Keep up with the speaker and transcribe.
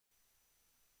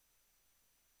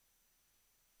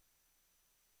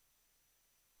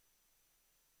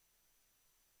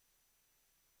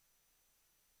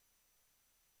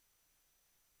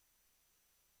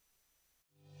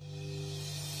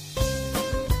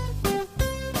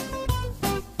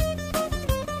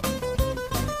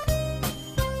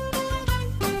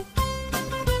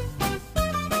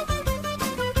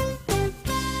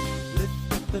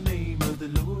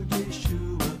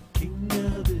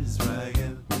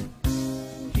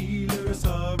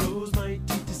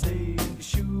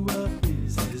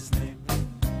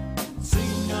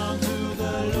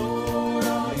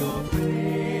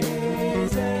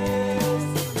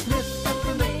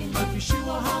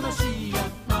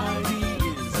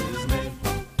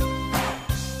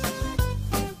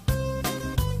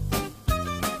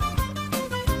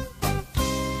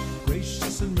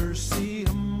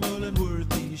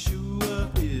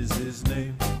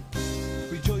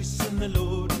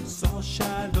all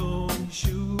shalom,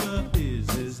 Yeshua is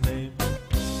his name.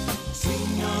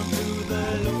 Sing unto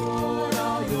the Lord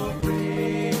all your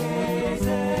praises.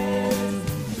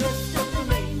 Lift up the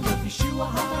name of Yeshua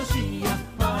HaMashiach,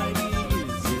 mighty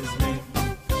is his name.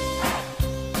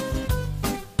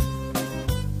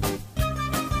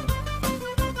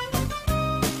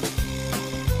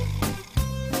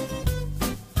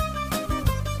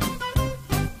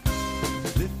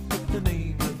 Lift up the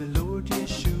name of the Lord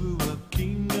Yeshua,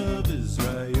 King of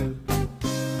Israel.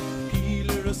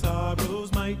 Healer of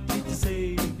sorrows, mighty to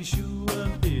save,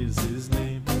 Yeshua is his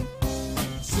name.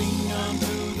 Sing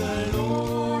unto the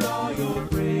Lord all your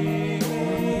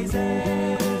praises.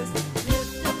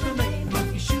 Lift up the name of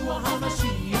Yeshua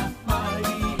HaMashiach,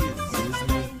 mighty is his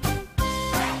name.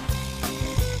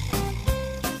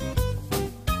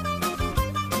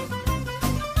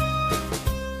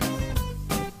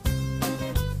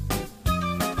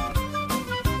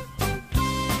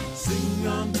 Sing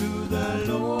unto the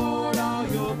Lord all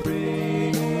your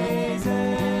praises.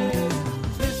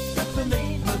 Lift up the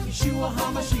name of Yeshua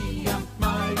HaMashiach,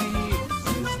 mighty is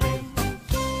his name.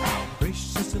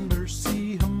 Gracious and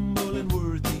mercy, humble and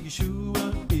worthy,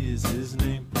 Yeshua is his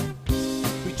name.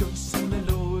 Rejoice in the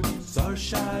Lord, Zar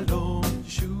Shalom,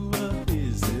 Yeshua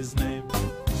is his name.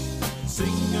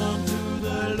 Sing unto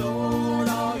the Lord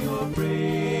all your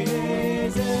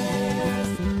praises.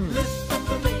 Lift up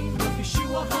the name of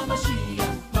Yeshua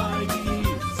HaMashiach, mighty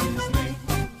is his name.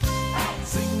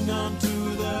 Sing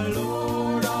unto the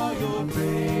Lord all your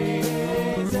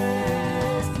praises.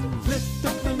 Lift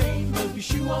up the name of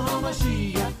Yeshua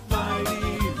HaMashiach,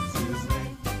 mighty is his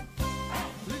name.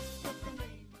 Lift up the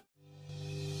name.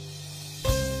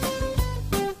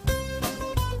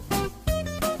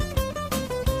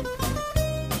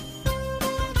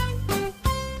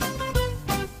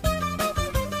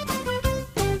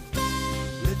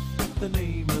 Lift up the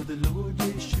name of the Lord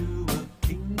Yeshua,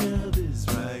 King of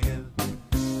Israel.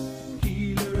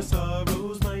 Healer of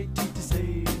sorrows, mighty to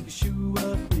save,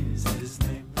 Yeshua is his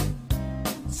name.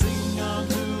 Sing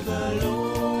unto the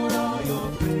Lord all your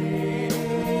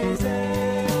praises.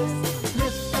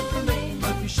 Lift up the name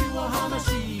of Yeshua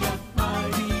HaMashiach,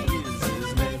 mighty is his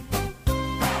name.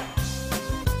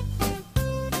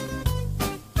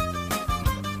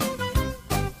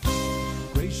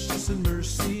 Gracious and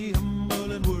mercy,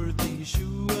 humble and worthy,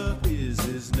 Yeshua is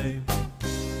his name.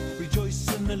 Rejoice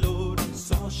in the Lord,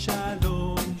 Zar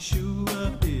Shalom,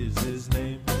 Yeshua is his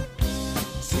name.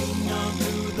 Sing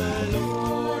unto the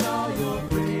Lord all your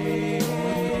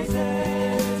praises.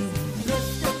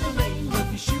 Lift up the name of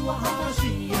Yeshua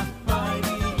HaMashiach,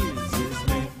 mighty is his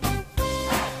name.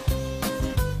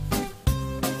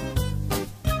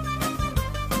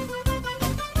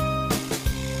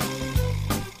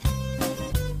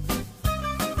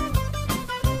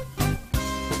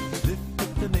 Lift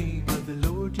up the name of the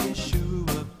Lord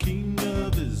Yeshua, King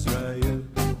of Israel.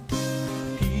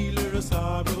 Healer of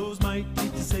sorrows, mighty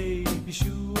to save,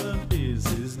 Yeshua is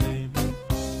his name.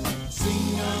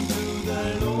 Sing unto the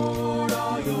Lord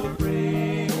all your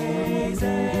praises.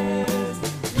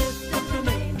 Lift up the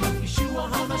name of Yeshua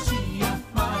HaMashiach,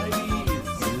 mighty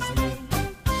is his name.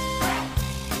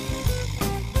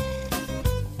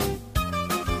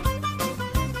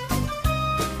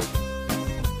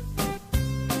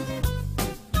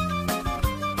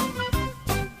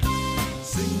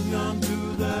 Sing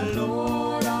unto the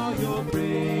Lord all your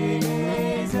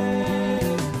praises.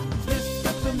 Lift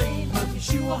up the name of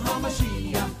Yeshua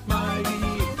HaMashiach, mighty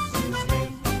is his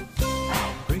name.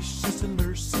 Gracious and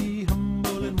mercy,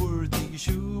 humble and worthy,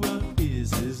 Yeshua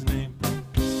is his name.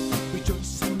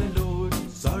 Rejoice in the Lord,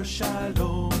 Zar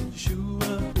Shalom,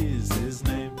 Yeshua is his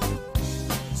name.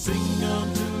 Sing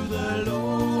unto the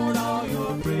Lord all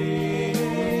your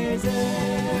praises.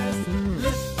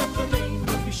 Lift up the name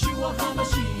of Yeshua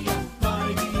HaMashiach,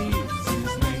 mighty is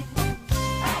his name.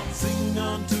 Sing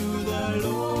unto the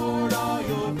Lord all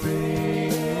your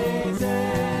praises.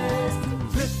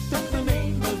 Lift up the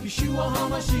name of Yeshua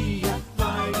HaMashiach,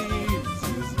 mighty is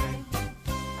his name.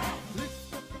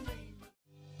 Lift up the name.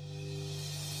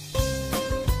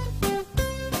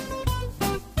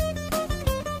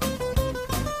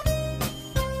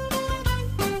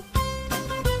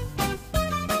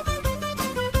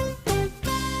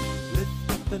 Lift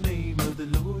up the name of the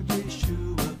Lord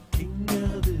Yeshua, King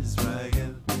of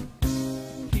Israel.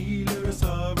 Healer of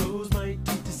sorrows, mighty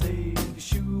to save,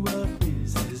 Yeshua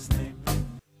is his name.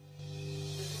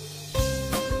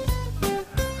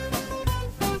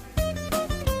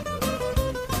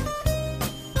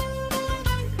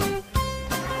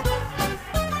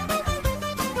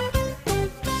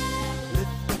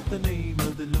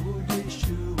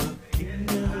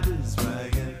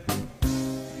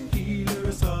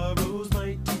 sorrows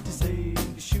mighty to save.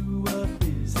 Yeshua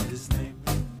is his name.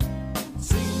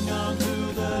 Sing unto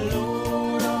the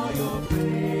Lord all your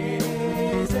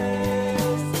praises.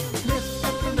 Lift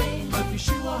up the name of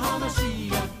Yeshua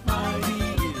HaMashiach, mighty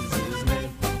is his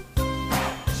name.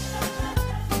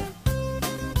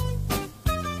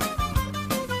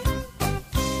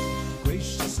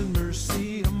 Gracious and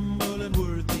mercy, humble and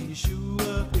worthy,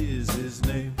 Yeshua is his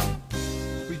name.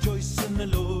 Rejoice in the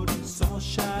Lord, Saw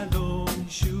Shalom,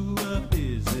 Yeshua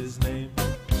is his name.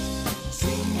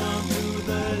 Sing unto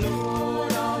the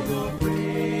Lord all your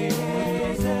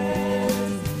praises.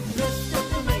 Lift up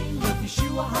the name of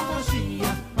Yeshua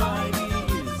HaMashiach, mighty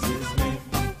is his name.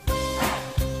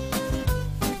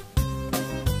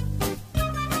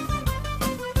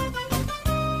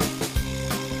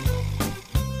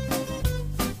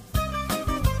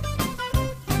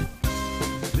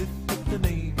 Lift up the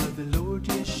name of the Lord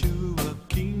Yeshua,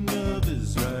 King of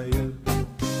Israel.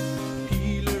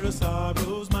 Healer of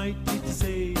sorrows, mighty to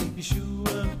save,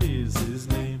 Yeshua is his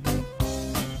name.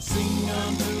 Sing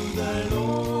unto the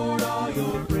Lord all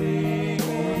your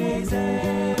praises.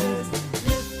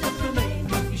 Lift up the name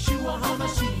of Yeshua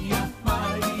HaMashiach,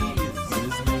 mighty is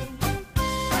his name.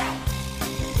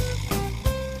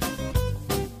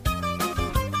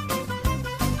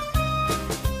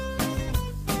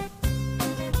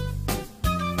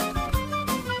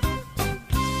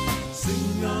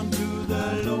 Sing unto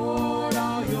the Lord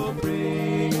all your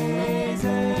praises.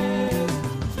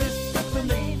 Lift up the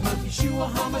name of Yeshua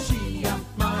HaMashiach,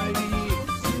 mighty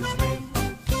is his name.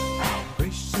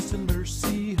 Gracious and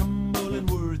mercy, humble and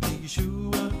worthy,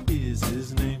 Yeshua is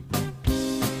his name.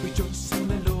 Rejoice in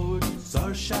the Lord,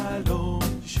 Zar Shalom,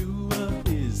 Yeshua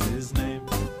is his name.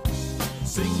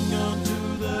 Sing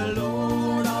unto the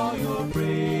Lord all your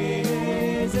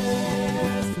praises.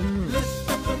 Lift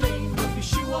up the name of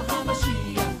Yeshua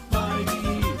HaMashiach, mighty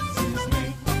is his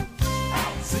name.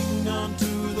 Sing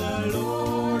unto the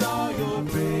Lord all your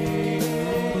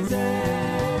praises.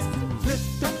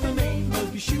 Lift up the name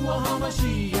of Yeshua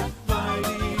HaMashiach,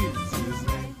 mighty is his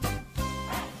name.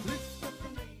 Lift up the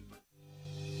name.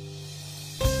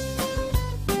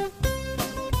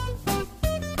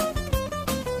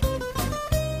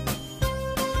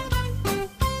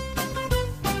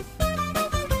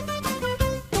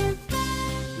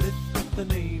 Lift up the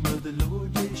name of the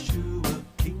Lord Yeshua,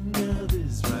 King of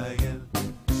Israel.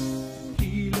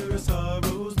 Healer of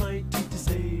sorrows, mighty to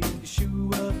save,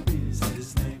 Yeshua is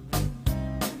his name.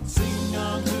 Sing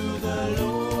unto the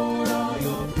Lord all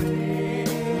your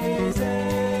praises.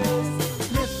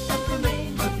 Lift up the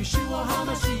name of Yeshua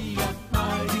HaMashiach,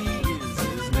 mighty is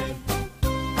his name.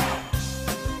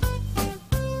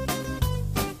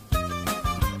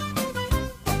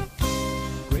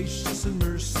 Gracious and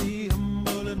mercy,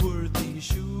 humble and worthy,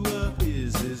 Yeshua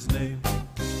is his name.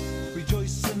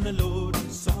 Rejoice in the Lord,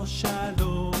 Saw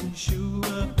Shalom,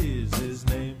 Yeshua is his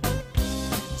name.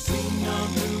 Sing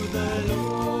unto the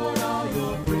Lord all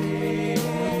your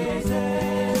praises.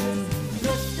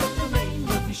 Lift up the name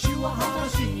of Yeshua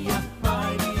HaMashiach,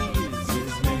 mighty is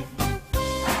his name.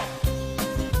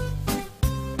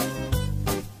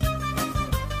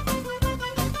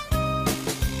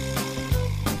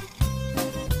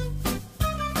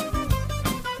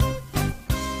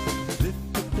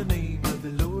 Lift up the name of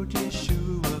the Lord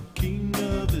Yeshua, King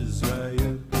of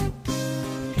Israel.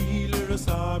 Healer of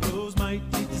sorrows,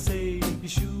 mighty to save,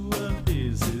 Yeshua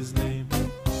is his name.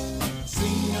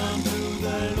 Sing unto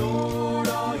the Lord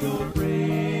all your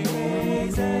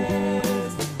praises.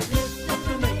 Lift up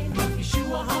the name of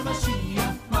Yeshua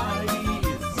HaMashiach, mighty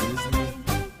is his name.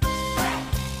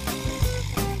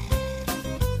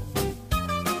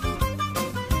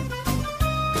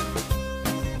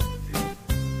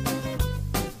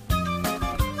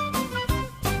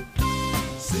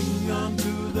 Sing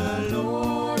unto the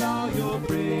Lord all your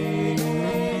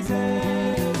praises.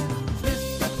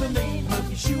 Lift up the name of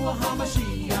Yeshua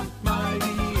HaMashiach,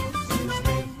 mighty is his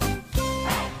name.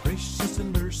 Gracious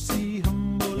and mercy,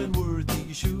 humble and worthy,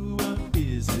 Yeshua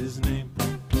is his name.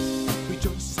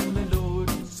 Rejoice in the Lord,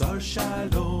 Zar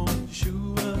Shalom,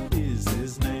 Yeshua is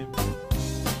his name.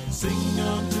 Sing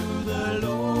unto the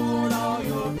Lord all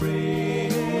your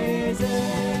praises.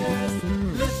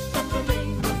 Lift up the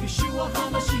name of Yeshua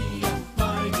HaMashiach,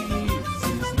 mighty is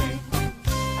his name.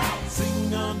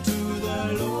 Sing unto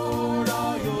the Lord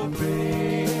all your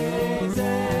praises.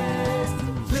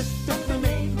 Lift up the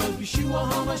name of Yeshua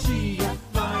HaMashiach,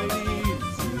 mighty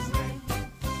is his name.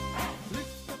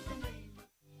 Lift up the name.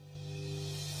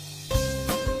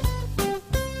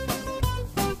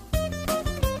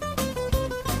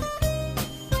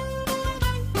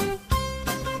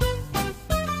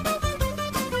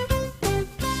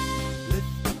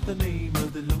 up the name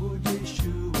of the Lord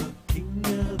Yeshua, King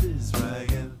of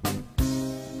Israel.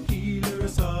 Healer of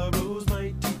sorrows,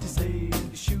 mighty to save,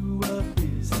 Yeshua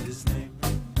is his name.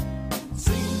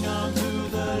 Sing unto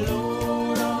the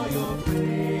Lord all your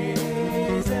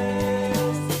praises.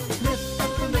 Lift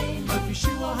up the name of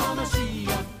Yeshua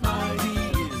HaMashiach, mighty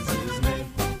is his name.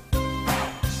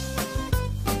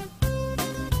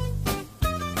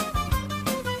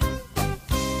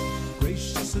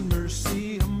 Gracious and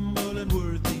mercy, humble and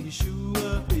worthy,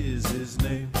 Yeshua is his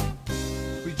name.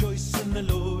 Rejoice in the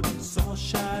Lord, Sal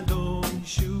Shalom,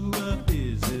 Yeshua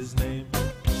is his name.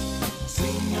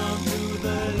 Sing unto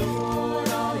the Lord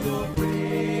all your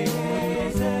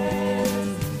praises.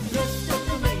 Lift up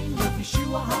the name of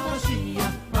Yeshua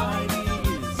HaMashiach, mighty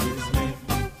is his name.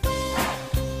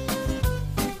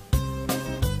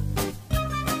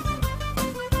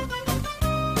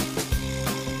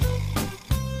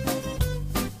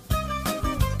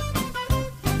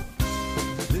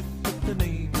 Lift up the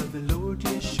name of the Lord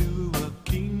Yeshua,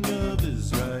 King of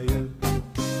Israel.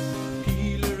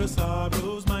 Healer of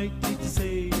sorrows, mighty to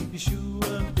save,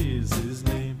 Yeshua is his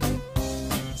name.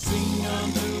 Sing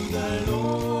unto the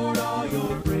Lord all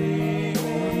your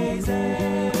praises.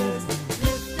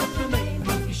 Lift up the name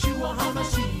of Yeshua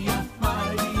HaMashiach,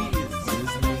 mighty is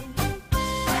his name.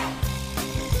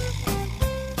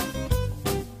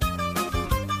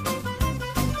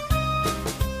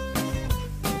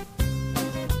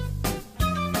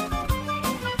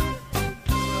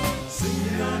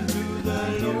 Sing unto the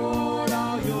Lord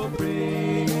all your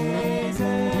praises.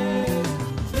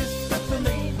 Lift up the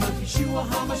name of Yeshua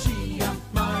HaMashiach,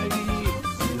 mighty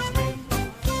is his name.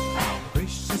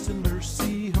 Gracious and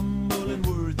mercy, humble and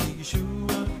worthy,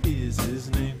 Yeshua is his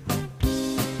name.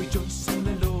 Rejoice in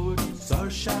the Lord, Sar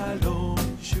Shalom,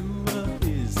 Yeshua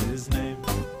is his name.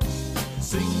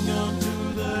 Sing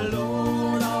unto the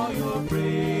Lord all your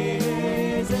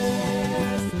praises.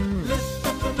 Lift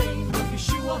up the name of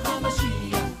Yeshua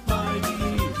HaMashiach, mighty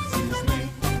is his name.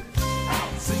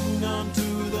 Sing unto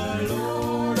the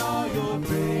Lord all your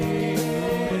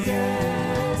praises.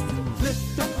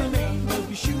 Lift up the name of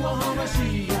Yeshua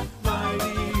HaMashiach,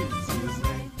 mighty is his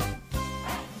name.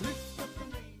 Lift up the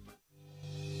name.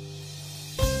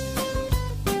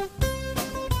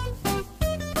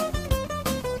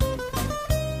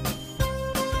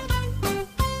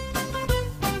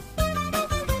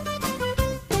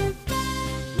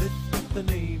 Lift up the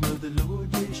name of the Lord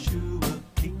Yeshua,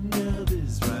 King of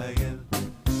Israel.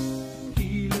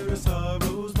 Healer of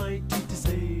sorrows, mighty to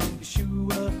save,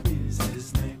 Yeshua is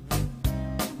his name.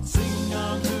 Sing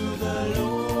unto the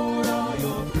Lord all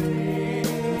your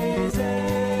praises.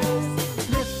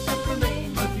 Lift up the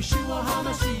name of Yeshua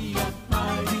HaMashiach,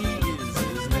 mighty is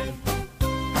his name.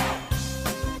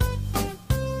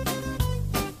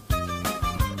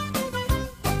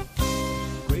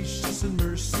 Gracious and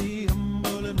mercy,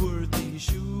 humble and worthy,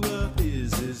 Yeshua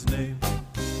is his name.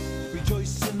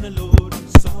 Rejoice in the Lord,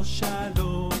 Sal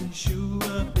Shalom,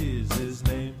 Yeshua is his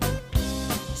name.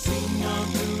 Sing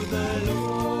unto the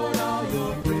Lord all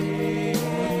your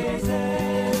praises.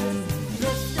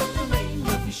 Lift up the name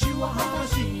of Yeshua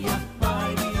HaMashiach,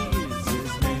 mighty is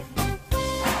his name.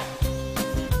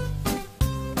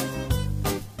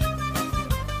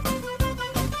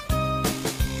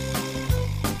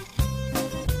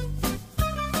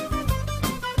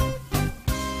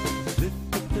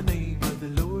 Lift up the name of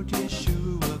the Lord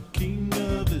Yeshua, King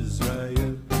of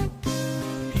Israel.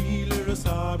 Healer of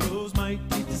sorrows,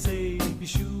 mighty to save,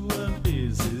 Yeshua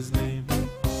is his name.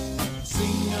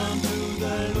 Sing unto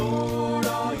the Lord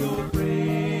all your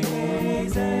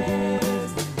praises.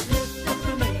 Lift up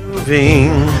the name of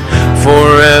Moving,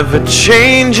 forever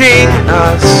changing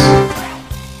us.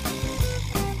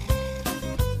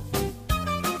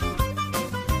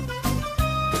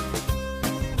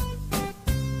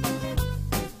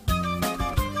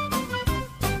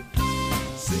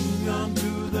 Sing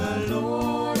unto the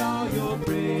Lord all your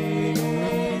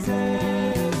praises.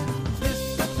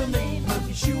 Lift up the name of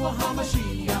Yeshua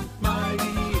HaMashiach, mighty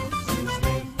is his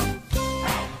name.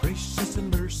 Gracious and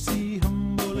mercy,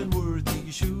 humble and worthy,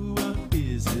 Yeshua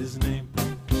is his name.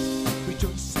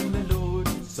 Rejoice in the Lord,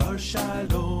 Sar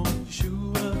Shalom,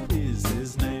 Yeshua is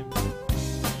his name.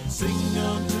 Sing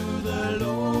unto the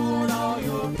Lord all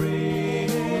your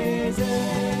praises.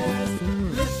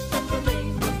 Lift up the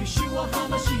name of Yeshua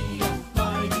HaMashiach,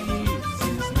 mighty is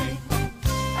his name.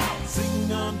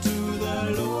 Sing unto the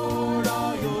Lord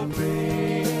all your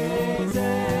praises.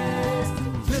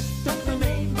 Lift up the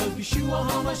name of Yeshua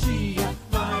HaMashiach,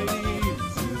 mighty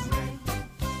is his name.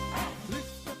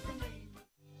 Lift up the name.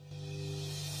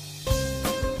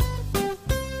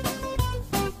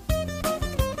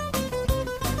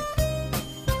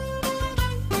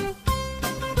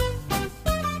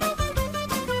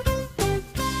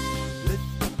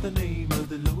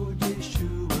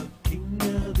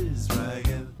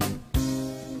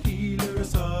 our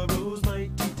sorrows,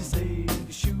 mighty to save.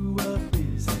 Yeshua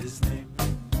is his name.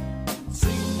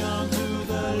 Sing unto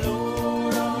the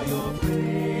Lord all your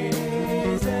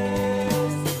praises.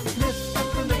 Lift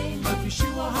up the name of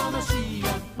Yeshua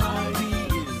HaMashiach, mighty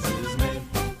is his name.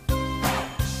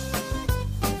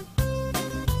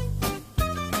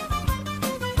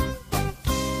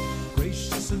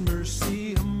 Gracious and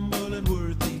mercy, humble and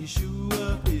worthy,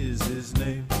 Yeshua is his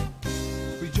name.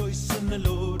 Rejoice in the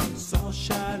Lord, Sal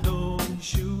Shalom,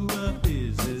 Yeshua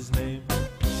is his name.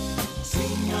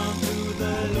 Sing unto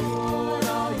the Lord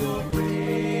all your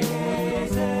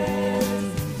praises.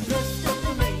 Lift up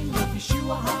the name of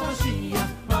Yeshua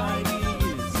HaMashiach, mighty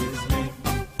is his name.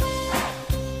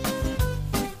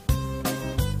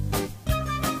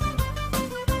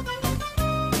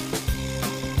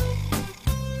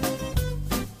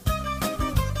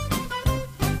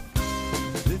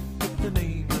 Lift up the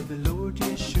name of the Lord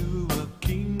Yeshua,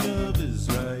 King of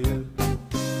Israel.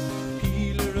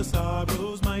 Healer of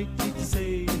sorrows, mighty to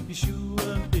save,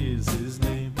 Yeshua is his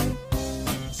name.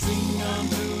 Sing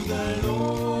unto the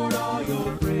Lord all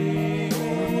your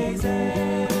praises.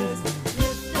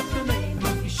 Lift up the name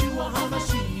of Yeshua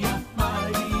HaMashiach,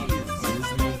 mighty is his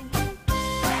name.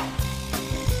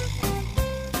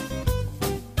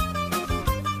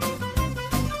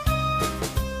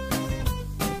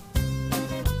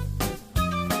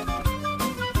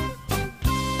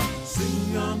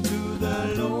 Sing unto the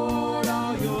Lord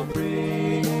all your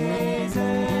praises.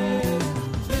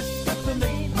 Lift up the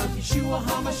name of Yeshua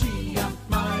HaMashiach,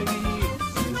 mighty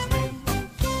is his name.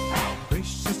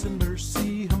 Gracious and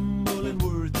mercy, humble and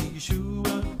worthy,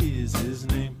 Yeshua is his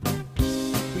name.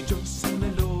 Rejoice in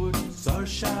the Lord, Sar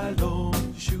Shalom,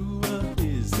 Yeshua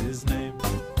is his name.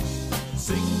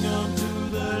 Sing unto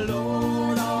the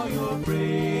Lord all your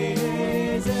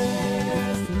praises.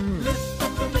 Lift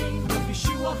up the name of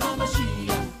Yeshua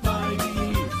HaMashiach, mighty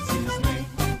is his name.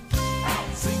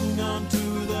 Sing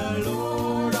unto the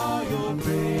Lord all your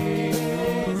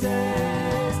praises.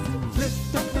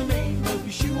 Lift up the name of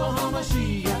Yeshua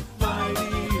HaMashiach,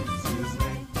 mighty is his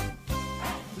name.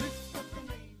 Lift up the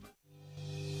name.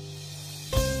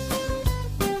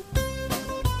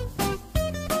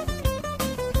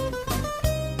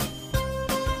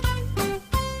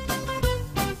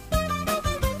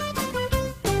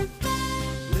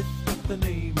 Lift up the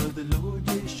name of the Lord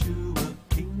Yeshua,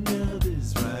 King of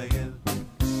Israel.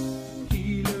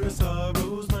 Healer of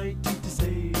sorrows, mighty to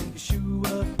save,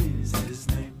 Yeshua is his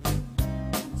name.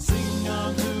 Sing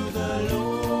unto the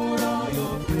Lord all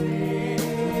your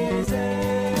praises.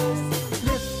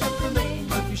 Lift up the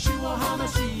name of Yeshua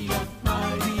HaMashiach,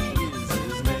 mighty is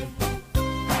his name.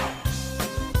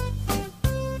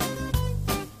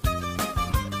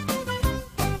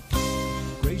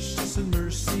 Gracious and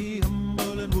mercy,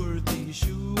 humble and worthy,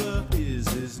 Yeshua is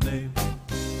his name.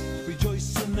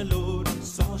 Rejoice in the Lord,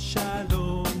 Sal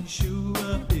Shalom,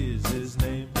 Yeshua is his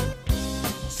name.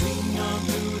 Sing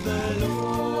unto the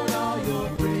Lord all your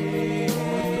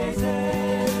praises.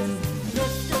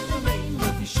 Lift up the name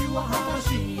of Yeshua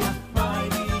HaMashiach,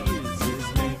 mighty is his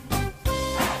name.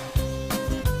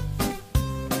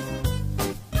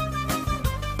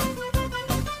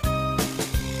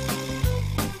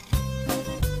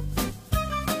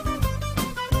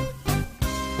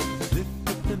 Lift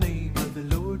up the name of the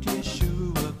Lord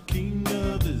Yeshua, King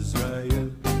of Israel.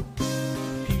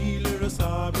 Healer of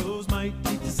sorrows,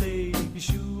 mighty to save,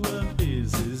 Yeshua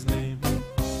is his name.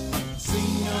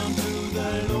 Sing unto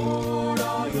the Lord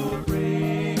all your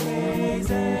praises.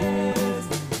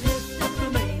 Lift up the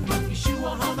name of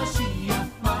Yeshua HaMashiach,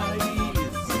 mighty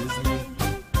is his name.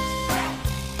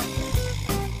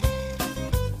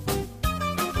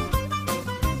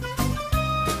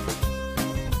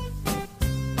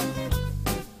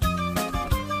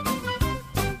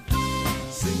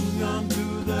 Sing unto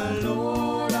the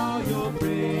Lord all your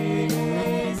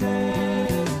praises.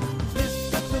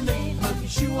 Lift up the name of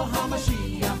Yeshua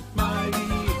HaMashiach, mighty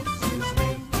is his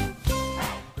name.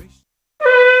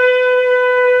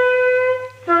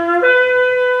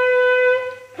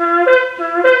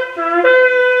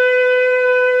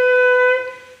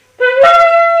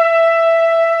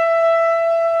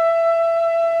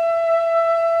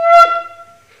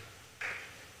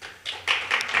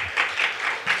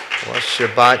 Well,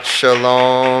 Shabbat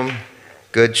Shalom.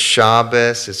 Good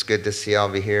Shabbos. It's good to see all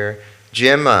of you here.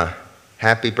 Gemma,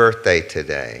 happy birthday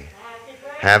today.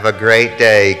 Have a great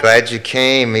day. Glad you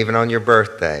came even on your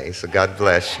birthday. So God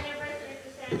bless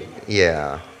you.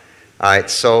 Yeah. All right,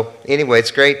 so anyway, it's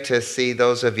great to see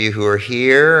those of you who are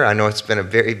here. I know it's been a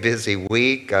very busy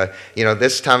week.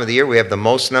 This time of the year we have the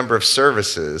most number of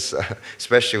services,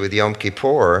 especially with Yom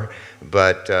Kippur.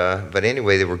 But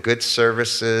anyway, they were good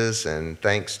services, and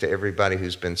thanks to everybody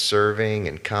who's been serving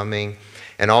and coming.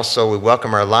 And also we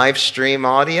welcome our live stream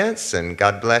audience, and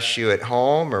God bless you at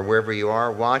home or wherever you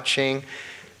are watching.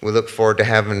 We look forward to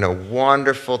having a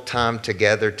wonderful time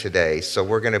together today. So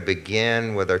we're going to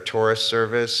begin with our Torah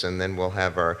service, and then we'll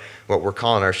have what we're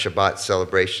calling our Shabbat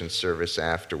celebration service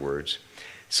afterwards.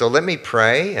 So let me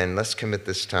pray, and let's commit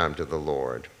this time to the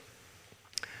Lord.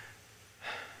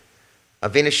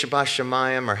 Avinu Shabbat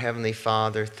Shamayim, our Heavenly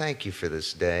Father, thank you for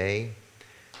this day.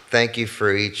 Thank you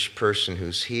for each person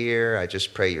who's here. I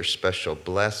just pray your special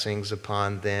blessings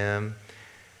upon them.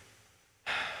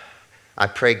 I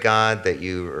pray, God, that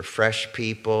you refresh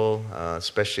people,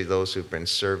 especially those who've been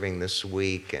serving this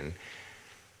week. And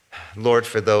Lord,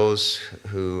 for those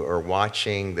who are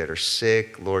watching that are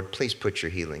sick, Lord, please put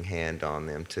your healing hand on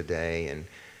them today and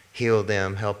heal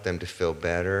them, help them to feel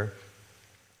better.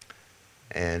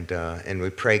 And we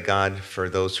pray, God, for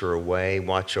those who are away,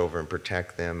 watch over and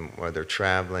protect them while they're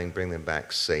traveling, bring them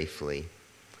back safely.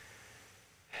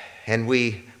 And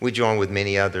we join with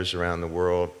many others around the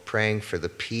world praying for the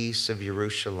peace of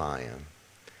Jerusalem.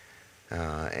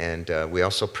 And we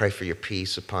also pray for your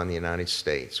peace upon the United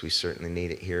States. We certainly need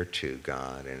it here too,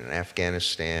 God, and in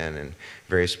Afghanistan and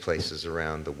various places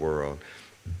around the world.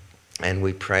 And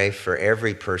we pray for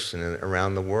every person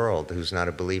around the world who's not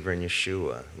a believer in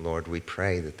Yeshua. Lord, we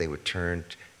pray that they would turn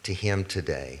to him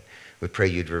today. We pray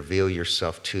you'd reveal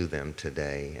yourself to them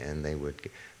today, and they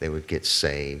would get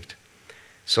saved.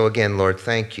 So again, Lord,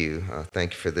 thank you.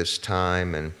 Thank you for this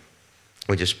time. And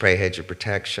we just pray a hedge of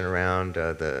protection around,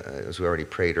 as we already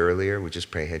prayed earlier, we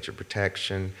just pray a hedge of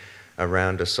protection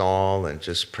around us all, and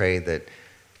just pray that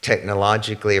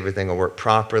technologically everything will work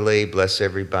properly. Bless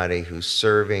everybody who's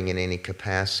serving in any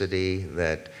capacity,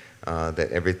 that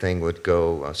everything would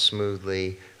go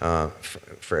smoothly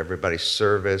for everybody's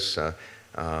service.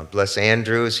 Bless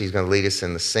Andrew as he's going to lead us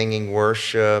in the singing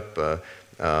worship.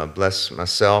 Bless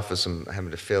myself as I'm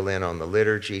having to fill in on the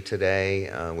liturgy today.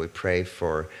 We pray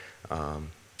for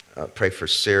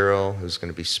Cyril, who's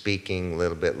going to be speaking a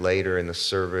little bit later in the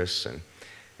service,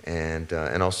 and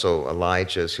also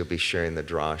Elijah, who'll be sharing the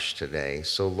drash today.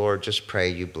 So Lord, just pray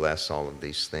you bless all of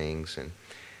these things,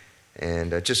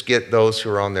 and just get those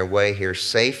who are on their way here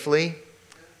safely,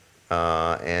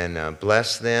 and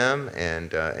bless them, and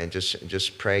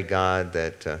just pray, God,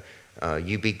 that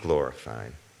you be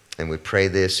glorified. And we pray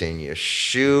this in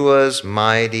Yeshua's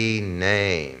mighty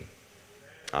name.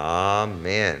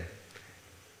 Amen.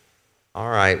 All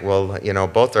right, well,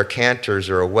 both our cantors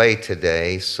are away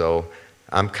today, so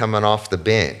I'm coming off the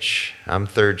bench. I'm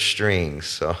third string,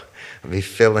 so I'll be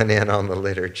filling in on the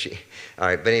liturgy. All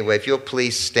right, but anyway, if you'll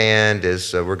please stand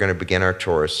as we're going to begin our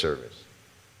Torah service.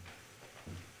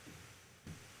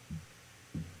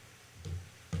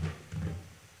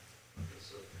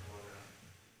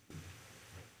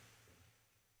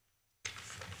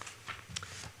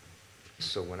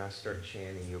 So when I start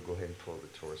chanting, you'll go ahead and pull the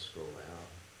Torah scroll out.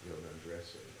 You'll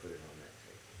undress it and put it on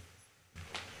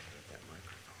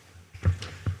that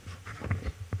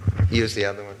table. Use the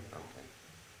other one?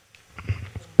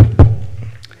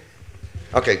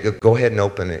 Okay. Okay, go ahead and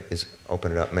open it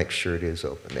up. Make sure it is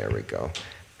open. There we go.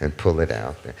 And pull it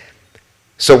out.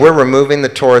 So we're removing the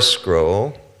Torah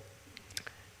scroll.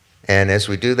 And as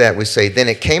we do that, we say, "Then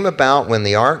it came about when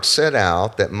the ark set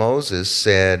out that Moses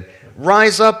said,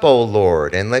 'Rise up, O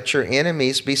Lord, and let your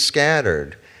enemies be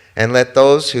scattered, and let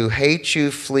those who hate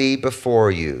you flee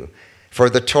before you. For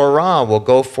the Torah will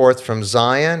go forth from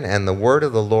Zion, and the word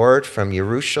of the Lord from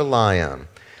Jerusalem.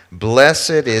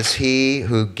 Blessed is he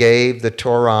who gave the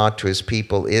Torah to his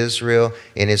people Israel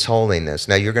in his holiness.'"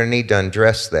 Now you're going to need to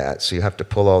undress that, so you have to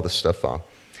pull all the stuff off.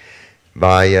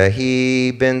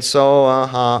 "Vayahi ben Soa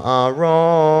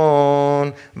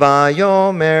ha'aron,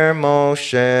 vayomer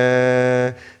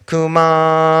Moshe,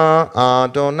 Kuma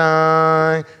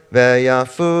Adonai,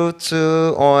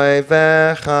 veyafutzu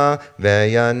oivecha,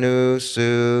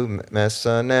 veyanusu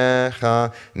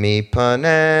mesanecha mipanecha,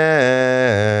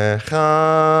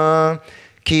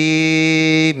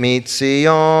 ki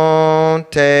mitzion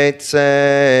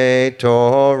tetze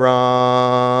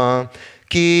Torah.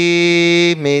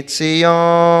 Ki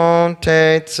mitzion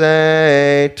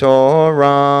tetze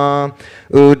Torah,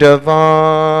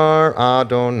 udavar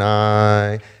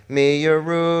Adonai mi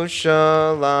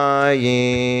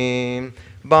Yerushalayim,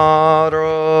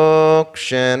 Baruch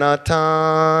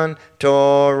Shenatan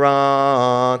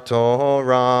Torah,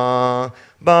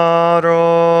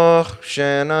 Baruch Baruch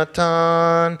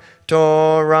Shenatan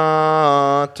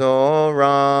Torah,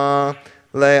 Torah,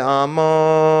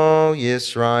 Le'amo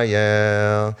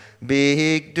Yisrael,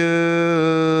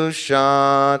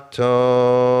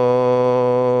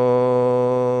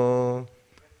 Bigdushato.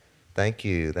 Thank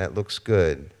you. That looks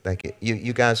good. Thank you.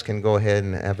 You guys can go ahead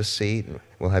and have a seat.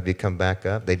 We'll have you come back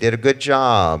up. They did a good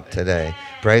job today.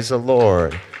 Praise the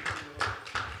Lord.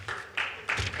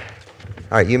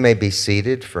 All right, you may be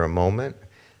seated for a moment.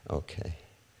 Okay.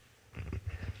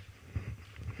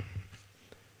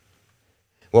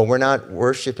 Well, we're not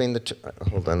worshiping the...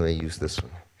 Hold on, let me use this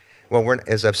one. Well,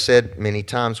 as I've said many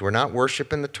times, we're not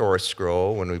worshiping the Torah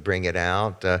scroll when we bring it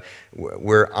out.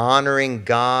 We're honoring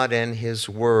God and His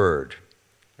Word,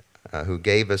 who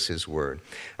gave us His Word.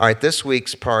 All right, this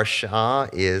week's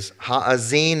Parashah is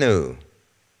Ha'azinu.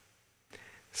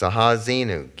 So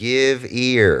Ha'azinu, give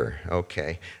ear.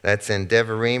 Okay, that's in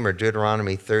Devarim or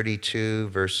Deuteronomy 32,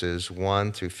 verses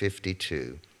 1 through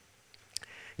 52.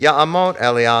 Ya'amot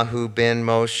Eliyahu ben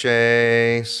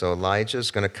Moshe. So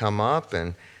Elijah's going to come up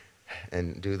and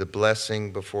do the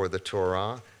blessing before the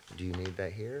Torah. Do you need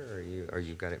that here, or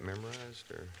you got it memorized?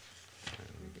 Or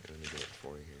let me get it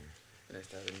for you here. Nice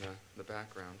to have it in the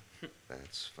background.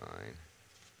 That's fine.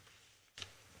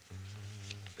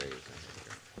 There you go.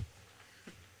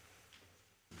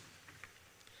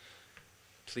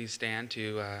 Please stand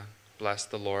to bless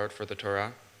the Lord for the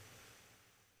Torah.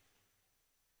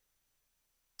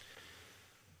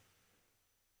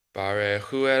 Baruch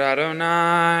hu et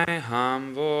Adonai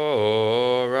hamvorach.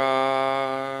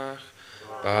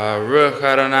 Baruch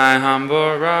Adonai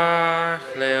hamvorach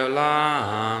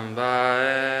leolam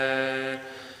vaed.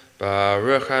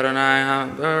 Baruch Adonai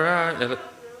hamvorach.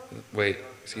 Wait,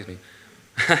 excuse me.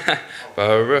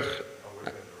 Baruch.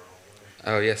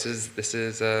 Oh yes, this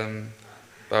is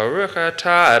Baruch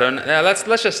atah Adonai. Yeah, let's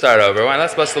just start over.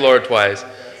 Let's bless the Lord twice.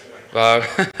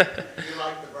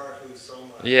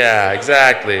 Yeah,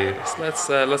 exactly. Let's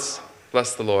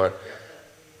bless the Lord.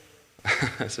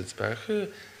 So it's Baruch Hu.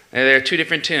 And there are two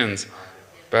different tunes.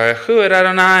 Baruch Hu et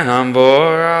Adonai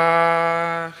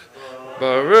hamvorach.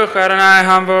 Baruch Adonai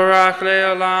hamvorach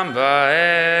leolam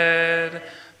vaed.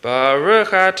 Baruch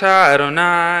atah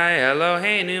Adonai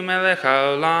Eloheinu melech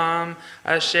haolam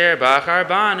asher bachar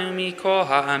banu mikol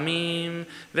ha'amim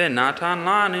v'natan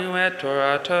lanu et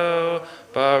Torato.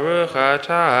 Baruch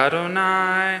atah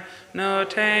Adonai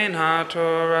noten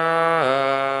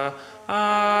ha'Torah.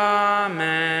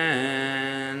 Amen.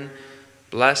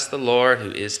 Bless the Lord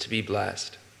who is to be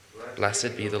blessed.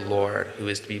 Blessed be the Lord who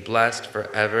is to be blessed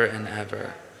forever and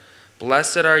ever.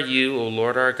 Blessed are you, O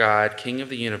Lord our God, King of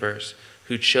the universe,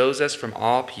 who chose us from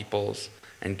all peoples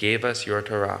and gave us your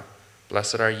Torah.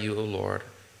 Blessed are you, O Lord,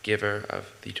 giver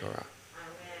of the Torah.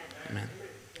 Amen.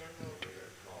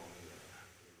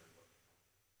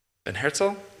 Ben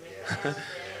Herzl?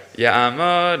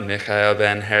 Ya'amod Michael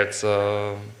Ben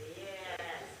Herzl.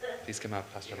 Please come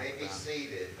up, Pastor. You may be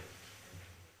seated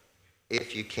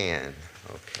if you can.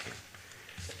 Okay.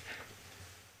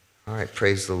 All right,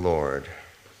 praise the Lord.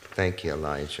 Thank you,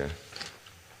 Elijah.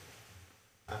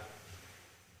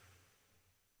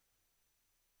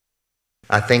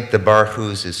 I think the Baruch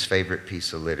Hu's his favorite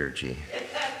piece of liturgy.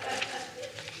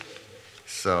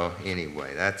 So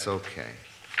anyway, that's okay.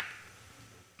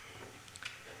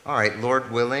 All right,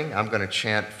 Lord willing, I'm going to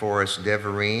chant for us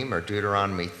Devarim, or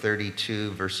Deuteronomy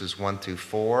 32, verses 1 through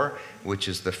 4, which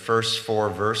is the first 4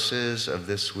 verses of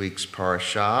this week's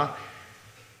Parashah.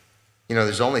 You know,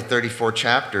 there's only 34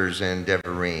 chapters in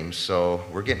Devarim, so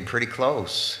we're getting pretty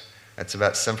close. That's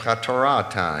about Simchat Torah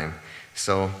time.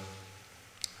 So, all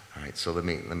right, so let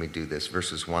me do this,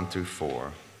 verses 1 through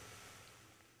 4.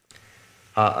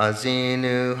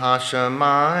 Ha'azinu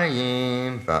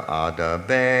hashamayim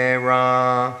va'adabera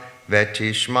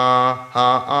v'tishma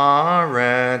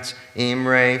ha'aretz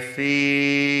imrei fi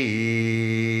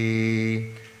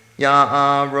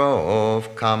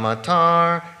ya'arov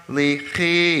kamatar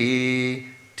lichi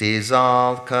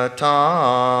tizal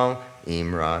katal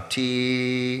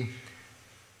imrati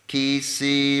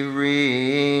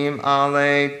kisirim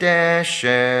ale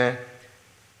deshe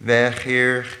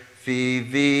v'chir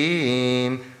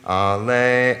Vivim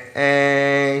ale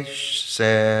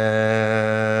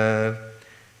eshev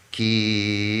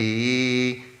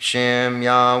ki shem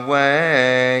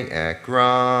Yahweh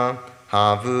ekra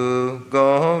havu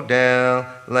godel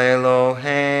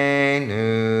lelohenu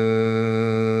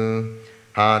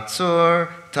hatzur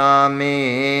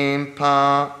tamim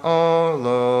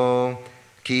paolo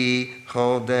ki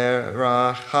choder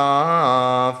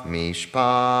rachav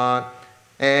mishpat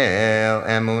El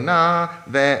emunah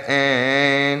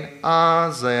ve'en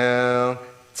azel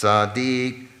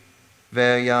tzadik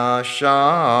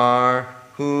ve'yashar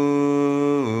hu.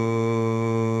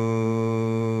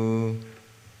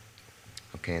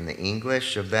 Okay, and the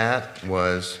English of that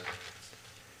was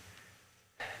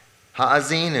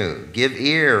Ha'azinu, give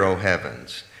ear, O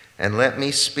heavens, and let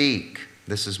me speak.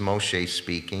 This is Moshe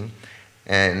speaking.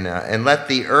 And let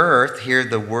the earth hear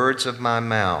the words of my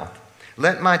mouth.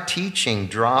 Let my teaching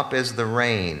drop as the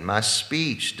rain, my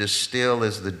speech distill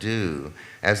as the dew,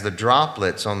 as the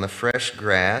droplets on the fresh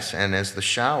grass and as the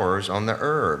showers on the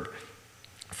herb.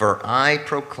 For I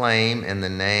proclaim in the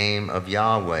name of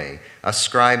Yahweh,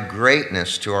 ascribe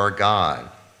greatness to our God,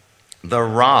 the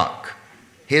rock.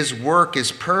 His work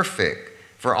is perfect,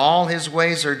 for all his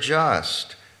ways are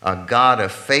just, a God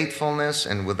of faithfulness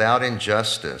and without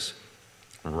injustice.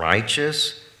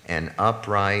 Righteous and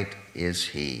upright is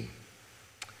he.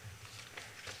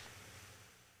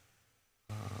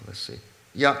 Let's see.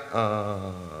 Yeah,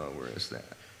 where is that?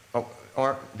 Oh,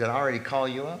 or did I already call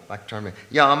you up? I turn me.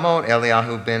 Yamot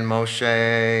Eliyahu ben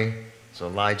Moshe. So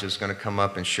Elijah's going to come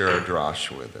up and share a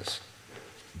drosh with us.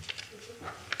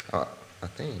 I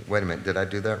think. Wait a minute. Did I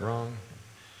do that wrong?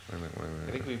 Wait a minute.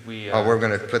 I think we we're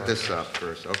going to put this up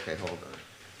first. Okay, hold on.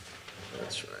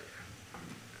 That's right.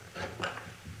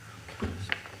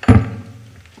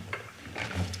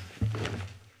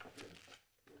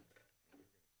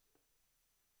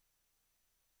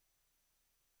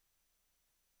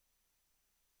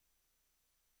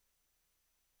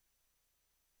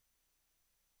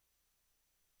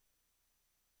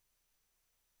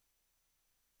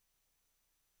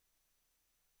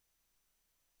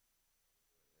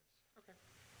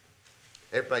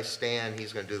 Everybody stand.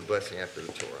 He's going to do the blessing after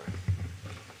the Torah.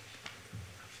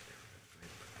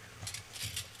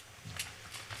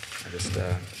 I just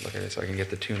look at it so I can get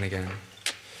the tune again.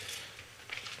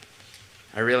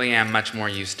 I really am much more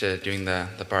used to doing the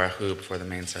Parashah before the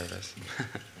main service.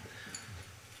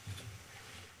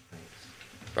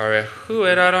 Baruch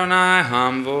et Adonai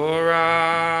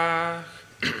Hamvorach.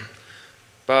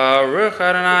 Baruch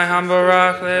Adonai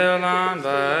Hamvorach le'olam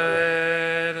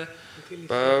va'ed.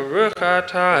 Baruch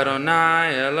atah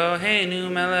Adonai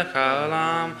Eloheinu melech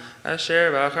haolam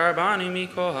asher bachar banu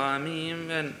mikol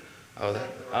ha'amim. Oh,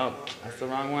 that's the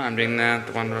wrong one. I'm doing the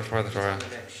one before the Torah.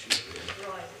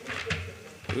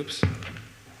 Oops.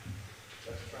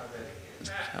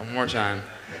 One more time.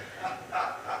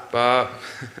 Baruch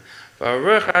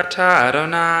atah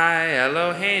Adonai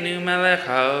Eloheinu melech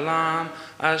haolam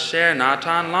asher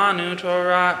natan lanu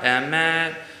Torah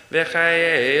emet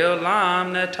v'chayei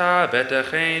olam neta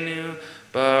betachenu.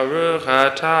 Baruch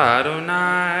atah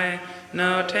Adonai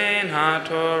noten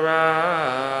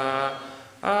haTorah.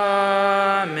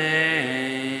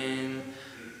 Amen.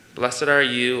 Blessed are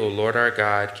you, O Lord our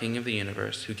God, King of the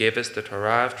universe, who gave us the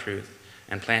Torah of truth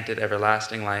and planted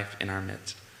everlasting life in our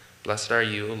midst. Blessed are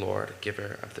you, O Lord,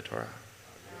 giver of the Torah.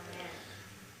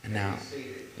 And now,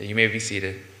 you may be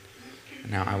seated.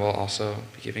 And now I will also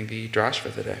be giving the drash for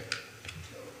the day.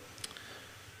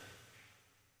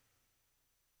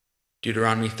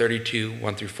 Deuteronomy 32,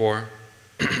 1 through 4.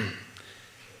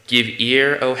 Give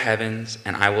ear, O heavens,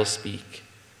 and I will speak,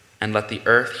 and let the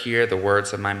earth hear the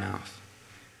words of my mouth.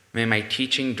 May my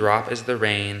teaching drop as the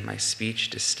rain, my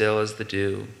speech distill as the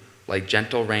dew, like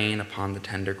gentle rain upon the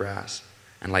tender grass,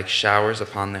 and like showers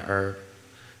upon the herb.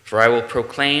 For I will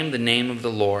proclaim the name of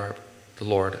the Lord.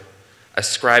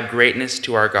 Ascribe greatness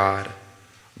to our God,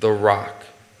 the rock.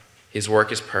 His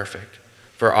work is perfect,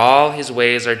 for all his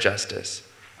ways are justice,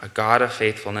 a God of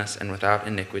faithfulness and without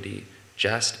iniquity.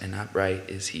 Just and upright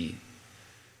is he.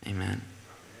 Amen.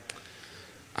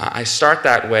 I start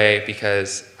that way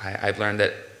because I've learned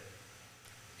that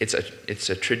it's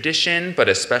a tradition, but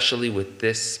especially with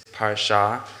this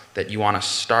parashah, that you want to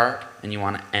start and you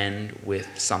want to end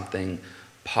with something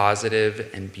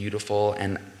positive and beautiful.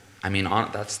 And I mean,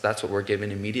 that's what we're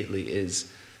given immediately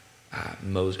is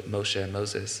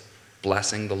Moses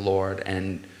blessing the Lord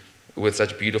and with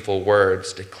such beautiful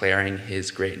words declaring his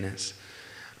greatness.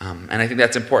 And I think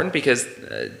that's important because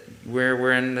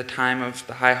we're in the time of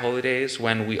the high holy days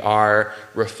when we are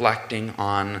reflecting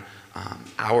on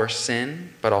our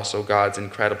sin, but also God's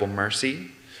incredible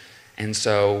mercy. And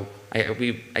so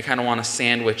I kind of want to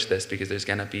sandwich this because there's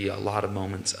going to be a lot of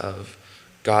moments of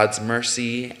God's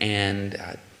mercy and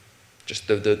just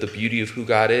the beauty of who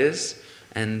God is,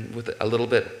 and with a little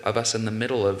bit of us in the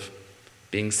middle of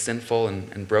being sinful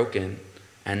and broken,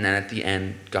 and then at the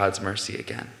end, God's mercy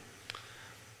again.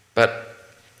 But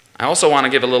I also want to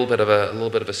give a little bit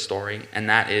of a story, and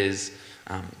that is,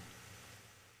 I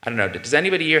don't know. Does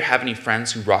anybody here have any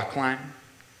friends who rock climb?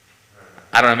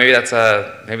 I don't know,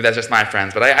 maybe that's just my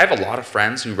friends, but I have a lot of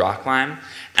friends who rock climb,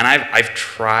 and I've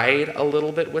tried a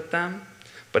little bit with them,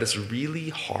 but it's really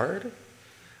hard.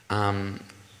 And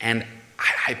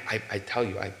I tell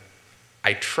you,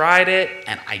 I tried it,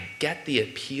 and I get the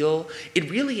appeal. It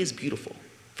really is beautiful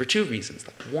for two reasons.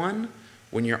 Like, one,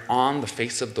 when you're on the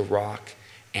face of the rock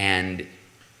and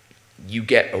you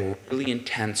get a really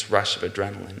intense rush of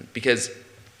adrenaline, because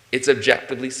it's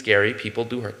objectively scary. People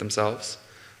do hurt themselves.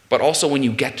 But also when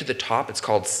you get to the top, it's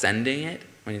called sending it.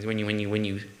 When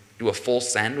you do a full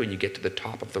send, when you get to the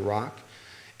top of the rock,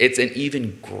 it's an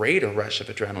even greater rush of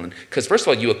adrenaline. Because first of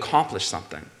all, you accomplish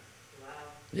something. Wow.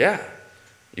 Yeah.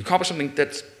 You accomplish something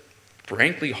that's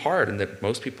frankly hard and that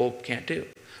most people can't do.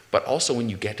 But also when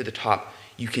you get to the top,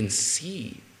 you can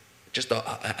see just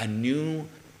a new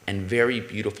and very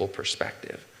beautiful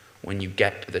perspective when you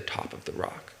get to the top of the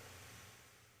rock.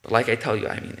 But like I tell you,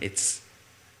 I mean,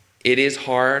 it is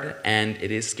hard and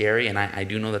it is scary, and I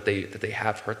do know that they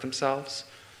have hurt themselves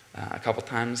a couple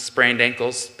times. Sprained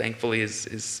ankles, thankfully,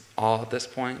 is all at this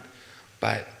point.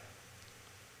 But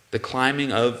the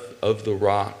climbing of the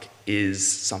rock is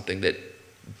something that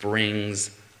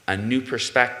brings a new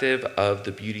perspective of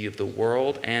the beauty of the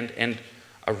world and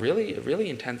a really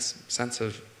intense sense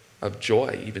of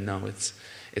joy, even though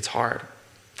it's hard.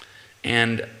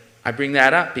 And I bring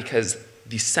that up because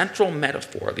the central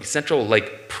metaphor, the central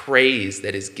praise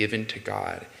that is given to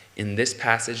God in this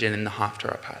passage and in the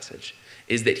Haftarah passage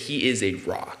is that he is a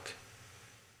rock.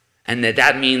 And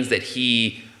that means that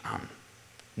he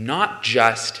not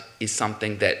just is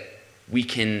something that we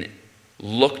can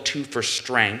look to for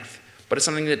strength, but it's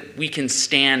something that we can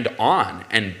stand on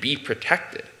and be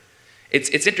protected.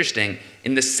 It's interesting.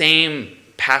 In the same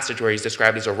passage where he's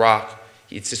described as a rock,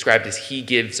 it's described as he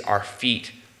gives our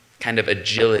feet kind of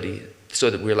agility so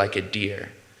that we're like a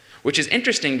deer. Which is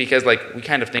interesting because we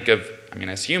kind of think of,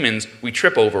 as humans, we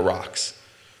trip over rocks.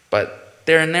 But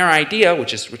in their idea,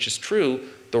 which is true,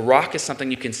 the rock is something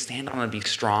you can stand on and be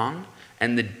strong,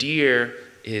 and the deer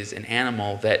is an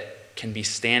animal that can be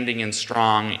standing and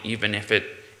strong even if it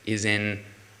is in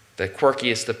the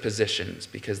quirkiest of positions,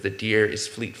 because the deer is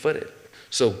fleet-footed.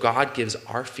 So God gives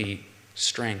our feet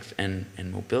strength and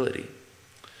mobility.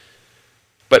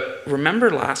 But remember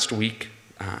last week,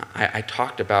 I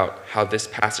talked about how this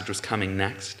passage was coming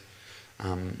next.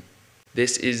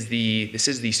 This is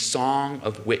the song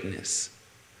of witness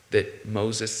that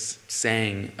Moses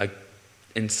sang,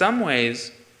 in some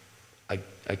ways,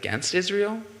 against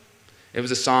Israel. It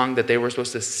was a song that they were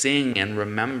supposed to sing and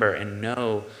remember and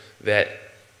know that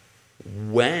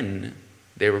when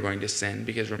they were going to sin,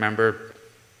 because remember,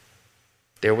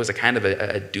 there was a kind of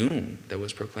a doom that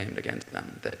was proclaimed against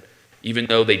them, that even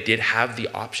though they did have the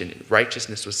option,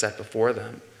 righteousness was set before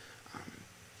them,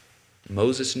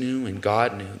 Moses knew and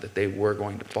God knew that they were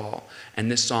going to fall.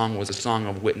 And this song was a song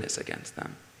of witness against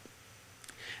them.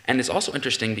 And it's also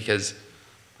interesting because,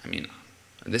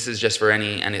 this is just for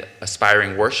any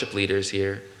aspiring worship leaders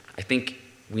here. I think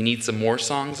we need some more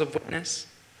songs of witness.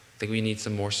 I think we need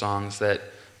some more songs that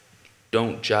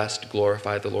don't just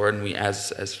glorify the Lord. And we,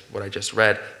 as what I just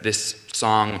read, this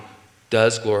song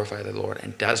does glorify the Lord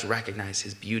and does recognize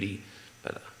his beauty.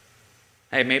 But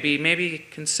hey, maybe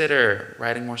consider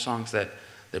writing more songs that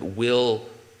will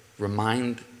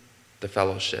remind the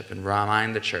fellowship and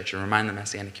remind the church and remind the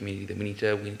Messianic community that we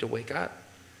need to wake up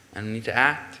and we need to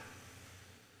act.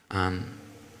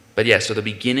 But yeah, so the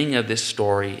beginning of this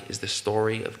story is the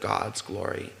story of God's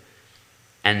glory.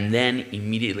 And then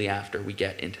immediately after, we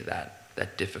get into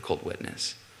that difficult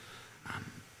witness.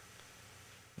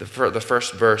 The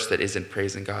first verse that isn't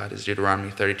praising God is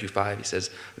Deuteronomy 32:5. He says,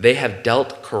 "They have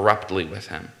dealt corruptly with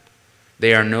him.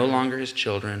 They are no longer his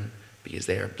children because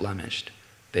they are blemished.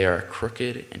 They are a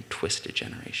crooked and twisted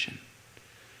generation."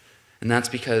 And that's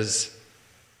because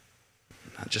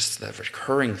just the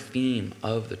recurring theme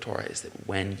of the Torah is that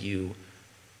when you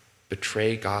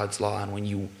betray God's law and when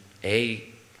you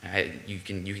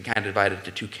can kind of divide it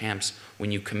into two camps.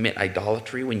 When you commit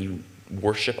idolatry, when you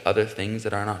worship other things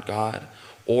that are not God,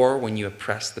 or when you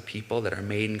oppress the people that are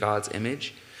made in God's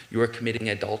image, you are committing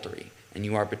adultery, and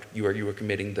you are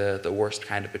committing the worst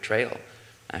kind of betrayal.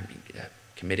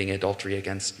 Committing adultery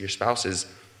against your spouse is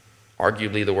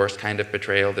arguably the worst kind of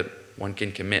betrayal that one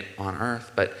can commit on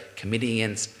earth, but committing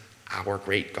against our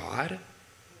great God,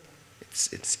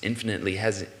 it's infinitely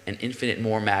has an infinite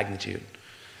more magnitude.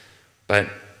 But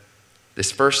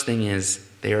this first thing is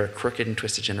they are a crooked and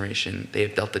twisted generation. They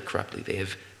have dealt it corruptly. They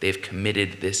have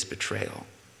committed this betrayal.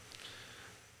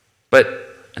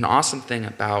 But an awesome thing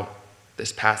about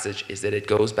this passage is that it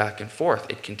goes back and forth.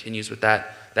 It continues with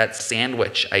that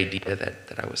sandwich idea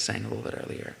that I was saying a little bit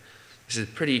earlier. This is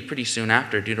pretty soon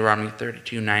after Deuteronomy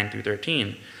 32, 9 through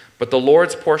 13. But the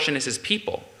Lord's portion is his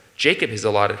people, Jacob his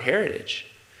allotted heritage.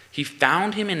 He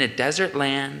found him in a desert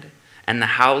land and the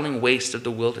howling waste of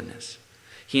the wilderness.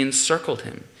 He encircled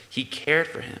him. He cared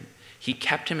for him. He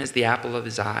kept him as the apple of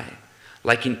his eye.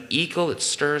 Like an eagle, it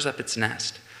stirs up its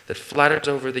nest, that flutters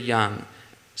over the young,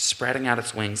 spreading out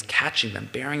its wings, catching them,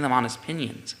 bearing them on his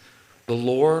pinions. The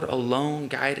Lord alone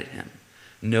guided him.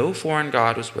 No foreign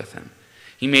god was with him.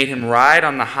 He made him ride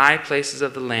on the high places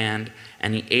of the land,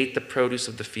 and he ate the produce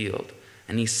of the field.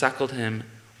 And he suckled him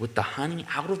with the honey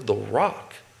out of the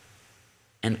rock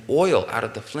and oil out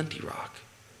of the flinty rock.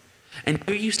 And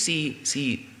here you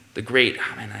see the great,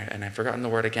 and I've forgotten the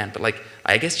word again, but like,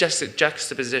 I guess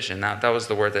juxtaposition. That was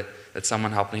the word that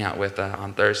someone helped me out with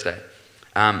on Thursday.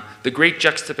 The great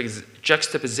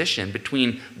juxtaposition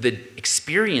between the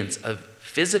experience of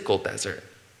physical desert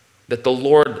that the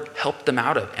Lord helped them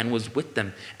out of and was with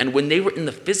them. And when they were in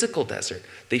the physical desert,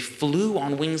 they flew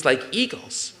on wings like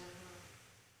eagles.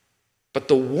 But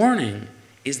the warning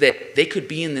is that they could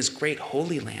be in this great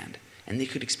holy land and they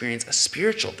could experience a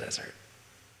spiritual desert.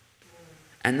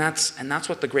 And that's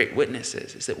what the great witness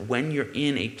is that when you're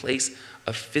in a place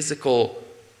of physical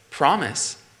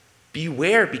promise,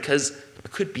 beware, because you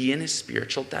could be in a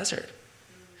spiritual desert.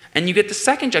 And you get the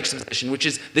second juxtaposition, which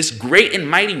is this great and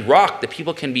mighty rock that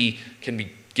people can be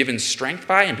given strength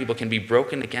by and people can be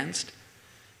broken against.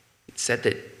 It said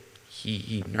that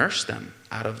he nursed them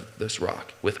out of this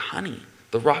rock with honey.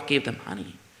 The rock gave them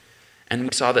honey. And we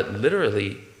saw that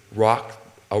literally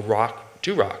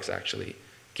two rocks actually,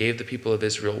 gave the people of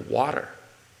Israel water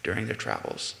during their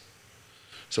travels.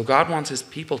 So God wants his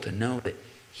people to know that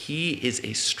he is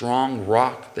a strong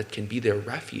rock that can be their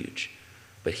refuge,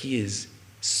 but he is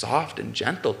soft and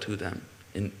gentle to them,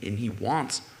 and he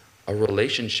wants a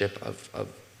relationship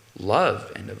of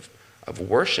love and of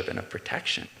worship and of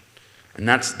protection. And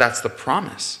that's the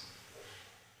promise.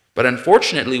 But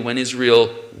unfortunately, when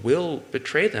Israel will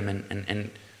betray them, and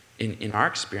in our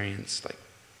experience, like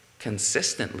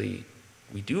consistently,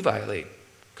 we do violate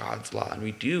God's law, and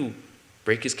we do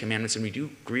break his commandments, and we do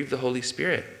grieve the Holy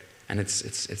Spirit, and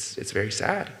it's very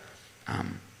sad.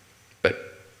 But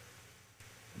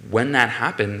when that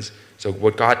happens, so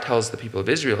what God tells the people of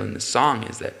Israel in this song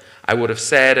is that I would have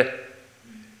said,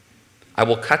 I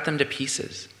will cut them to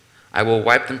pieces. I will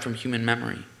wipe them from human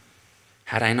memory.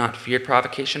 Had I not feared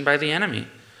provocation by the enemy,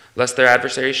 lest their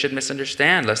adversaries should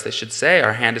misunderstand, lest they should say,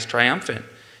 our hand is triumphant.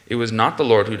 It was not the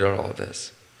Lord who did all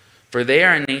this. For they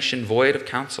are a nation void of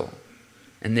counsel,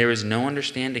 and there is no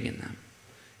understanding in them.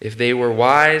 If they were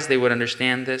wise, they would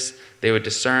understand this. They would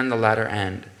discern the latter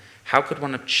end. How could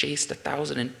one have chased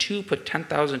 1,000 and two put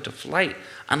 10,000 to flight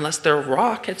unless their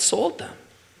rock had sold them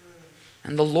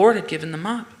and the Lord had given them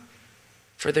up?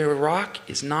 For their rock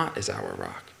is not as our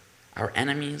rock. Our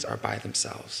enemies are by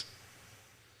themselves.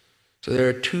 So there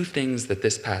are two things that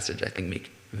this passage, I think,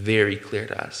 make very clear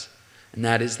to us. And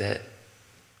that is that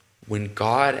when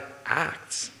God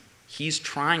acts, he's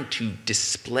trying to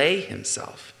display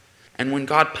himself. And when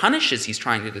God punishes, he's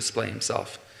trying to display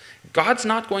himself. God's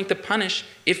not going to punish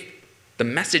if the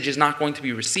message is not going to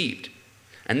be received.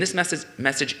 And this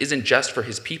message isn't just for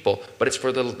his people, but it's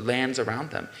for the lands around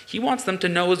them. He wants them to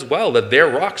know as well that their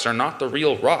rocks are not the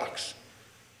real rocks.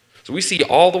 So we see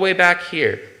all the way back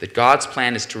here that God's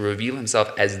plan is to reveal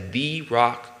himself as the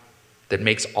rock that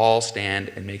makes all stand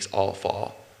and makes all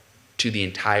fall to the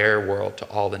entire world, to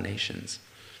all the nations.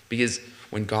 Because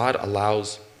when God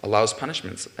allows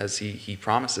punishments, as he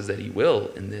promises that he will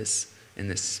in this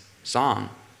song,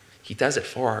 he does it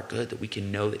for our good, that we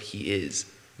can know that he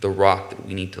is the rock that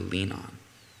we need to lean on.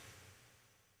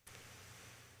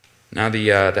 Now the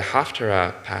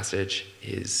Haftarah passage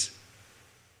is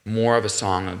more of a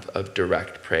song of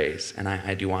direct praise, and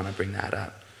I do want to bring that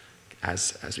up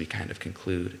as we kind of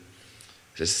conclude.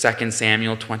 This is 2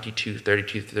 Samuel 22,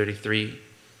 32 to 33.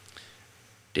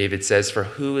 David says, "For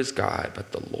who is God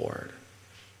but the Lord?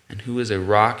 And who is a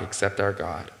rock except our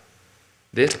God?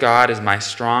 This God is my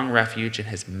strong refuge and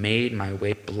has made my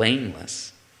way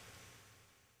blameless."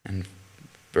 And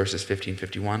verses 15,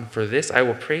 51, "For this I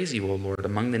will praise you, O Lord,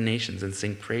 among the nations, and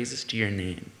sing praises to your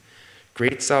name.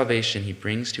 Great salvation he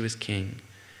brings to his king,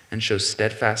 and shows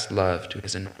steadfast love to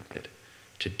his anointed,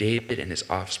 to David and his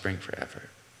offspring forever."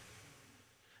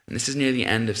 And this is near the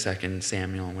end of 2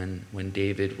 Samuel, when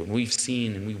we've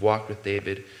seen and we've walked with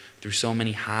David through so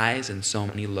many highs and so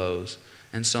many lows,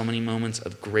 and so many moments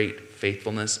of great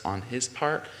faithfulness on his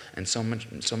part, and so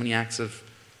many acts of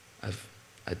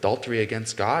adultery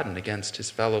against God and against his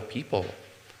fellow people.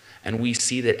 And we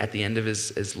see that at the end of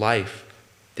his life,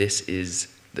 this is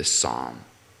the psalm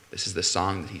This is the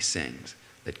song that he sings,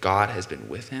 that God has been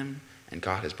with him and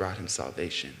God has brought him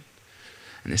salvation.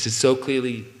 And this is so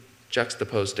clearly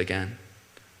juxtaposed again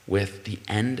with the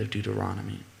end of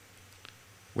Deuteronomy,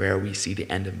 where we see the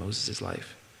end of Moses'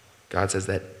 life. God says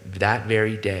that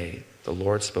very day the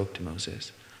Lord spoke to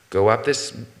Moses, Go up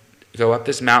this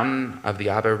mountain of the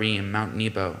Abarim, Mount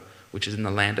Nebo, which is in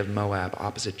the land of Moab,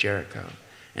 opposite Jericho,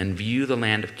 and view the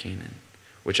land of Canaan,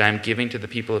 which I am giving to the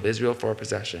people of Israel for a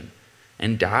possession,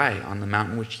 and die on the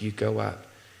mountain which you go up,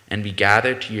 and be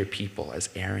gathered to your people as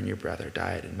Aaron your brother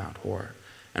died in Mount Hor,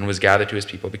 and was gathered to his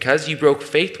people, because you broke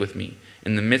faith with me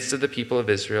in the midst of the people of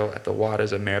Israel at the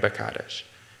waters of Meribah Kadesh,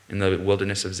 in the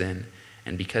wilderness of Zin,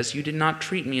 and because you did not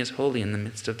treat me as holy in the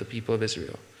midst of the people of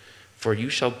Israel. For you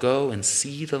shall go and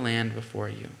see the land before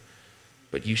you,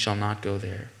 but you shall not go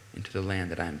there into the land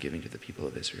that I am giving to the people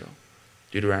of Israel.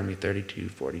 Deuteronomy 32,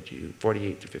 42,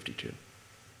 48 through 52.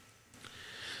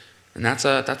 And it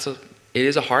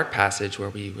is a hard passage where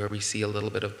we see a little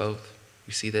bit of both.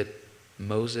 We see that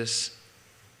Moses,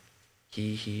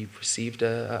 he received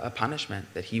a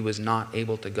punishment, that he was not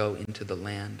able to go into the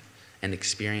land and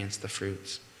experience the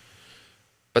fruits.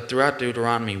 But throughout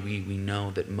Deuteronomy, we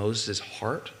know that Moses'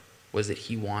 heart was that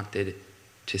he wanted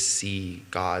to see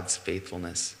God's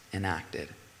faithfulness enacted.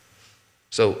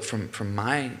 So from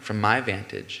my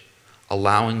vantage,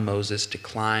 allowing Moses to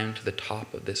climb to the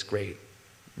top of this great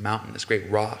mountain, this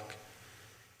great rock,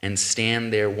 and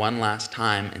stand there one last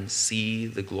time and see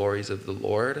the glories of the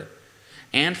Lord,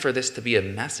 and for this to be a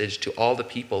message to all the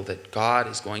people that God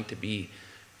is going to be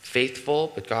faithful,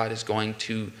 but God is going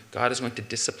to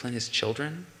discipline his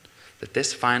children, that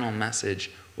this final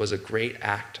message was a great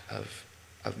act of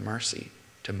mercy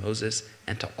to Moses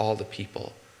and to all the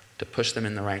people, to push them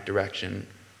in the right direction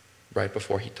right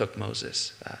before he took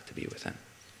Moses to be with him.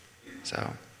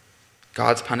 So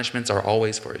God's punishments are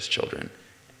always for his children,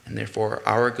 and therefore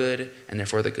our good, and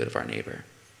therefore the good of our neighbor.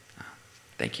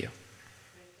 Thank you.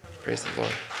 Praise the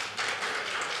Lord.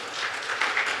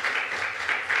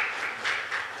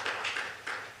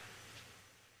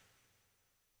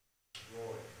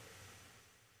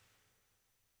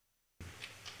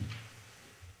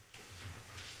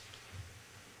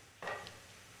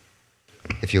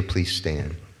 If you'll please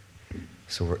stand.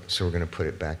 So we're going to put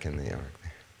it back in the ark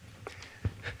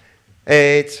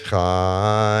there. Eitz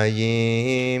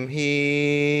chayim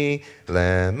hi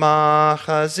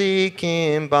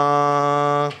lemachazikim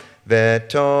ba vetocheha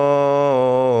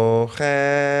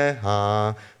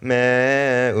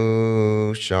meushar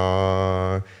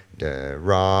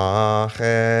deracheha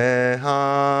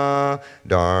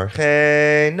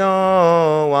darchei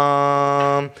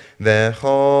noam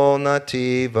v'chol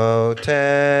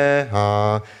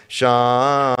nativoteha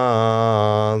shalom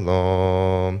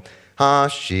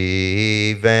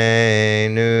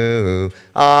hashivenu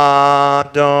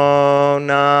Adonai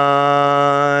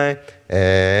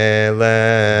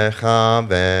elecha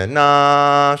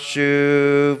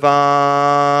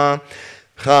v'nashuva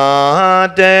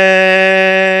Chadesh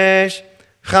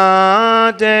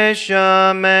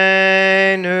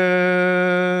Amenu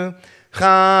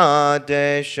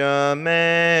Chadesh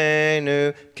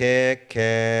Amenu Kekedem.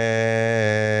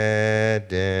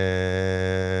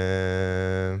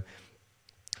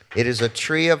 It is a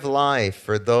tree of life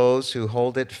for those who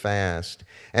hold it fast,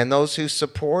 and those who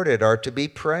support it are to be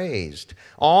praised.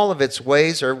 All of its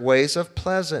ways are ways of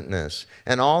pleasantness,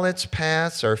 and all its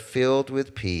paths are filled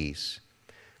with peace.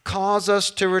 Cause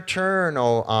us to return,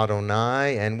 O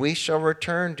Adonai, and we shall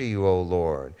return to you, O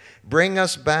Lord. Bring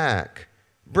us back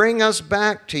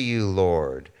to you,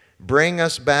 Lord. Bring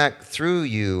us back through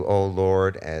you, O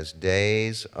Lord, as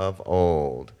days of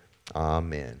old.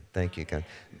 Amen. Thank you, God.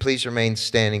 Please remain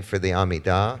standing for the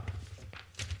Amidah.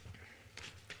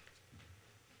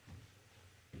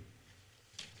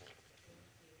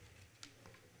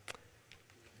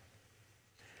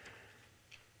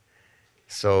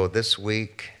 So this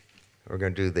week, we're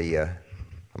going to do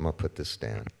I'm going to put this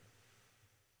down.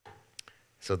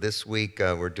 So this week,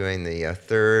 we're doing the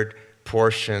third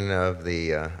portion of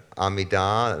the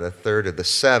Amidah, the third of the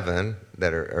 7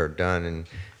 that are done in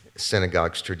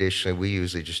synagogues traditionally. We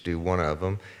usually just do one of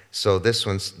them. So this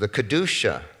one's the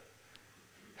Kedusha.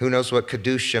 Who knows what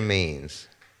Kedusha means?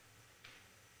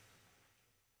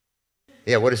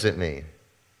 Yeah, what does it mean?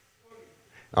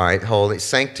 All right, holy,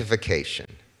 sanctification.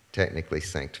 Technically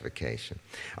sanctification.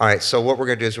 All right, so what we're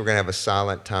going to do is we're going to have a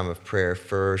silent time of prayer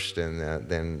first, and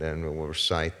then we'll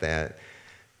recite that.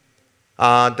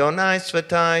 Adonai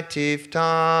Svatai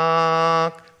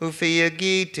Tiftach, Ufi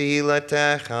Yagi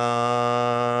Tehilatecha.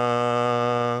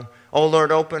 O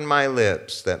Lord, open my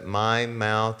lips, that my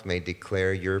mouth may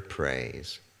declare your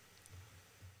praise.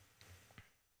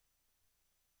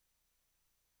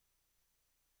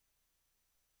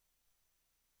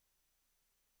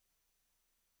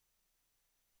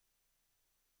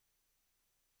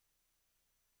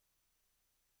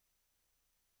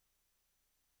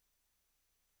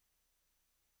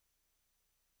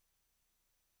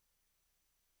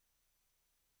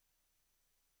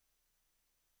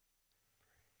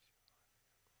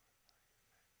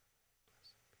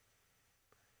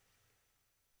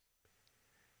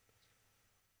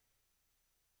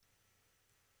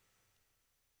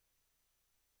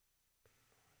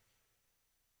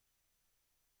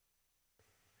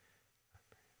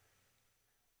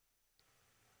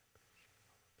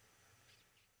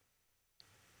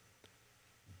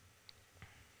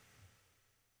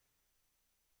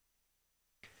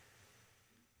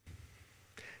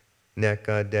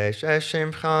 Nekadesh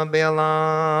Eshimcha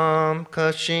Be'alam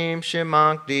Kashim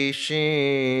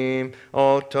Shemakdishim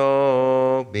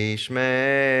Oto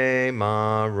Bishmei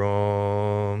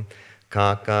Marom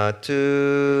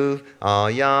Kakatuv Al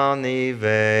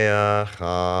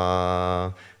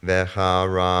Yaniveacha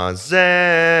V'charazel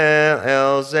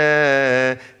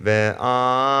Elzeh Ve'amar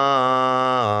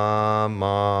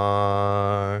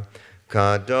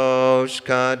Kadosh,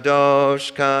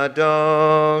 Kadosh,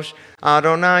 Kadosh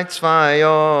Adonai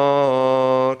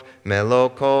Tzvayot,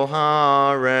 Meloko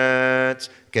Haaretz,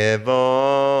 Kevodo.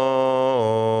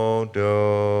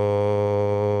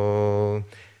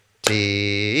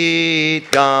 Tit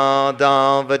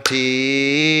Gadal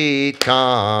V'tit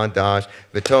Kadash,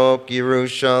 V'tok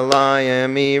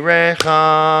Yerushalayim Irecha,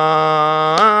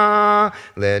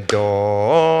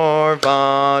 Ledor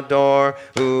Vador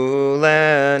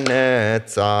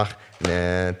Ulenetzach,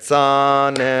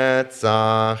 Netzach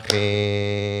Netzachim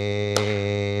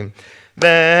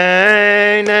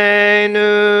Beinenu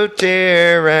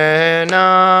tirena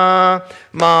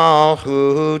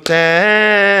Malchutecha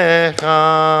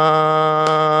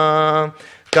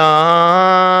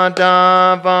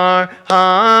Gadavar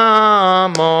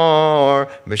Hamor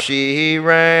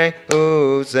B'shirei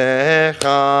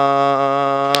Uzecha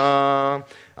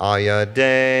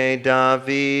Ayadei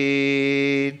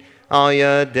David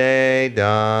Ayadei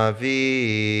David,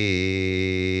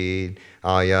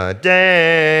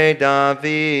 Ayadei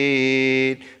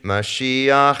David,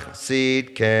 Mashiach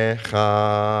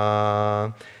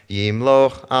Tzidkecha,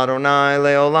 Yimloch Adonai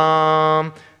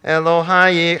Leolam,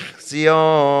 Elohayich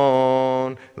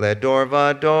Zion, Ledor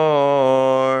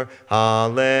Vador,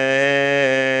 Hallelujah.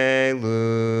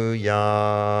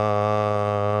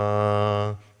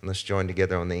 Let's join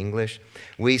together on the English.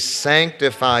 We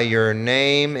sanctify your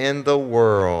name in the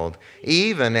world,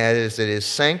 even as it is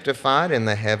sanctified in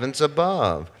the heavens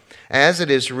above, as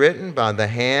it is written by the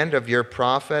hand of your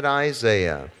prophet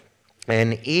Isaiah.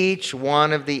 And each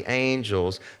one of the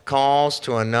angels calls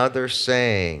to another,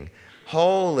 saying,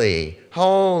 Holy,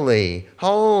 holy,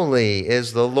 holy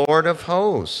is the Lord of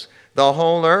hosts. The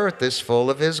whole earth is full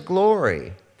of his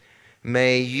glory.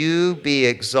 May you be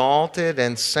exalted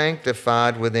and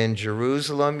sanctified within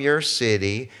Jerusalem, your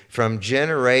city, from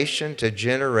generation to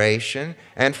generation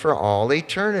and for all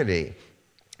eternity.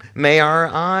 May our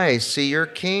eyes see your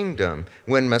kingdom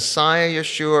when Messiah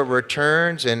Yeshua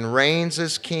returns and reigns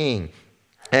as king,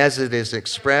 as it is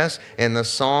expressed in the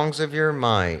songs of your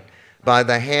might, by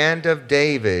the hand of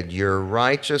David, your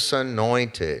righteous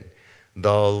anointed.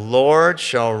 The Lord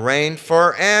shall reign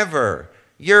forever.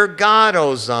 Your God,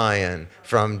 O Zion,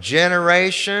 from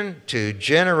generation to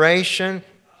generation.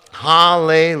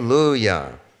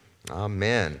 Hallelujah.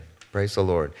 Amen. Praise the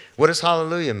Lord. What does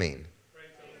hallelujah mean?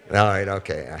 All right,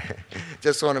 okay.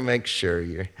 Just want to make sure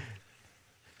you're...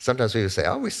 Sometimes people say,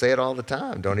 oh, we say it all the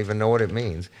time. Don't even know what it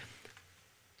means.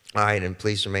 All right, and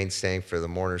please remain standing for the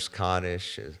Mourner's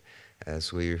Kaddish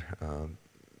as we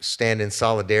stand in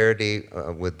solidarity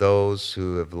with those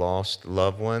who have lost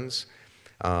loved ones.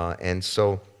 And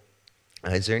so,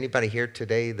 is there anybody here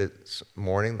today this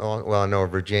morning? Well, I know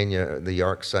Virginia, the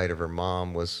York site of her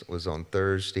mom was on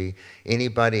Thursday.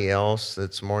 Anybody else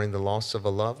that's mourning the loss of a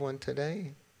loved one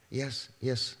today? Yes,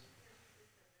 yes.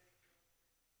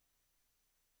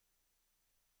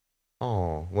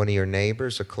 Oh, one of your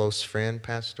neighbors, a close friend,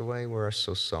 passed away. We're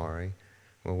so sorry.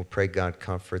 Well, we'll pray God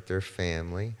comfort their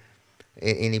family.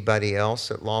 Anybody else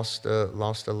that lost a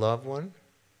loved one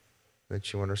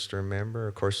that you want us to remember?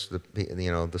 Of course,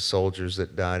 the soldiers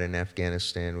that died in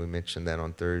Afghanistan, we mentioned that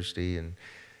on Thursday, and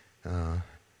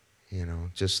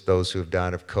just those who have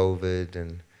died of COVID,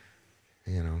 and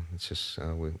it's just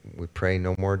we pray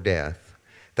no more death.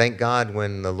 Thank God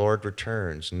when the Lord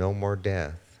returns, no more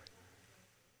death.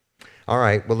 All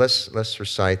right, well let's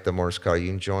recite the Morse call. You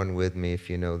can join with me if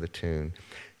you know the tune.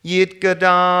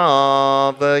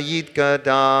 Yitgadav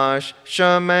Yitgadash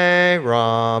Shemei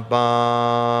Rabbah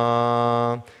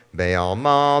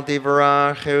Ve'almal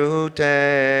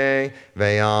divrachute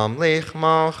Ve'amlich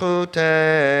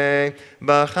malchute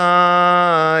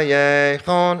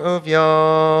B'chayechon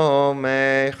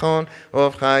uv'yomechon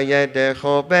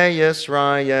Uv'chayedecho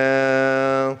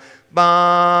be'Yisrael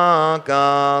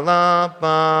Bagala,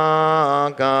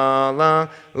 Bagala,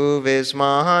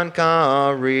 Uvizman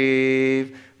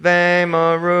Kariv,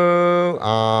 Vemaru,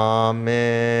 Amen.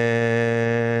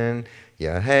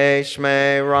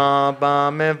 Yeheshme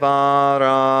Rabba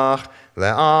Mevarach,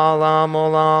 Le'alam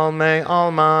Olal Me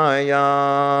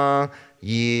Almaya,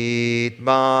 Yitbarach,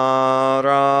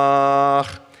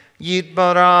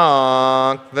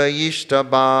 Yitbarach,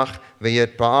 Ve'yishtabach,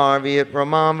 Vayitbar,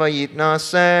 Vayitramam,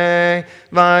 Vayitnaseh,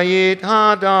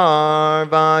 Vayithadar,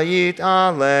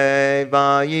 Vayitale,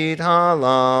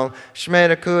 Vayithalal,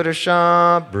 Shmei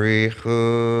Kudasha,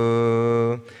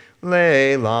 Brichu.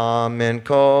 Leila min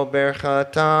kol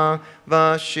berchata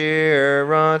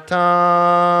vashirata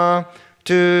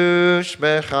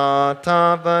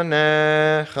tushbechata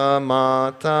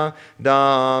v'nechamata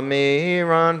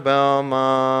damiran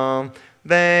belma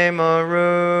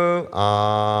v'emaru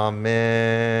amen.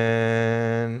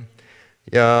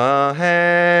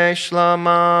 Yaheh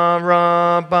shlama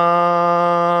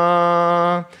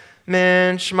rabbah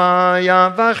min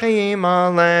shmaya v'chim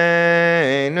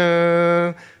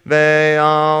aleinu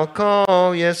Ve'al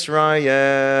kol Yisrael,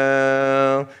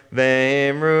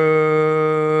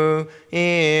 ve'imru,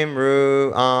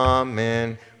 imru,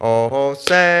 amen. Oh,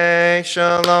 say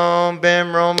shalom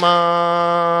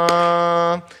bimroma,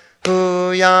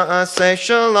 hu ya'aseh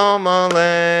shalom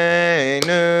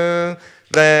aleinu,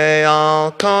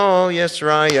 ve'al kol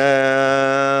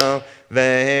Yisrael,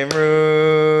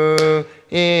 ve'imru,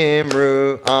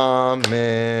 imru,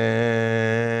 amen.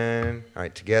 All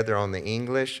right, together on the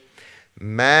English.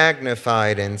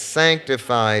 Magnified and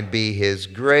sanctified be his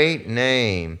great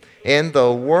name in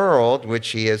the world which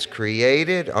he has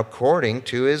created according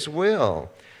to his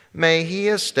will. May he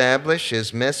establish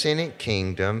his Messianic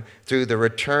kingdom through the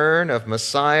return of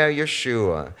Messiah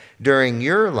Yeshua during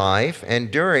your life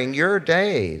and during your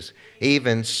days,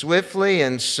 even swiftly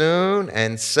and soon,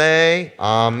 and say,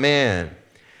 Amen.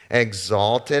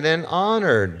 Exalted and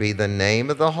honored be the name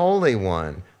of the Holy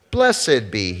One. Blessed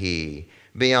be he,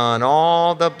 beyond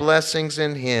all the blessings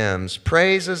and hymns,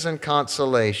 praises and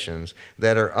consolations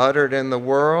that are uttered in the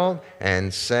world,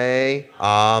 and say,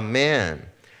 Amen.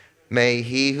 May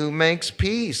he who makes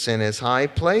peace in his high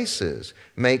places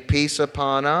make peace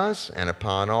upon us and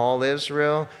upon all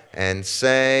Israel, and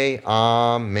say,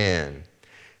 Amen.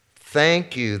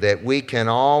 Thank you that we can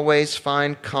always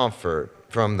find comfort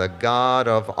from the God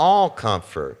of all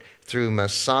comfort through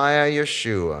Messiah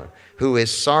Yeshua, who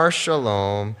is Sar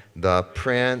Shalom, the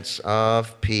Prince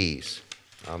of Peace.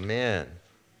 Amen.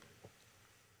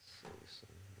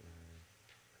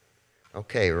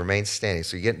 Okay, remain standing.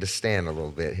 So you're getting to stand a little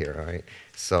bit here, all right?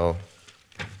 So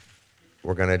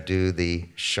we're going to do the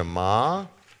Shema.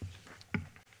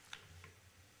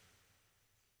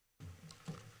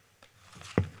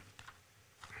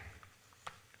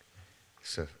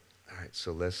 So, all right,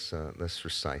 so let's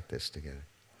recite this together.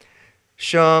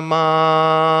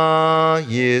 Shema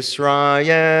Yisrael,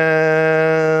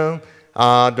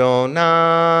 Adonai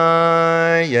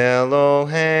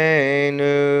Eloheinu,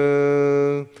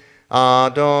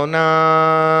 Adonai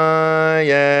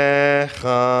Echad,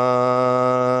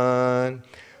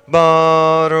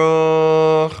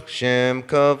 Baruch Shem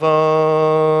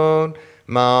Kavod,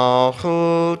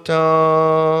 Malchuto,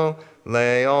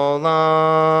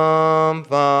 Leolam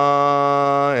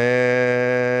Va'ed.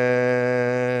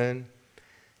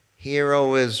 Hear,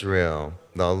 O Israel,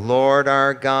 the Lord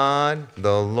our God,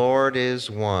 the Lord is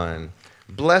one.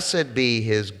 Blessed be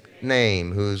his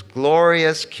name, whose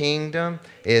glorious kingdom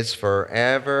is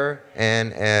forever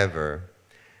and ever.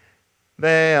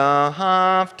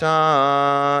 Ve'ahavta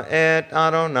et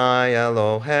Adonai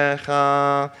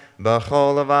Elohecha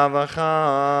b'chol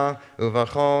levavecha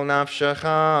u'v'chol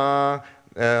nafshecha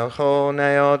v'chol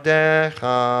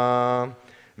neodecha.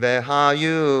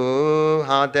 Vehayu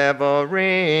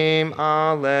hadevorim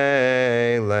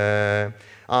alele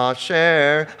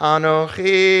asher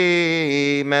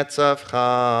anochi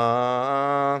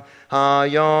metzavcha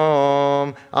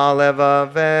hayom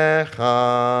alevavecha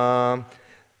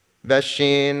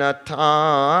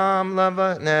veshinatam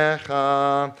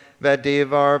levanecha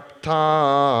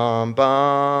vedivartam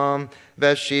bam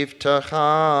veshivtacha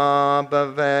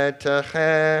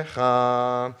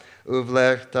bevetechecha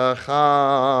Uvlechtecha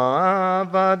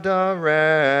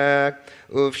badarek,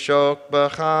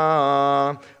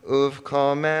 uvshokbecha,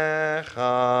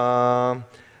 uvkomecha,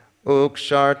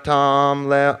 ukshartam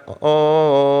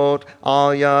leot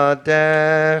al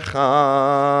yadecha,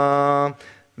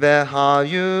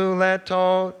 vehayu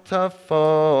letot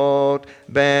tafot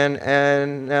ben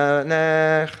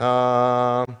enecha,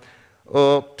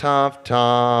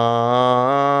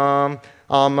 uktavtam,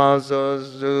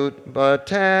 Amazozut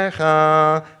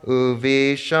batecha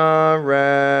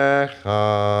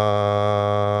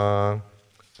uvisharecha.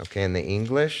 Okay, in the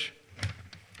English.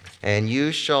 And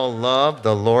you shall love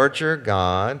the Lord your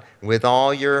God with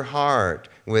all your heart,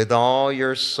 with all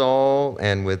your soul,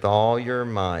 and with all your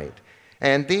might.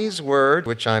 And these words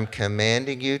which I'm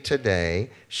commanding you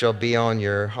today shall be on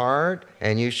your heart,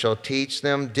 and you shall teach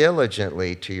them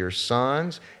diligently to your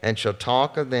sons, and shall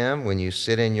talk of them when you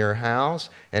sit in your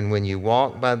house, and when you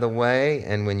walk by the way,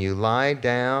 and when you lie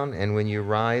down, and when you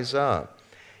rise up.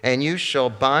 And you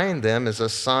shall bind them as a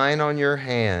sign on your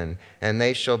hand, and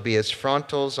they shall be as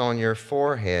frontals on your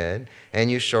forehead,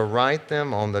 and you shall write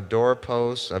them on the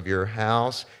doorposts of your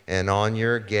house and on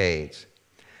your gates.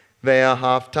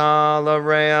 Ve'ahavta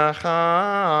l'reacha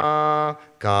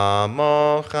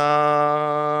kamocha.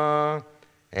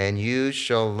 And you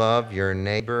shall love your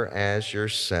neighbor as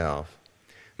yourself.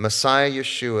 Messiah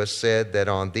Yeshua said that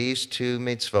on these two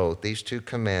mitzvot, these two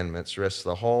commandments, rests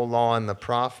the whole law and the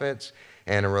prophets,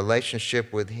 and a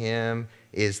relationship with him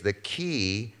is the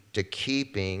key to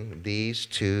keeping these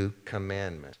two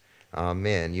commandments.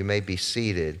 Amen. You may be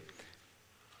seated.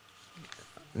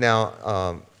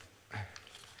 Now,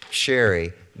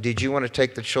 Sherry, did you want to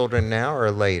take the children now or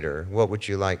later? What would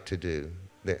you like to do?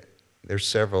 There's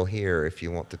several here if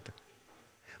you want to.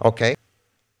 Okay.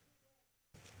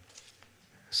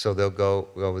 So they'll go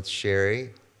with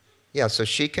Sherry. Yeah, so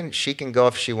she can go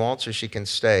if she wants, or she can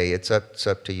stay. It's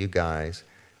up to you guys.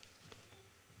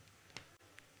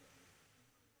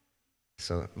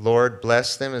 So Lord,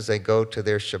 bless them as they go to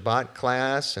their Shabbat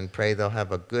class, and pray they'll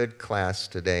have a good class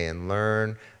today and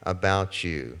learn about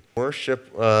you.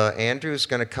 Worship, Andrew's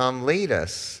going to come lead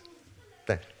us.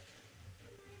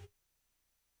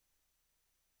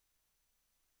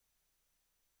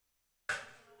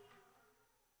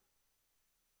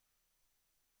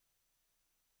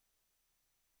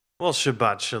 Well,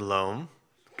 Shabbat Shalom.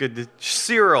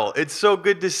 Cyril, it's so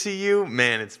good to see you.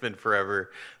 Man, it's been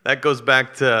forever. That goes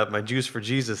back to my Jews for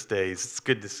Jesus days. It's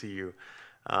good to see you.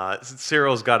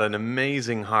 Cyril's got an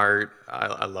amazing heart.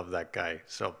 I love that guy.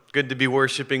 So good to be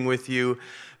worshiping with you.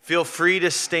 Feel free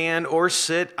to stand or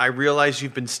sit. I realize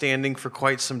you've been standing for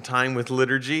quite some time with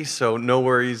liturgy, so no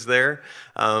worries there.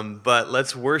 But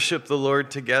let's worship the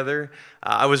Lord together.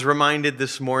 I was reminded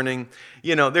this morning,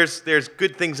 you know, there's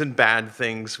good things and bad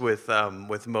things with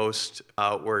most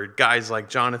where guys like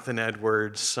Jonathan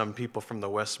Edwards, some people from the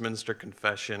Westminster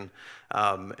Confession,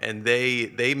 and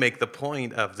they make the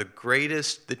point of the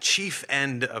chief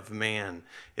end of man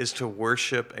is to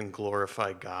worship and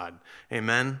glorify God.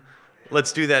 Amen?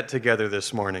 Let's do that together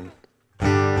this morning.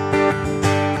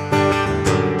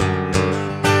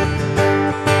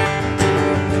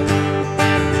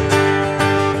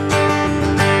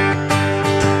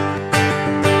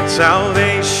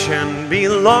 Salvation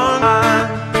belongs to God,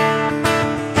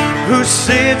 who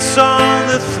sits on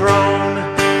the throne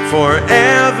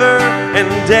forever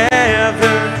and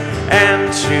ever,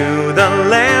 and to the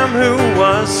Lamb who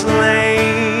was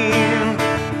slain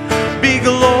be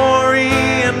glory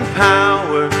and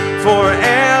power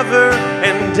forever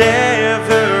and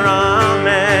ever.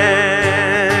 Amen.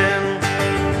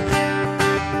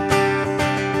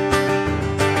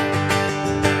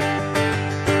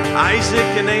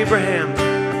 Isaac and Abraham.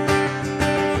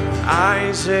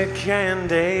 Isaac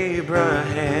and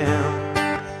Abraham.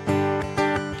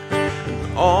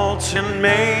 An altar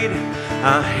made,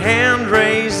 a hand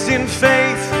raised in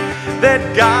faith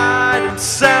that God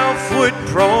himself would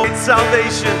provide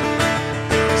salvation.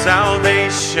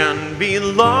 Salvation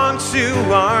belongs to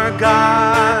our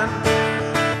God,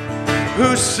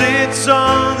 who sits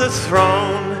on the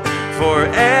throne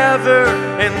forever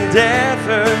and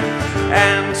ever,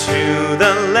 and to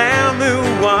the Lamb who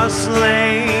was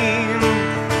slain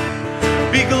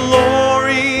be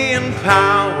glory and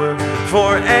power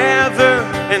forever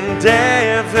and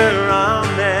ever.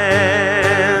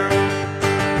 Amen.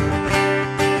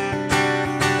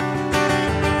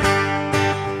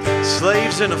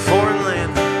 Slaves in a foreign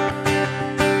land.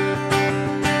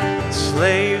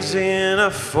 Slaves in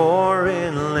a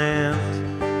foreign land.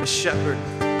 A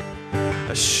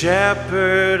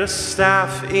shepherd, a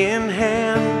staff in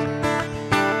hand.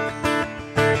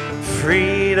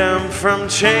 Freedom from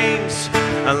chains,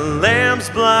 a lamb's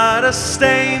blood, a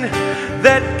stain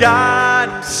that God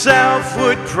himself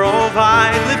would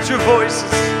provide. Lift your voices.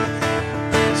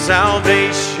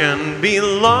 Salvation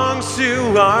belongs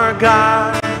to our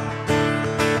God,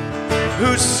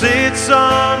 who sits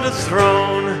on the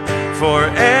throne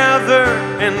forever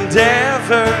and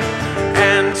ever,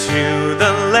 and to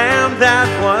the Lamb that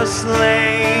was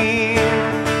slain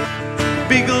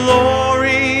be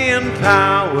glory and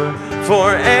power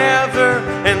forever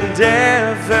and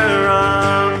ever.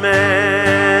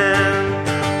 Amen.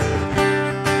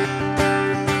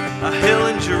 A hill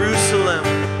in Jerusalem,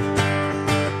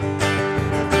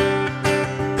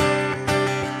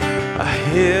 a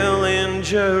hill in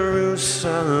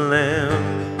Jerusalem,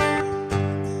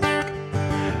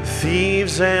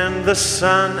 thieves and the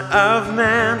Son of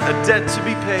Man. A debt to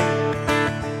be paid,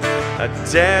 a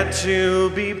debt to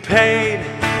be paid.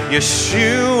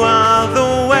 Yeshua,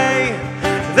 the way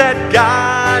that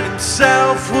God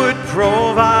himself would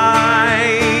provide.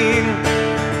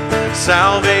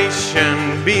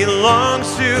 Salvation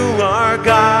belongs to our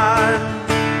God,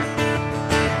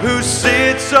 who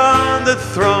sits on the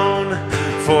throne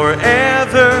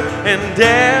forever and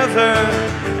ever,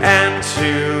 and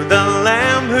to the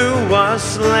Lamb who was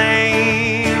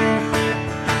slain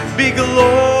be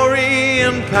glory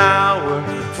and power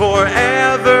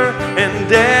forever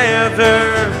and ever.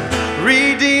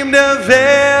 Redeemed of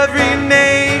every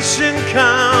nation,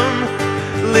 come,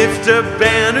 lift a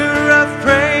banner of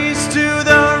praise to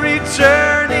the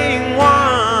returning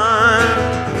one.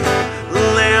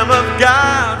 Lamb of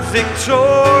God,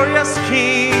 victorious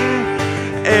King,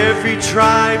 every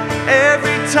tribe,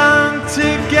 every tongue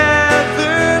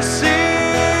together sing.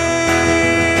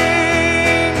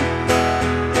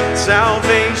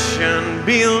 Salvation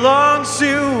belongs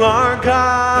to our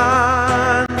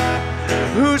God,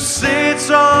 who sits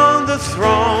on the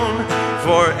throne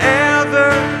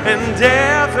forever and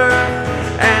ever,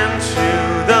 and to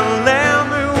the Lamb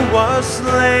who was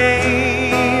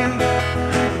slain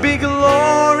be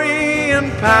glory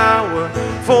and power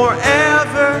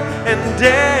forever and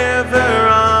ever.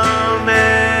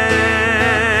 Amen.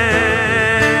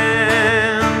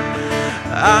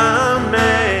 Amen.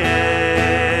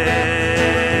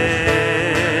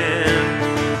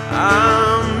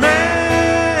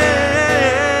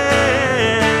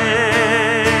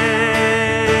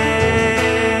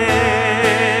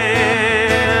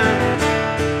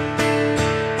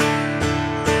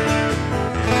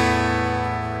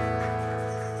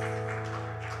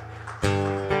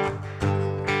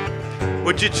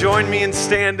 Would you join me in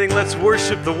standing? Let's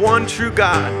worship the one true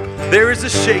God. There is a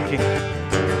shaking.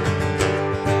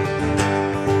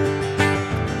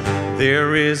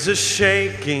 There is a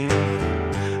shaking.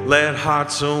 Let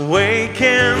hearts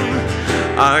awaken.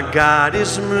 Our God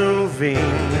is moving,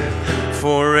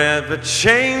 forever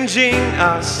changing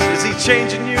us. Is he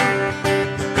changing you?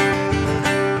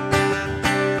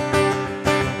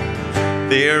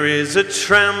 There is a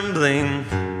trembling.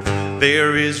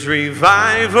 There is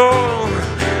revival,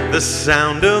 the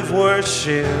sound of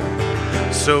worship,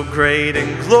 so great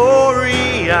and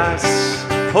glorious.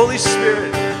 Holy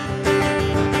Spirit,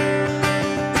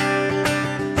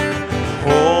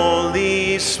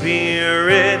 Holy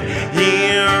Spirit,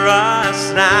 hear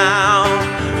us now.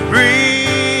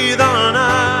 Breathe on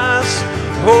us,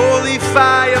 holy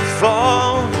fire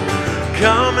fall.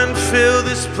 Come and fill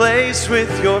this place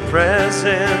with your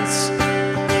presence.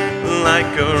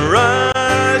 Like a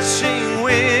rushing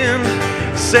wind,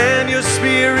 send your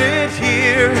spirit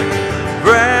here.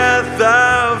 Breath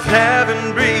of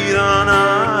heaven, breathe on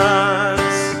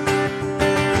us.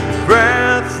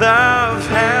 Breath of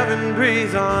heaven,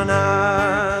 breathe on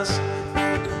us.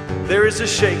 There is a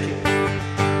shaking.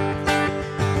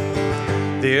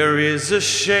 There is a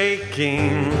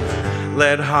shaking.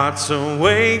 Let hearts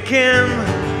awaken.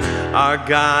 Our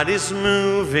God is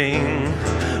moving,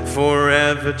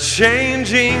 forever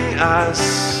changing us.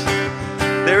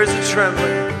 There is a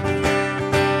trembling.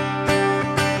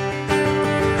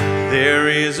 There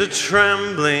is a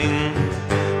trembling.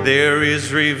 There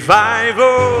is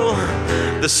revival,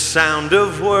 the sound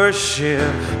of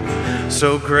worship,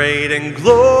 so great and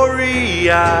glorious.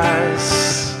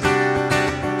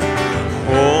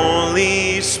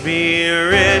 Holy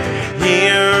Spirit,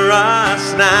 hear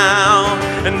us now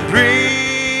and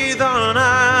breathe on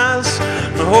us.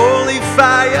 Holy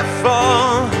fire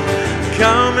fall.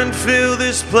 Come and fill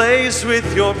this place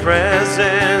with your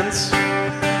presence.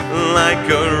 Like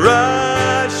a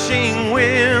rushing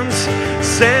wind,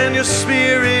 send your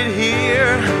spirit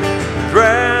here.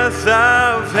 Breath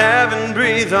of heaven,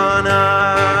 breathe on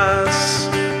us.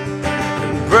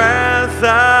 And breath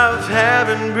of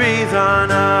heaven, breathe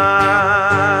on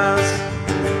us.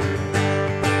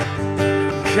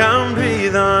 Come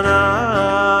breathe on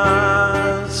us.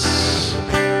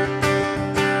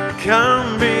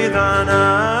 Come breathe on us.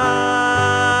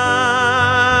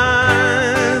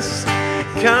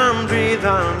 Come breathe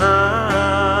on us.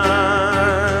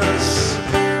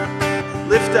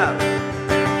 Lift up.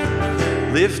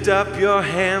 Lift up your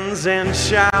hands and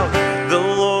shout. The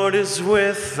Lord is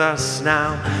with us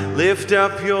now. Lift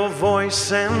up your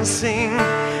voice and sing.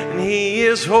 And He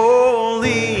is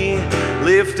holy.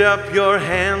 Lift up your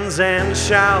hands and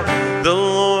shout. The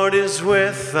Lord is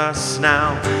with us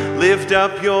now. Lift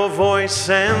up your voice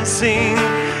and sing.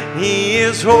 He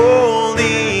is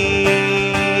holy.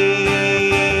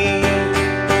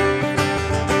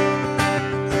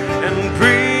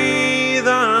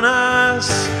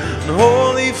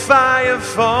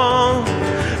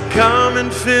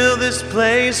 fill this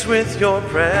place with your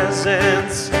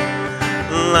presence.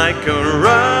 Like a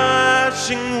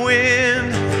rushing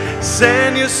wind,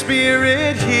 send your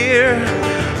spirit here.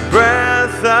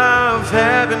 Breath of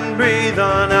heaven, breathe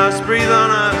on us, breathe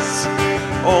on us.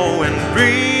 Oh, and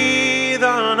breathe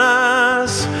on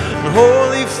us.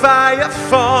 Holy fire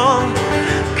fall.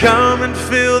 Come and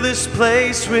fill this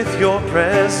place with your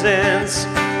presence.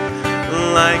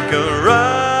 Like a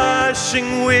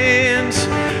rushing wind,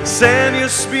 send your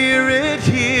spirit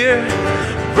here.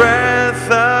 Breath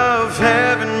of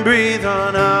heaven, breathe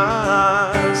on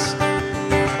us.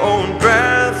 Oh, and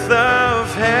breath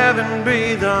of heaven,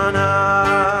 breathe on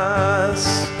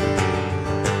us.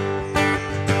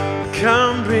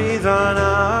 Come breathe on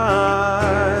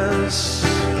us.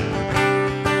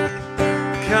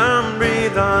 Come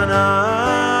breathe on us.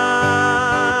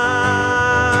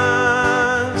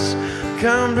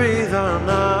 Come breathe on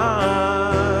us.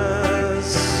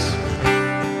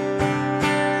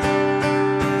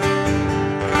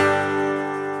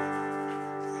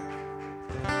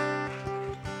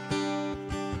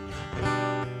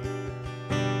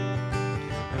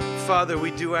 Father,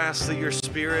 we do ask that your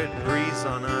Spirit breathes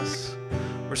on us.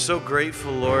 We're so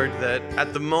grateful, Lord, that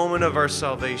at the moment of our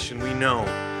salvation, we know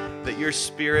that your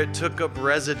Spirit took up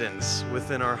residence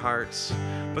within our hearts.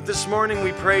 But this morning,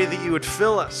 we pray that you would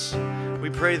fill us. We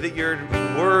pray that your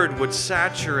word would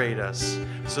saturate us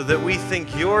so that we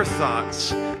think your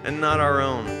thoughts and not our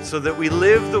own, so that we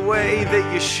live the way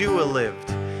that Yeshua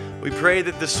lived. We pray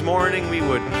that this morning we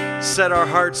would set our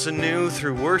hearts anew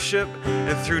through worship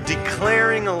and through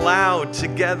declaring aloud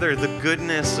together the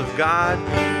goodness of God,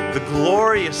 the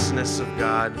gloriousness of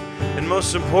God, and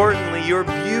most importantly, your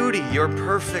beauty, your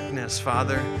perfectness,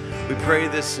 Father. We pray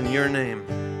this in your name.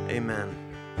 Amen.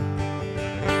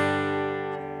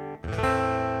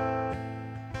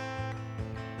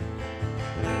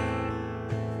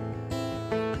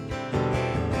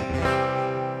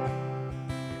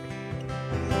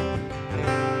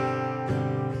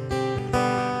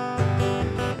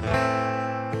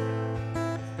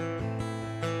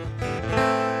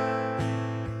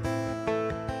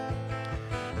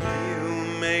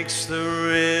 The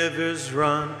rivers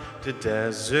run to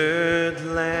desert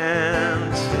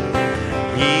land.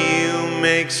 He who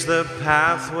makes the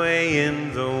pathway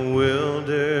in the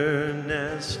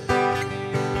wilderness.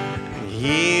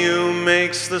 He who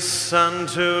makes the sun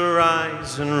to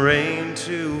rise and rain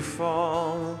to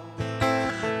fall.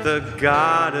 The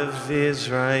God of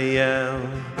Israel,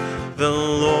 the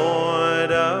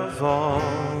Lord of all.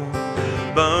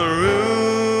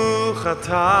 Baruch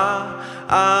atah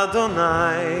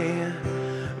Adonai,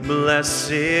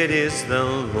 blessed is the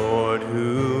Lord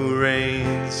who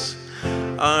reigns,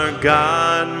 our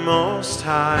God most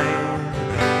high.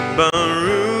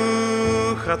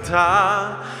 Baruch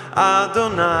atah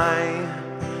Adonai,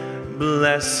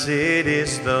 blessed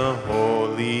is the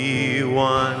Holy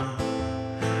One,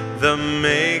 the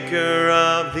maker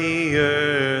of the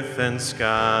earth and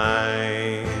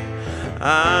sky.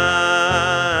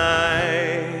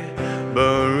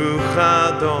 Baruch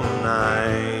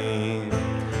Adonai,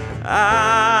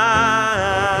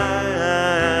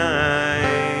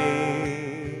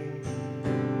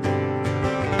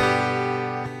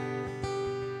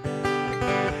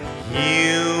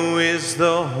 He who is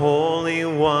the Holy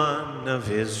One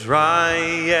of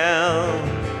Israel,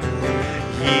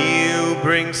 He who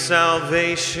brings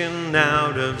salvation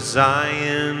out of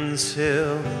Zion's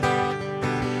hill.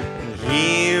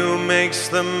 He who makes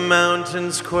the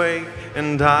mountains quake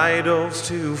and idols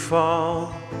to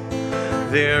fall.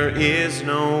 There is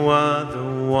no other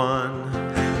one,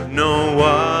 no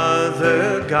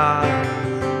other God.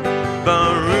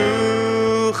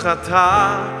 Baruch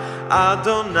atah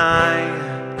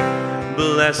Adonai,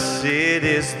 blessed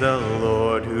is the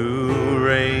Lord who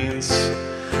reigns,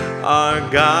 our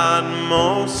God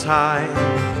most high.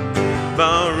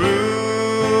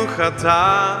 Baruch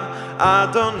atah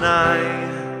Adonai,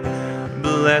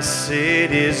 blessed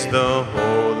is the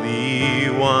Holy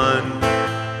One,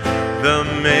 the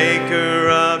maker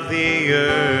of the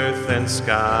earth and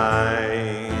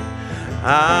sky.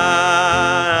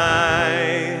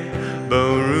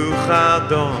 Baruch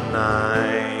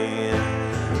Adonai.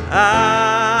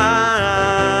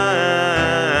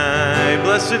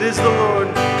 Blessed is the Lord.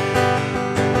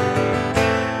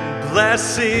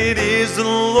 Blessed is the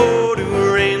Lord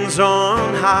who reigns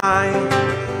on high.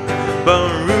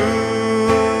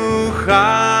 Baruch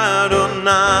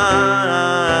Adonai.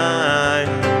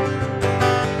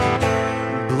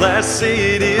 Blessed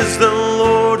is the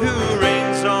Lord who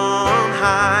reigns on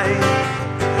high.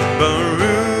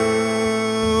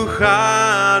 Baruch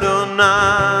Adonai.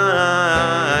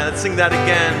 Let's sing that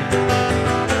again.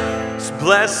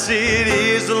 Blessed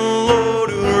is the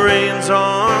Lord who reigns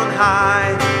on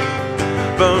high.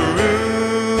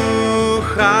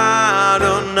 Baruch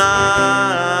Adonai.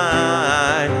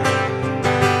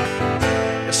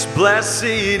 Yes,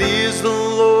 blessed is the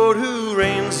Lord who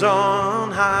reigns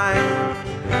on high.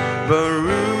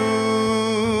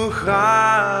 Baruch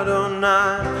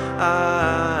Adonai.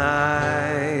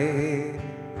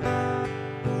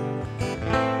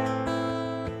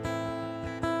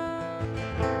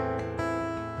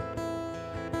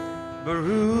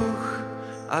 Baruch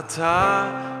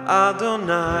Atah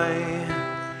Adonai.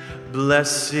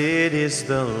 Blessed is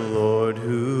the Lord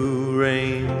who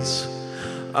reigns,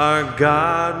 our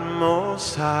God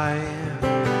most high.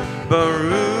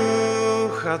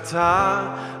 Baruch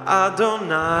Atah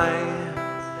Adonai.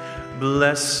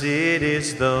 Blessed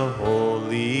is the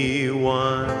Holy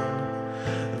One,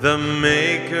 the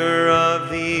maker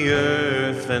of the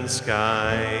earth and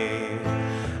sky.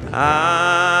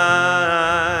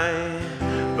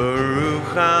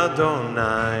 Baruch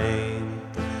Adonai.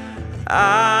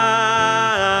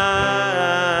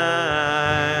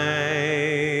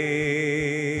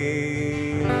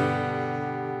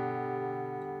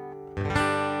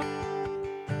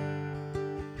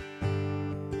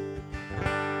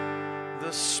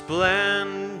 The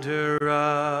splendor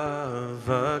of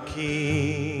a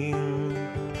king,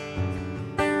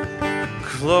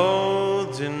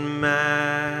 clothed in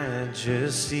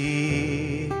majesty.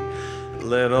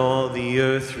 Let all the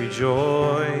earth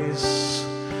rejoice,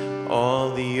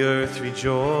 all the earth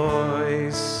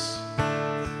rejoice.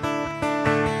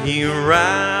 He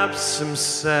wraps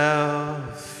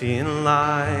himself in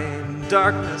light,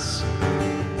 darkness,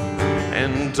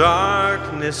 and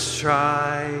darkness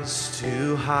tries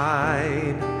to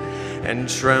hide, and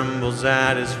trembles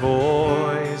at his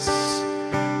voice,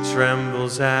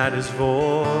 trembles at his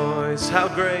voice. How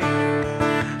great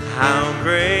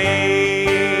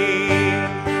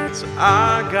is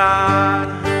our God.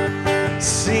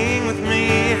 Sing with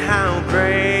me, how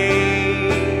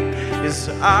great is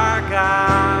our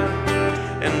God,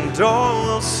 and all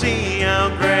will see how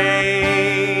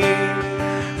great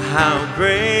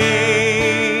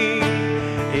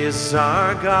is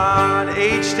our God.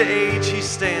 Age to age he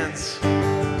stands,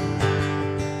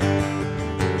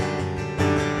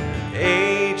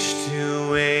 age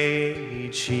to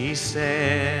age he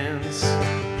stands,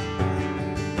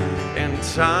 and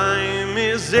time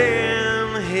is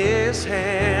in his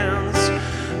hands,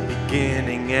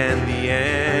 beginning and the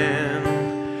end,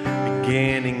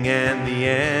 beginning and the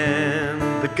end.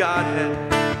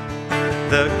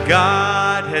 The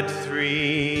Godhead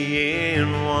 3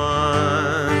 in 1,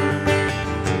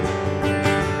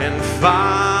 and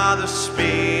Father,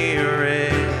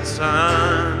 Spirit,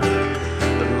 Son,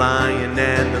 the Lion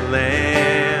and the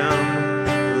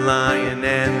Lamb, the Lion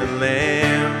and the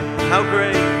Lamb. How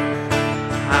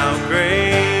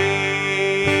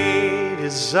great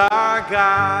is our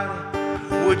God.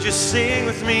 Would you sing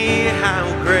with me? How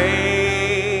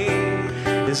great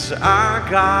is our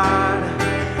God,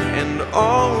 and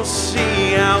all will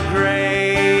see how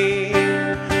great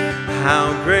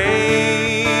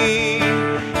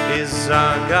is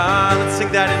our God. Let's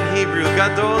sing that in Hebrew.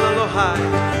 Gadol Elohai,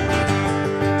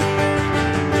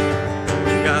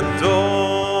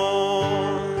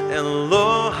 Gadol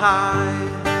Elohai,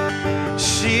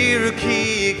 Shiru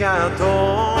ki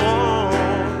Gadol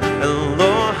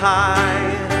Elohai,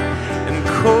 and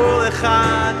Kol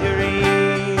Echad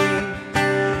Yerim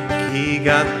ki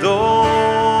Gadol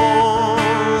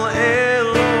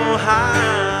Elohai.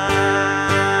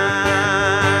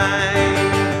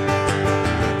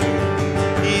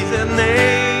 He's a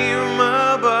name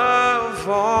above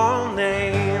all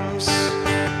names.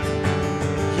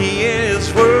 He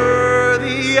is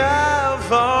worthy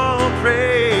of all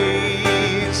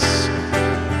praise.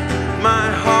 My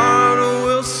heart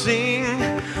will sing,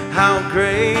 how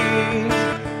great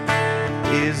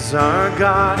is our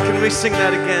God. Can we sing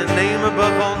that again? Name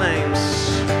above all names.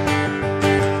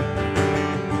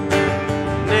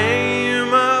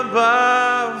 Name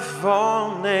above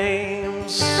all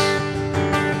names.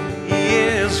 He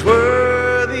is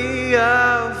worthy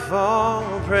of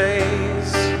all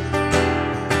praise.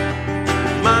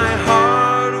 My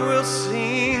heart will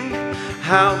sing,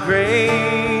 how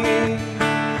great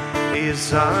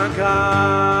is our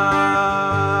God.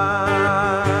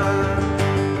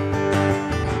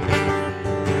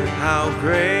 How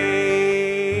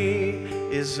great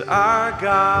is our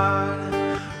God.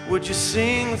 Would you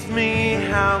sing with me?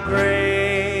 How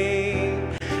great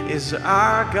is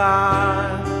our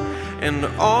God, and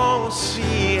all will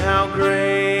see how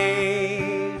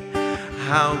great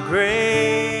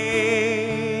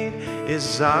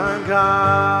is our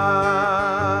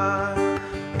God.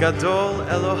 Gadol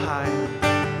Elohai.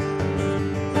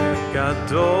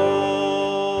 Gadol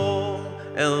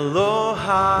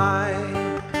Elohai.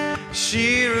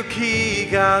 Shiru ki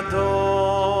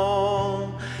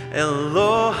gadol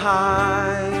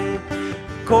Elohai.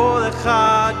 Kol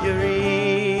echad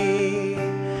yeri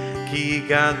ki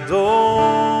gadol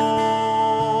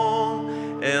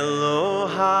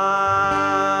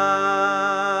Elohai.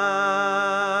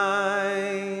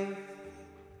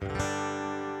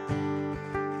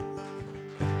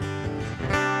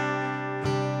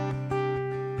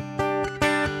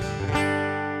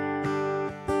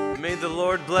 May the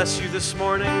Lord bless you this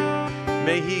morning.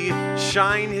 May He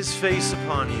shine His face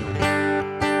upon you.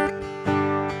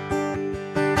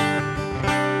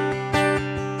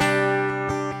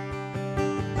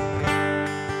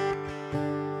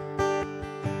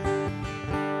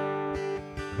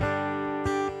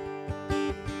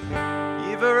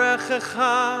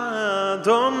 Yivarechecha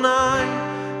Adonai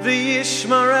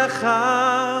v'yishmarecha.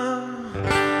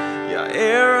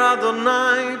 Ya'er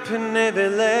Adonai pnei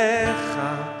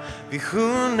v'lecha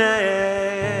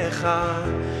v'chunecha.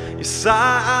 Yisa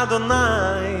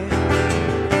Adonai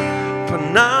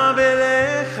panav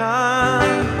elecha.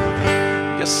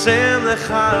 Yasem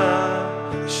lecha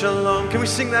shalom. Can we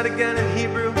sing that again in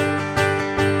Hebrew?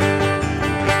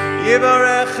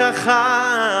 Yivarechecha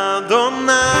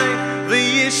Adonai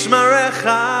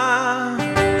v'yishmarecha.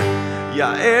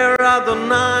 Ya'er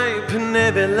Adonai pnei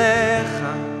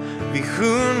v'lecha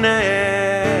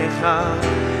v'chunecha.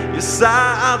 Yisa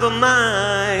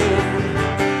Adonai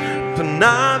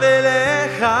panav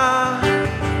elecha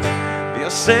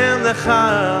v'yasem lecha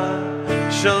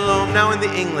shalom. Now in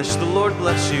the English, the Lord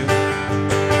bless you.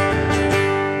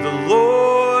 The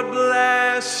Lord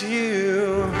bless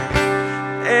you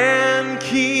and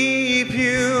keep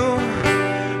you.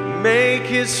 Make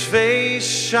His face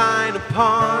shine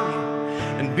upon you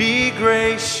and be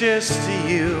gracious to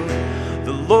you.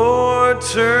 The Lord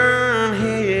turn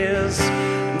His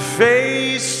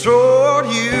face toward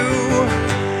you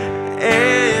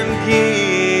and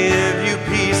give you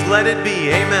peace. Let it be.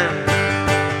 Amen.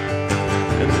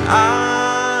 And amen.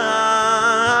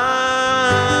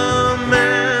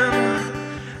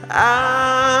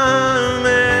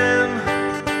 Amen.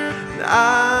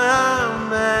 Amen.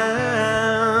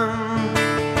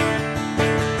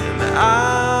 And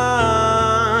amen.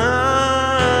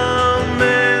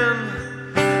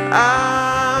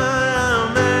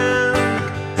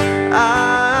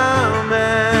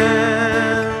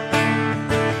 Amen.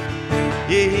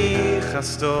 Yehi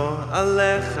chasto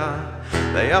alecha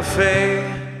leyafe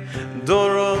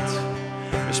dorot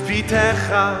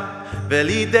mishpitecha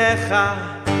velidecha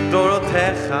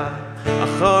dorotecha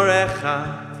achorecha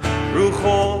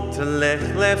rucho telech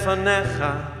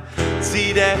lefanecha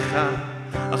tzidecha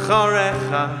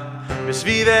achorecha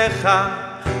besvivecha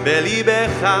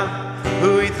belibecha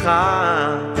hu itcha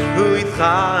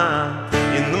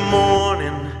in the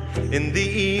morning, in the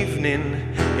evening,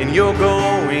 in your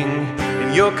going,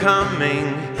 in your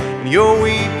coming, in your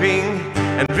weeping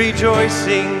and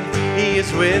rejoicing. He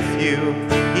is with you.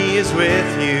 He is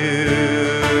with you.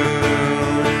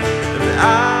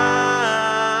 Amen.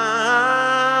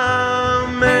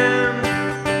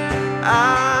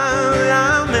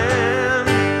 Amen.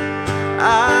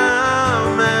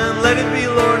 Amen. Let it be,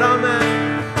 Lord. Amen.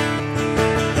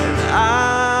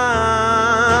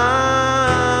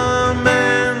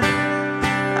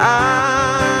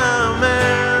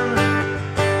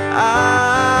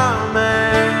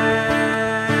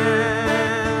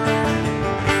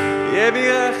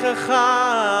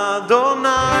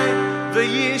 Adonai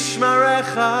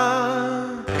v'yishmarecha.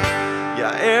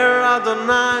 Ya'er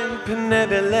Adonai pnei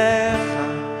v'lecha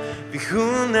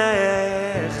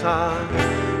v'chunecha.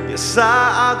 Yisa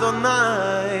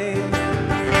Adonai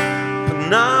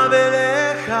panav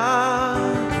elecha.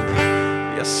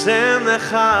 Yasem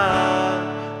lecha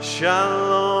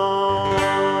shalom.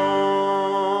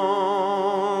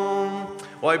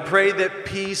 Well, I pray that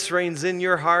peace reigns in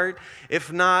your heart.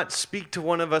 If not, speak to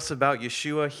one of us about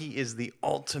Yeshua. He is the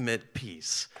ultimate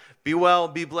peace. Be well,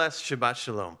 be blessed. Shabbat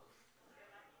shalom.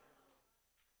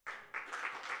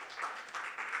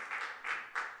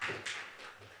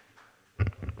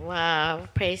 Wow,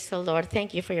 praise the Lord.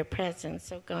 Thank you for your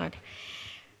presence, oh God.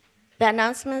 The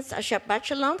announcements are Shabbat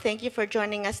Shalom. Thank you for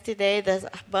joining us today.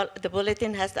 The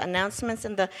bulletin has the announcements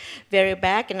in the very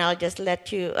back, and I'll just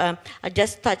let you, I'll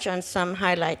just touch on some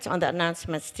highlights on the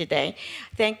announcements today.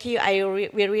 Thank you.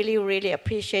 We really, really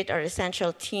appreciate our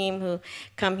essential team who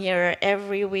come here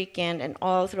every weekend and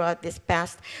all throughout this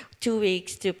past 2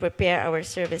 weeks to prepare our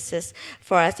services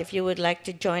for us. If you would like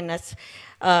to join us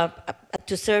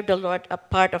to serve the Lord, a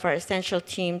part of our essential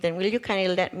team, then will you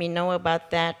kindly let me know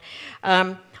about that?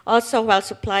 Also, while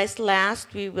supplies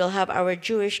last, we will have our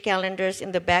Jewish calendars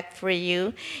in the back for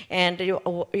you, and you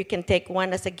can take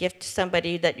one as a gift to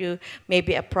somebody that you may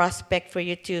be a prospect for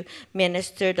you to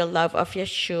minister the love of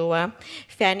Yeshua.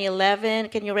 Fanny 11,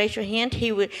 can you raise your hand?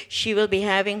 She will be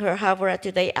having her Havurah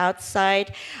today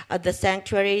outside the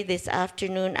sanctuary this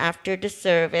afternoon after the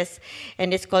service,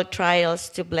 and it's called Trials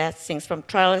to Blessings, from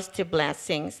Trials to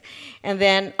Blessings. And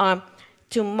then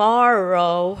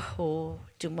tomorrow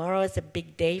is a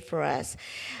big day for us.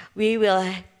 We will,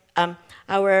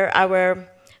 our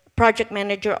project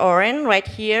manager, Oren, right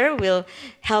here, will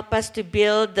help us to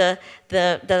build the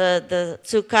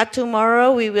sukkah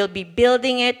tomorrow. We will be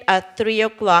building it at 3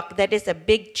 o'clock. That is a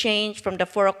big change from the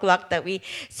 4 o'clock that we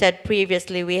said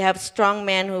previously. We have strong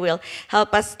men who will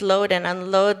help us load and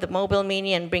unload the mobile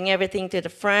mini and bring everything to the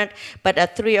front. But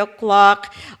at 3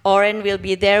 o'clock, Oren will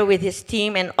be there with his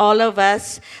team and all of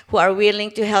us who are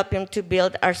willing to help him to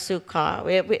build our sukkah.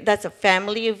 That's a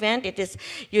family event. It is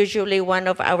usually one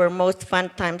of our most fun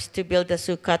times to build the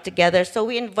sukkah together. So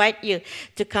we invite you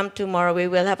to come tomorrow. We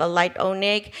will have a light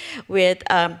oneg with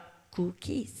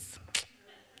cookies.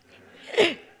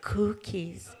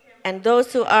 Cookies. And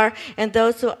those who are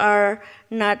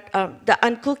not the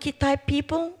uncookie type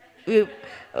people, the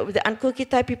uncookie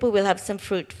type people will have some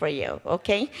fruit for you,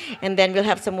 okay? And then we'll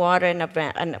have some water and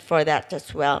for that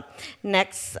as well.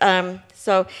 Next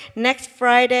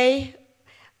Friday,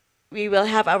 we will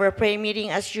have our prayer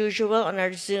meeting as usual on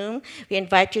our Zoom. We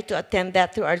invite you to attend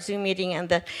that through our Zoom meeting, and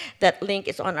that link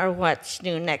is on our What's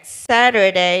New. Next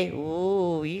Saturday,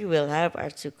 we will have our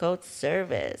Sukkot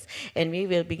service, and we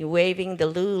will be waving the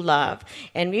lulav,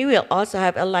 and we will also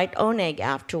have a light oneg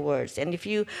afterwards. And if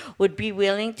you would be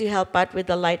willing to help out with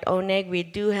the light oneg, we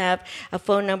do have a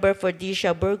phone number for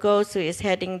Disha Burgos, who is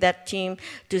heading that team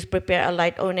to prepare a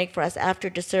light oneg for us after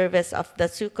the service of the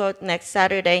Sukkot next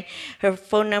Saturday. Her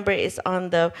phone number is on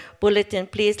the bulletin.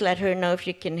 Please let her know if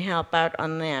you can help out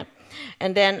on that.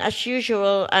 And then, as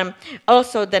usual,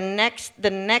 also the next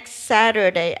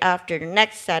Saturday,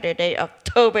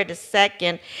 October the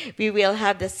 2nd, we will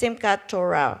have the Simchat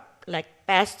Torah. Like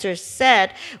Pastor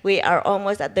said, we are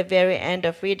almost at the very end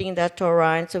of reading the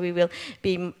Torah, and so we will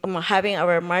be having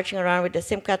our marching around with the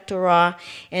Simchat Torah,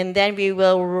 and then we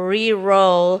will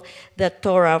re-roll the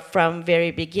Torah from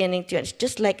very beginning to end. It's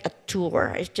just like a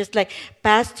tour. It's just like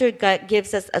Pastor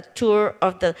gives us a tour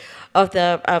of the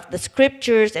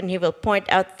scriptures, and he will point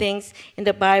out things in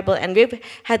the Bible, and we've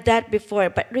had that before,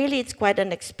 but really it's quite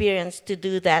an experience to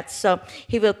do that. So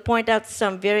he will point out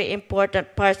some very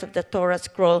important parts of the Torah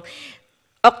scroll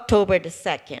October the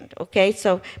 2nd, okay?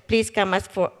 So please come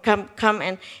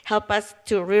and help us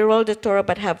to reroll the Torah,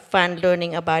 but have fun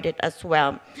learning about it as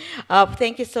well.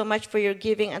 Thank you so much for your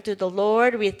giving unto the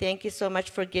Lord. We thank you so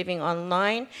much for giving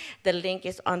online. The link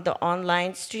is on the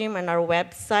online stream on our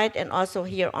website, and also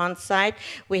here on site.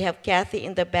 We have Kathy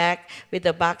in the back with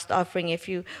the boxed offering. If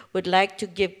you would like to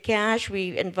give cash,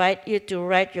 we invite you to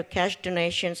write your cash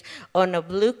donations on a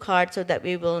blue card so that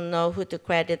we will know who to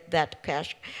credit that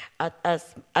cash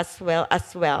as well.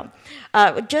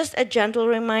 Just a gentle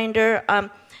reminder,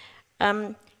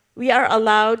 we are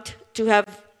allowed to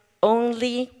have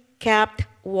only capped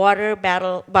water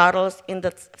bottles in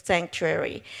the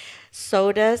sanctuary.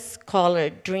 Sodas,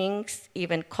 colored drinks,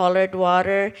 even colored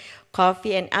water,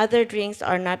 coffee, and other drinks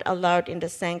are not allowed in the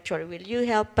sanctuary. Will you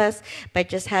help us by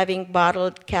just having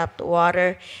bottled, capped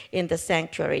water in the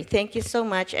sanctuary? Thank you so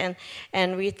much, and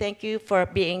we thank you for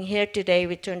being here today.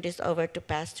 We turn this over to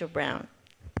Pastor Brown.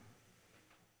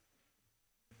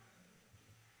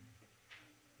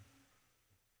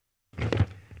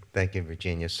 Thank you,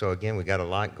 Virginia. So again, we got a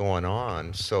lot going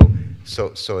on. So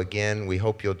again, we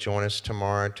hope you'll join us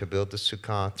tomorrow to build the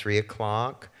sukkah, 3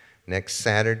 o'clock. Next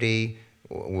Saturday,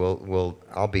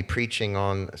 I'll be preaching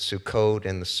on Sukkot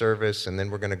and the service, and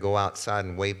then we're going to go outside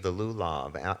and wave the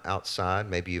lulav outside.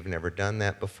 Maybe you've never done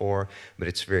that before, but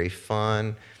it's very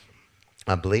fun.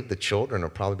 I believe the children will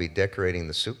probably be decorating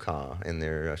the sukkah in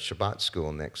their Shabbat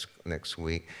school next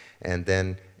week. And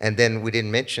then we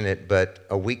didn't mention it, but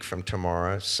a week from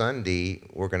tomorrow, Sunday,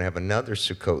 we're going to have another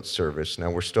Sukkot service. Now,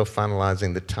 we're still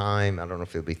finalizing the time. I don't know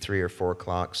if it'll be 3 or 4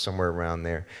 o'clock, somewhere around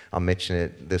there. I'll mention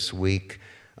it this week.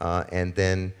 and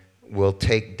then we'll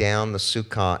take down the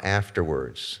sukkah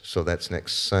afterwards. So that's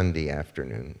next Sunday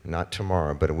afternoon, not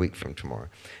tomorrow, but a week from tomorrow.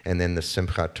 And then the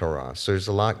Simchat Torah. So there's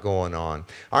a lot going on.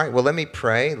 All right, well, let me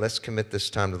pray. Let's commit this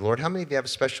time to the Lord. How many of you have a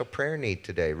special prayer need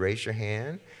today? Raise your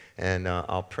hand, and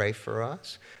I'll pray for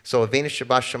us. So, Avinu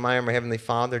Shabbat Shemayim, our Heavenly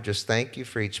Father, just thank you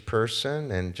for each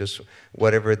person and just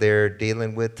whatever they're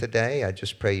dealing with today. I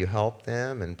just pray you help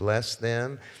them and bless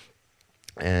them.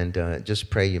 And just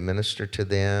pray you minister to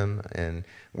them and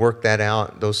work that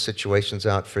out, those situations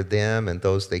out for them and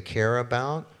those they care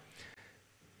about.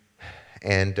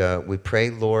 And we pray,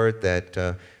 Lord, that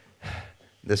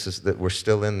that we're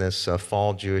still in this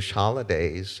fall Jewish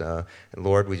holidays. And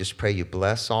Lord, we just pray you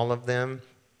bless all of them.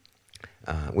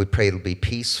 We pray it'll be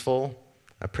peaceful.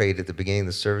 I prayed at the beginning of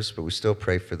the service, but we still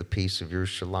pray for the peace of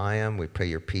Jerusalem. We pray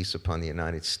your peace upon the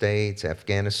United States,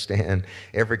 Afghanistan,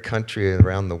 every country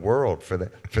around the world for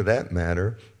that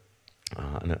matter.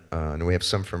 And we have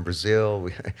some from Brazil,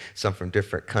 some from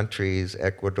different countries,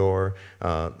 Ecuador.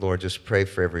 Lord, just pray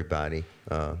for everybody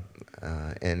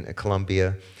in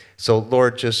Colombia. So,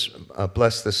 Lord, just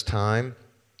bless this time.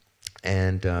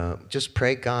 And just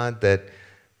pray, God, that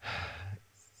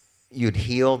you'd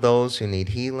heal those who need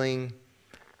healing,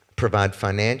 provide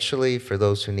financially for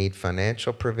those who need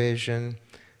financial provision,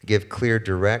 give clear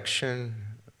direction,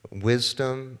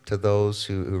 wisdom to those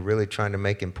who are really trying to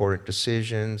make important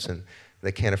decisions and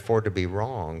they can't afford to be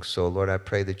wrong. So, Lord, I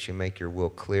pray that you make your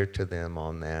will clear to them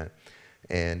on that.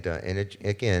 And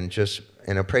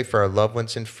I pray for our loved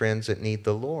ones and friends that need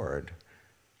the Lord.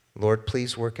 Lord,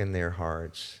 please work in their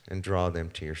hearts and draw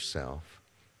them to yourself.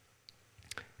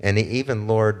 And even,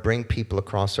 Lord, bring people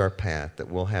across our path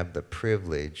that will have the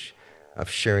privilege of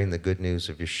sharing the good news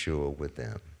of Yeshua with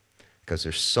them. Because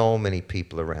there's so many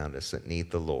people around us that need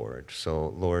the Lord. So,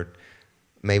 Lord,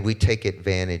 may we take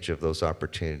advantage of those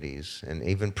opportunities and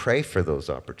even pray for those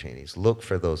opportunities. Look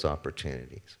for those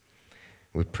opportunities.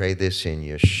 We pray this in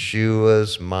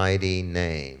Yeshua's mighty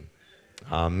name.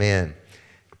 Amen.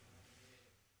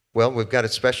 Well, we've got a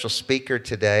special speaker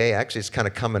today. Actually, it's kind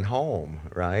of coming home,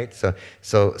 right?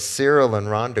 So Cyril and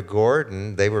Rhonda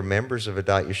Gordon, they were members of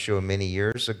Adat Yeshua many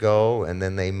years ago, and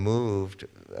then they moved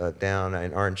down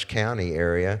in Orange County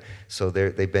area. So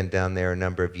they've been down there a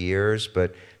number of years.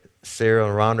 But Cyril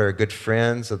and Rhonda are good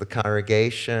friends of the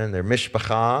congregation. They're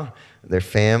mishpacha, their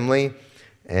family.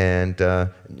 And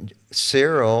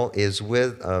Cyril is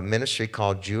with a ministry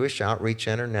called Jewish Outreach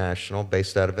International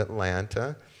based out of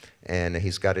Atlanta. And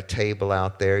he's got a table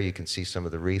out there. You can see some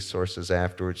of the resources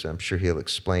afterwards. I'm sure he'll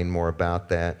explain more about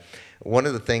that. One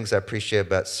of the things I appreciate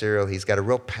about Cyril, he's got a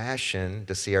real passion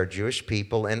to see our Jewish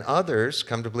people and others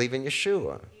come to believe in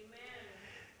Yeshua. Amen.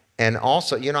 And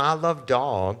also, I love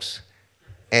dogs.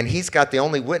 And he's got the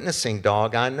only witnessing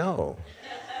dog I know.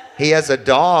 He has a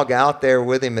dog out there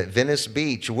with him at Venice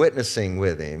Beach witnessing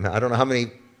with him. I don't know how many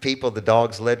people the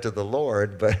dog's led to the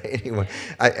Lord, but anyway,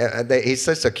 he's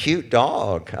such a cute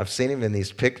dog. I've seen him in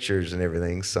these pictures and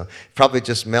everything, so probably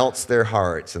just melts their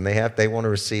hearts, and they want to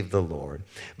receive the Lord.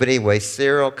 But anyway,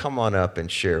 Cyril, come on up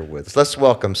and share with us. Let's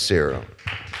welcome Cyril.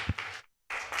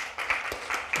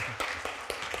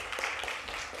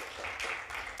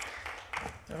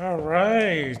 All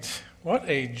right. What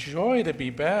a joy to be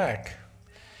back.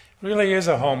 Really is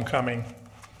a homecoming.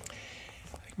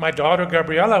 My daughter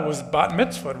Gabriella was bat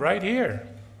mitzvahed right here.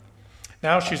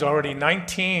 Now she's already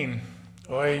 19.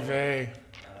 Oy vey.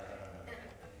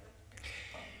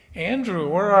 Andrew,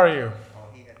 where are you?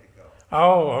 Oh, he had to go.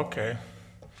 Oh, okay.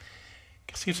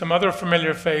 See some other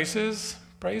familiar faces.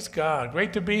 Praise God.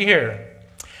 Great to be here.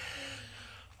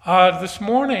 This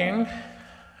morning,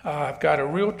 I've got a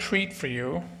real treat for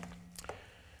you.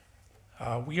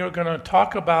 We are going to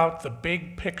talk about the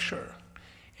big picture.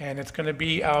 And it's going to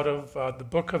be out of the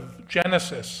book of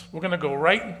Genesis. We're going to go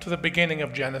right into the beginning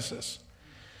of Genesis.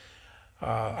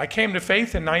 I came to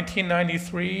faith in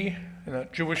 1993 in a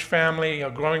Jewish family,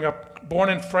 growing up, born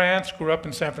in France, grew up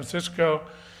in San Francisco.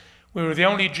 We were the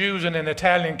only Jews in an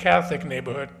Italian Catholic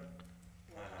neighborhood.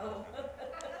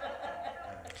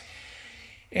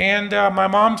 And my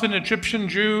mom's an Egyptian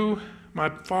Jew. My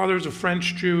father's a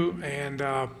French Jew. And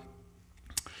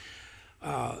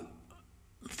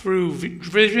through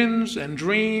visions and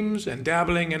dreams and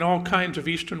dabbling in all kinds of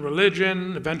Eastern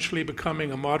religion, eventually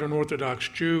becoming a modern Orthodox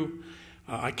Jew,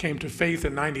 I came to faith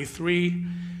in 93.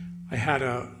 I had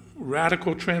a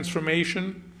radical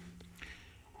transformation,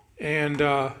 and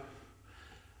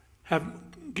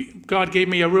God gave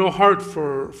me a real heart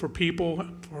for people,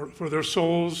 for their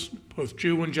souls, both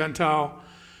Jew and Gentile,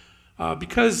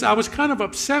 because I was kind of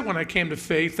upset when I came to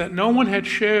faith that no one had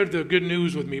shared the good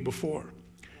news with me before.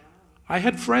 I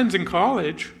had friends in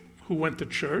college who went to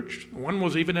church. One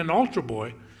was even an altar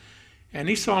boy. And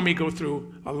he saw me go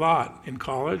through a lot in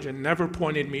college and never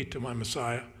pointed me to my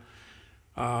Messiah.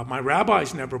 My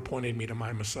rabbis never pointed me to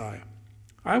my Messiah.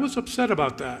 I was upset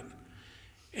about that.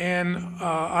 And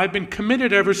I've been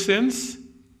committed ever since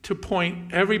to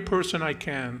point every person I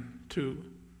can to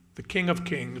the King of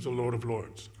Kings, the Lord of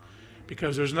Lords,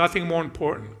 because there's nothing more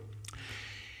important.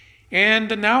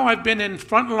 And now I've been in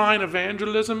frontline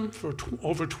evangelism for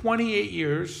over 28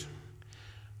 years.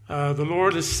 The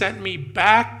Lord has sent me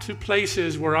back to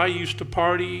places where I used to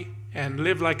party and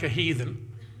live like a heathen.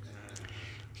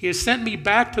 He has sent me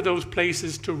back to those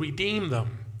places to redeem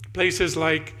them. Places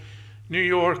like New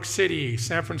York City,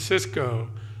 San Francisco,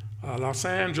 Los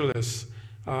Angeles,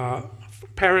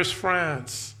 Paris,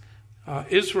 France,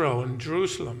 Israel and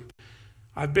Jerusalem.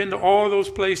 I've been to all those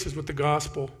places with the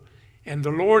gospel, and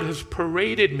the Lord has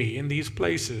paraded me in these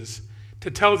places to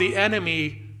tell the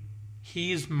enemy,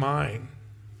 he's mine.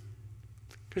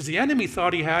 Because the enemy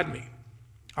thought he had me.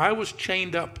 I was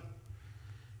chained up.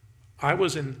 I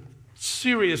was in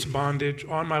serious bondage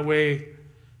on my way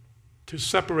to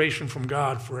separation from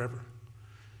God forever.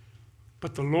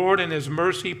 But the Lord in his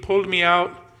mercy pulled me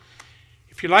out.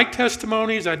 If you like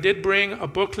testimonies, I did bring a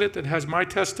booklet that has my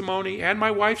testimony and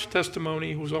my wife's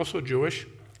testimony, who's also Jewish,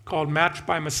 called Matched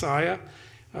by Messiah.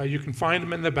 You can find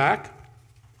them in the back.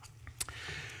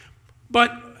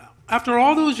 But after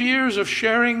all those years of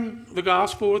sharing the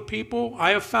gospel with people,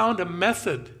 I have found a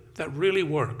method that really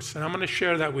works, and I'm going to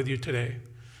share that with you today.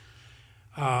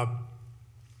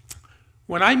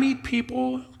 When I meet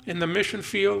people in the mission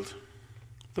field,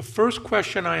 the first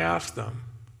question I ask them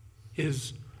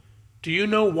is, do you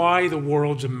know why the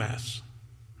world's a mess?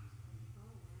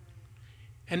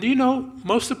 And do you know,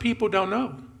 most of the people don't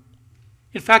know.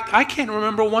 In fact, I can't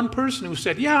remember one person who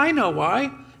said, yeah, I know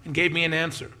why, and gave me an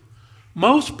answer.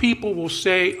 Most people will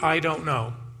say, I don't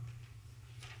know.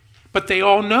 But they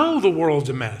all know the world's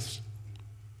a mess,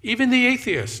 even the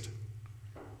atheist.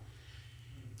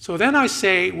 So then I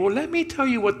say, well, let me tell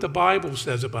you what the Bible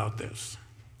says about this.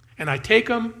 And I take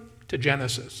them to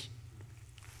Genesis.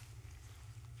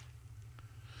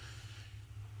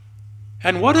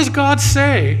 And what does God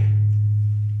say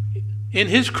in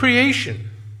his creation?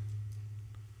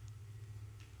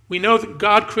 We know that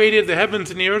God created the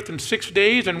heavens and the earth in 6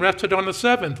 days and rested on the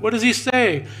seventh. What does he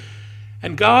say?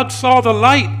 And God saw the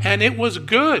light, and it was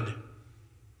good.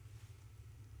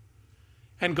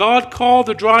 And God called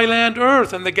the dry land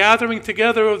earth, and the gathering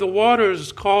together of the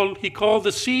waters he called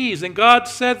the seas. And God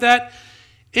said that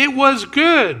it was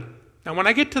good. Now when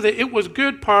I get to the it was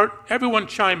good part, everyone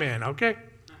chime in, okay?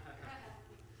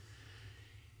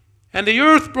 And the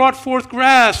earth brought forth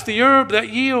grass, the herb that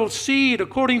yields seed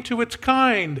according to its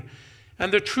kind,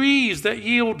 and the trees that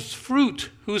yields fruit,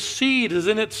 whose seed is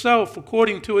in itself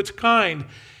according to its kind.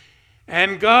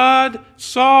 And God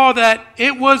saw that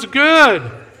it was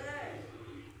good.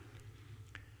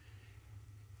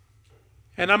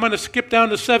 And I'm going to skip down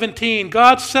to 17.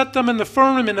 God set them in the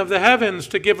firmament of the heavens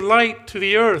to give light to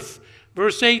the earth.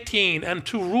 Verse 18, and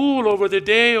to rule over the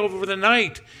day, over the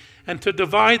night, and to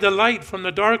divide the light from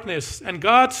the darkness. And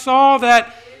God saw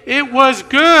that it was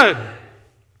good.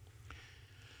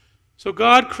 So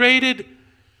God created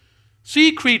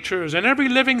sea creatures and every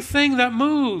living thing that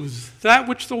moves, that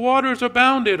which the waters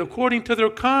abounded according to their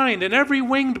kind, and every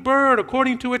winged bird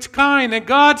according to its kind. And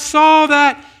God saw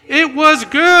that it was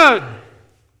good.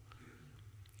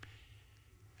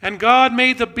 And God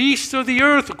made the beasts of the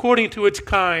earth according to its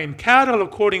kind, cattle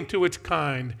according to its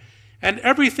kind, and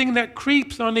everything that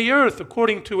creeps on the earth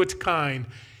according to its kind.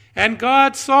 And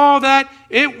God saw that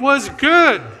it was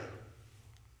good.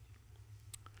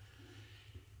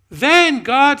 Then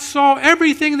God saw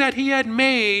everything that he had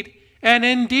made, and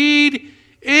indeed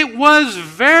it was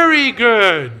very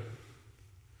good.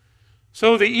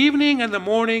 So the evening and the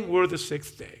morning were the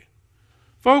sixth day.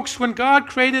 Folks, when God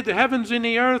created the heavens and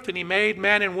the earth, and he made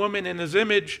man and woman in his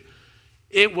image,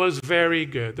 it was very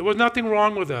good. There was nothing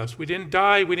wrong with us. We didn't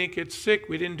die. We didn't get sick.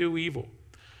 We didn't do evil.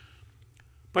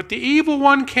 But the evil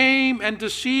one came and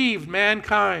deceived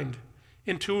mankind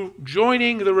into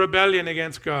joining the rebellion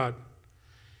against God.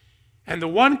 And the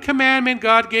one commandment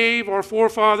God gave our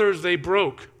forefathers, they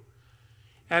broke.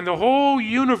 And the whole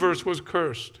universe was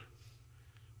cursed.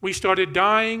 We started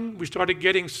dying, we started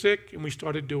getting sick, and we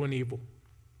started doing evil.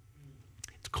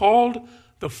 It's called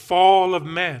the fall of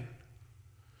man.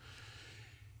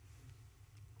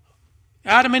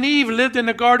 Adam and Eve lived in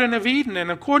the Garden of Eden,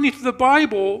 and according to the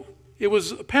Bible, it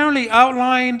was apparently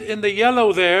outlined in the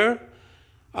yellow there,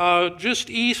 just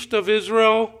east of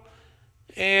Israel,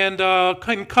 and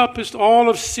encompassed all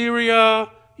of Syria,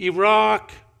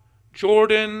 Iraq,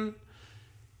 Jordan.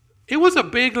 It was a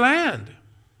big land,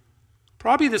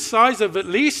 probably the size of at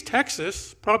least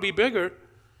Texas, probably bigger.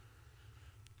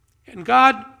 And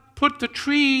God put the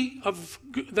tree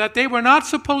that they were not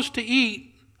supposed to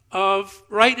eat of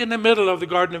right in the middle of the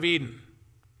Garden of Eden.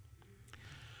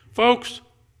 Folks,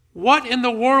 what in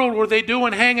the world were they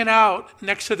doing hanging out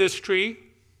next to this tree?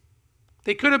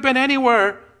 They could have been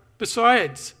anywhere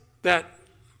besides that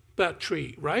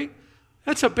tree, right?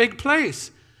 That's a big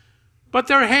place. But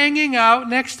they're hanging out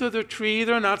next to the tree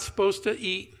they're not supposed to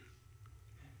eat.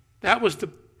 That was the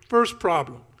first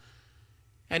problem.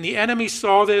 And the enemy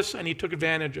saw this and he took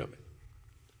advantage of it.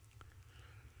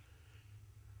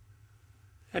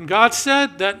 And God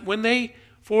said that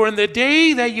for in the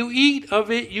day that you eat of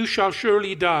it, you shall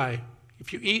surely die.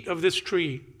 If you eat of this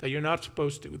tree that you're not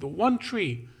supposed to. The one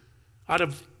tree out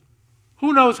of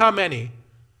who knows how many.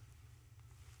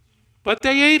 But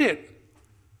they ate it.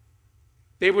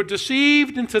 They were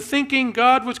deceived into thinking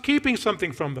God was keeping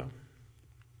something from them.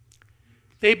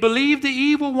 They believed the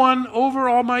evil one over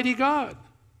Almighty God.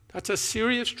 That's a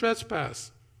serious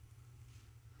trespass.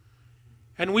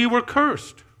 And we were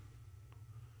cursed.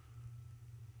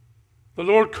 The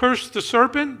Lord cursed the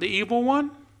serpent, the evil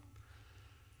one.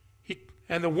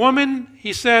 And the woman,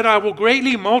 he said, I will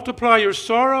greatly multiply your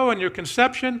sorrow and your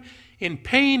conception. In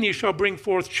pain you shall bring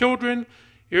forth children.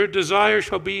 Your desire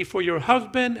shall be for your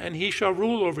husband, and he shall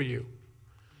rule over you.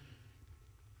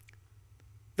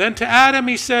 Then to Adam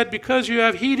he said, because you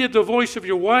have heeded the voice of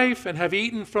your wife, and have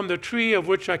eaten from the tree of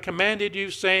which I commanded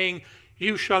you, saying,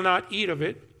 you shall not eat of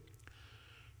it.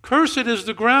 Cursed is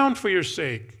the ground for your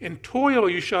sake. In toil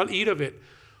you shall eat of it.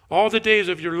 All the days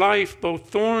of your life, both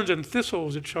thorns and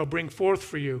thistles it shall bring forth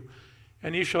for you.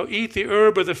 And you shall eat the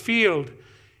herb of the field.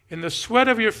 In the sweat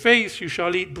of your face you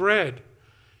shall eat bread,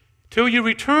 till you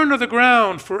return to the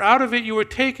ground, for out of it you were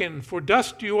taken. For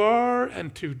dust you are,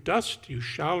 and to dust you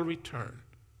shall return.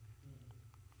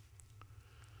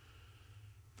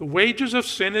 The wages of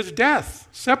sin is death,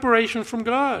 separation from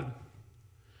God.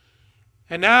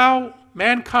 And now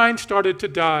mankind started to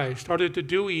die, started to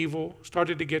do evil,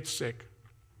 started to get sick.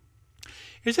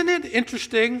 Isn't it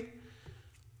interesting?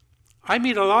 I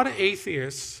meet a lot of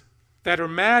atheists that are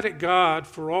mad at God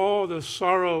for all the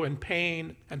sorrow and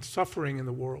pain and suffering in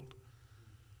the world.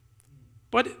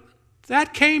 But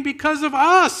that came because of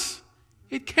us.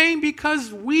 It came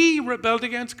because we rebelled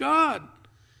against God.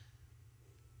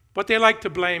 But they like to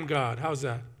blame God. How's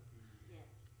that?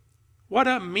 What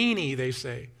a meanie, they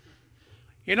say.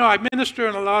 You know, I minister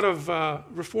in a lot of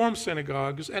Reform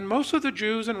synagogues, and most of the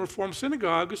Jews in Reform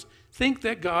synagogues think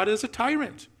that God is a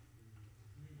tyrant.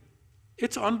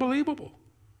 It's unbelievable.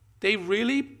 They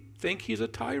really think he's a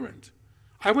tyrant.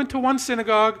 I went to one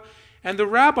synagogue, and the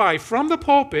rabbi from the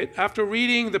pulpit, after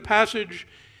reading the passage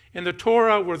in the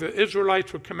Torah where the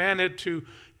Israelites were commanded to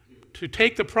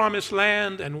take the promised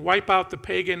land and wipe out the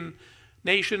pagan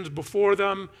nations before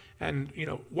them, and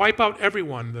wipe out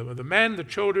everyone, the men, the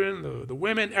children, the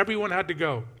women, everyone had to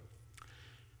go.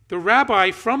 The rabbi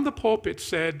from the pulpit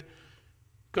said,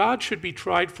 God should be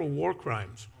tried for war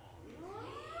crimes.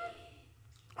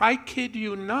 I kid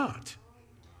you not.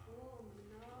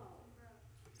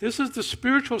 This is the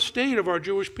spiritual state of our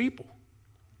Jewish people.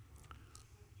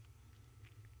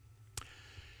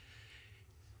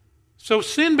 So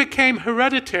sin became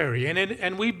hereditary,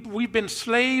 and we've been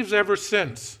slaves ever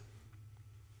since.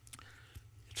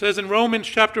 It says in Romans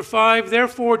chapter 5,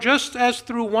 therefore, just as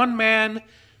through one man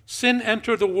sin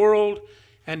entered the world,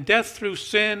 and death through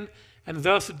sin, and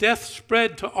thus death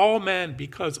spread to all men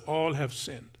because all have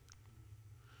sinned.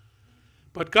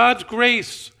 But God's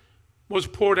grace was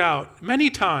poured out many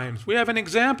times. We have an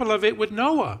example of it with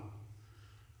Noah.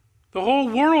 The whole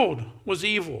world was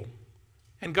evil,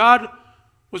 and God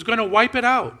was going to wipe it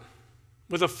out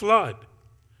with a flood.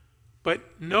 But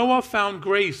Noah found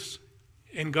grace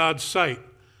in God's sight.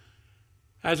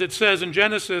 As it says in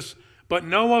Genesis, but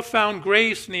Noah found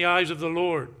grace in the eyes of the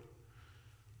Lord.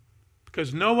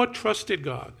 Because Noah trusted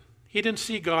God. He didn't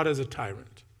see God as a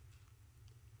tyrant.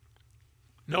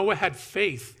 Noah had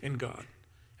faith in God,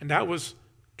 and that was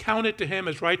counted to him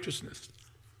as righteousness.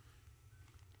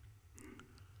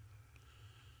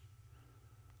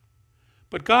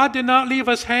 But God did not leave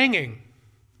us hanging.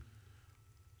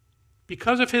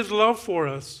 Because of his love for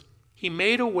us, he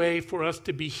made a way for us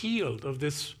to be healed of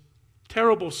this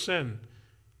terrible sin.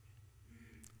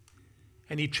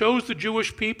 And he chose the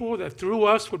Jewish people that through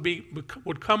us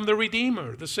would come the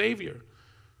Redeemer, the Savior,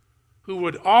 who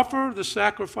would offer the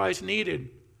sacrifice needed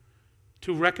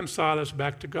to reconcile us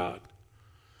back to God.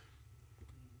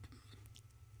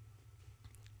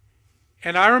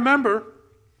 And I remember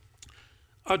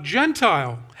A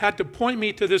Gentile had to point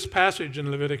me to this passage in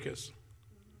Leviticus.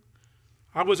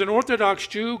 I was an Orthodox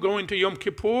Jew going to Yom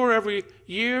Kippur every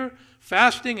year,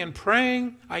 fasting and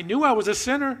praying. I knew I was a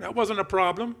sinner. That wasn't a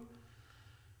problem.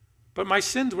 But my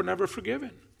sins were never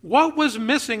forgiven. What was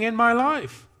missing in my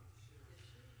life?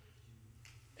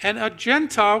 And a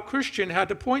Gentile Christian had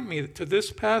to point me to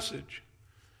this passage.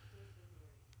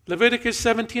 Leviticus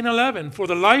 17:11, for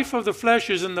the life of the flesh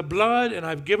is in the blood, and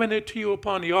I've given it to you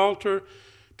upon the altar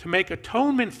to make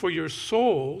atonement for your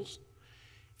souls,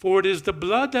 for it is the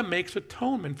blood that makes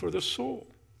atonement for the soul.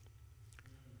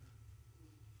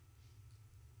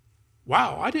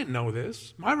 Wow, I didn't know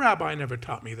this. My rabbi never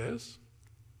taught me this.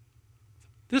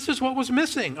 This is what was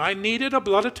missing. I needed a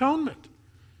blood atonement.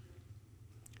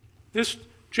 This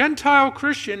Gentile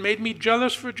Christian made me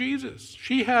jealous for Jesus.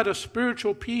 She had a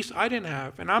spiritual peace I didn't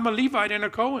have, and I'm a Levite and a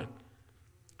Cohen.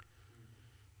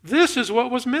 This is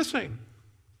what was missing.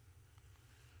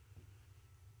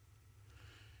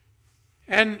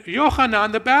 And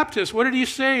Yohanan the Baptist, what did he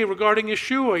say regarding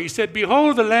Yeshua? He said,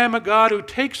 behold the Lamb of God who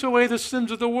takes away the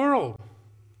sins of the world.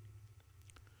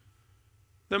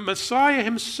 The Messiah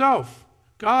himself,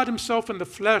 God himself in the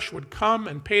flesh, would come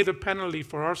and pay the penalty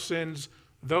for our sins,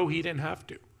 though he didn't have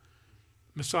to.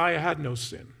 Messiah had no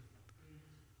sin.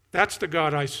 That's the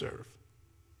God I serve.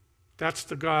 That's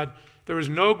the God. There is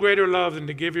no greater love than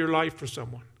to give your life for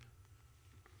someone.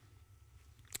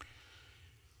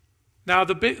 Now,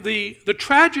 the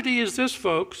tragedy is this,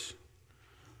 folks.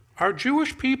 Our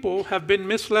Jewish people have been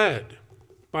misled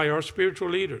by our spiritual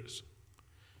leaders.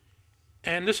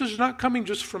 And this is not coming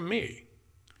just from me.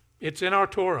 It's in our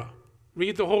Torah.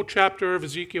 Read the whole chapter of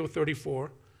Ezekiel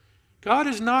 34. God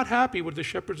is not happy with the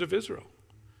shepherds of Israel.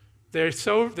 They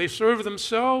serve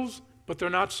themselves, but they're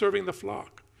not serving the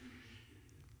flock.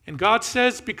 And God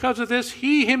says, because of this,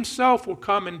 he himself will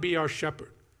come and be our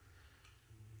shepherd.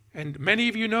 And many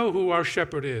of you know who our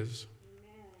shepherd is.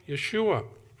 Amen. Yeshua. Amen.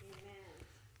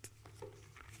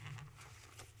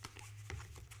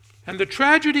 And the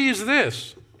tragedy is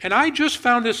this, and I just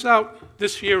found this out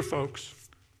this year, folks,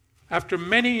 after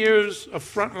many years of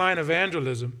frontline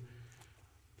evangelism.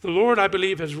 The Lord, I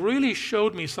believe, has really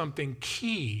showed me something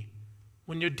key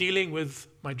when you're dealing with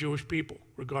my Jewish people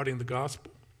regarding the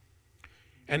gospel.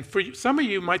 And for some of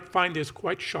you might find this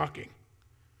quite shocking.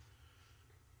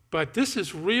 But this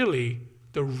is really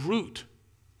the root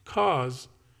cause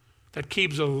that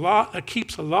keeps a lot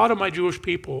of my Jewish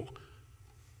people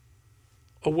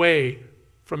away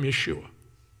from Yeshua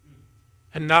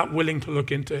and not willing to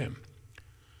look into him.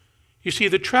 You see,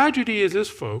 the tragedy is this,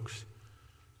 folks,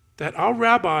 that our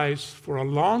rabbis for a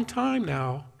long time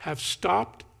now have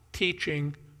stopped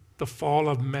teaching the fall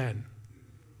of men.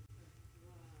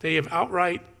 They have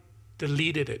outright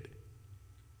deleted it.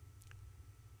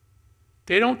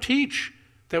 They don't teach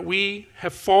that we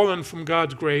have fallen from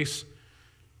God's grace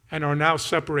and are now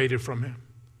separated from him.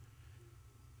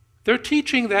 They're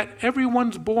teaching that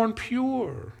everyone's born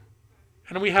pure.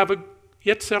 And we have a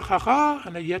Yetzer Hara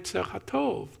and a Yetzer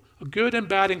Hatov, a good and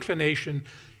bad inclination,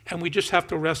 and we just have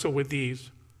to wrestle with these.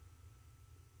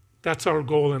 That's our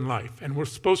goal in life. And we're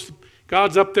supposed to,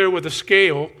 God's up there with a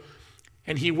scale,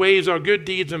 and he weighs our good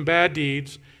deeds and bad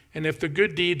deeds, and if the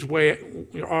good deeds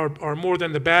are more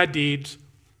than the bad deeds,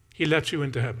 he lets you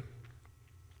into heaven.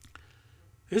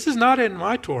 This is not in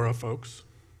my Torah, folks.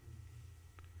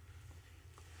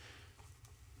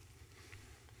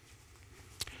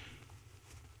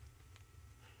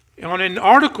 On an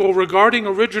article regarding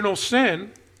original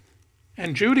sin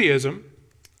and Judaism,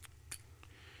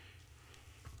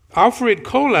 Alfred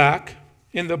Kolak,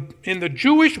 in the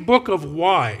Jewish Book of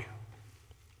Why,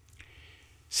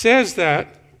 says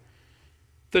that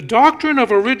the doctrine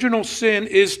of original sin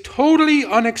is totally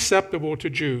unacceptable to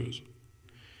Jews.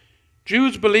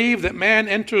 Jews believe that man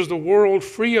enters the world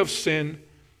free of sin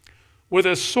with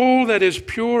a soul that is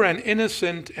pure and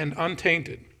innocent and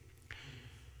untainted.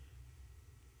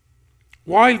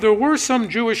 While there were some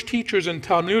Jewish teachers in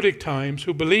Talmudic times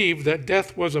who believed that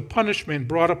death was a punishment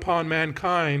brought upon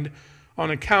mankind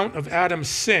on account of Adam's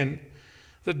sin,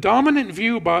 the dominant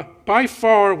view by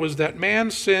far was that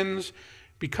man sins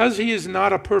because he is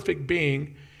not a perfect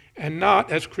being, and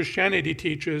not, as Christianity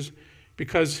teaches,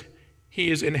 because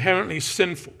he is inherently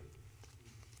sinful.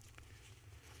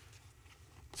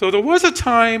 So there was a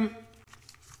time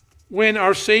when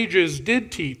our sages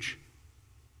did teach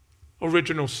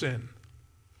original sin.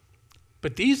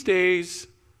 But these days,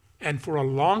 and for a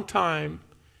long time,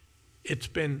 it's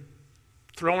been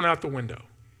thrown out the window.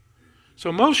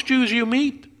 So most Jews you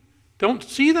meet don't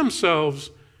see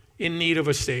themselves in need of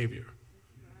a Savior.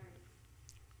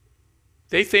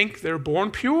 They think they're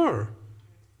born pure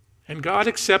and God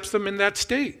accepts them in that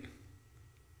state.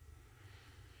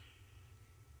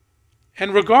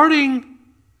 And regarding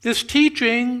this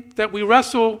teaching that we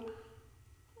wrestle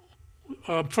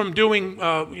from doing,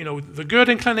 the good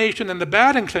inclination and the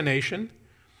bad inclination,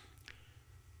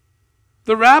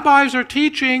 the rabbis are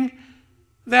teaching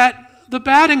that the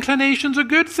bad inclination's a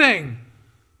good thing.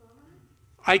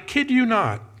 I kid you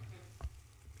not.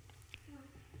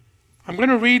 I'm going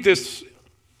to read this.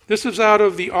 This is out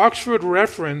of the Oxford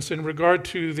Reference in regard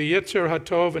to the Yetzer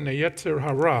HaTov and the Yetzer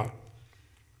Hara.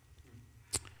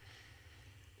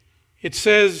 It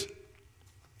says,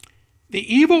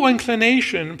 the evil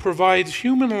inclination provides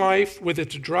human life with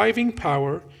its driving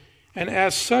power, and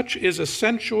as such is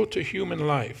essential to human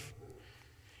life.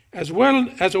 As well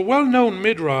as a well-known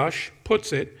midrash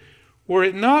puts it, were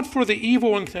it not for the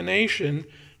evil inclination,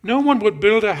 no one would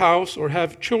build a house or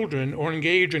have children or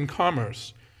engage in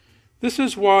commerce. This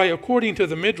is why, according to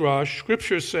the midrash,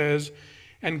 Scripture says,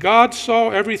 and God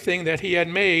saw everything that he had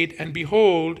made, and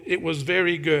behold, it was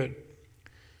very good.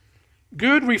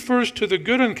 Good refers to the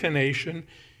good inclination,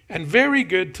 and very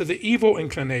good to the evil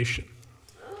inclination.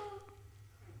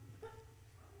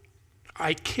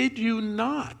 I kid you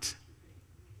not.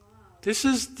 This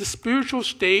is the spiritual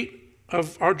state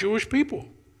of our Jewish people.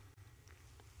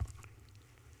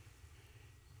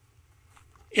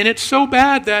 And it's so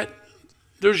bad that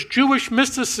there's Jewish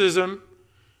mysticism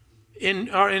in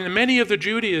many of the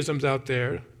Judaisms out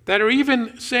there that are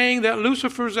even saying that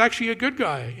Lucifer is actually a good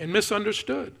guy and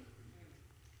misunderstood.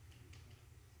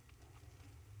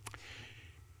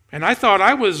 And I thought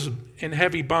I was in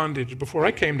heavy bondage before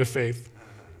I came to faith.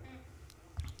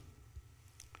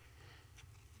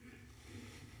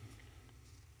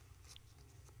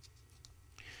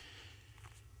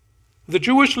 The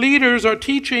Jewish leaders are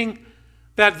teaching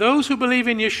that those who believe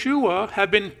in Yeshua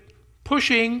have been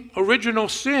pushing original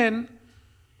sin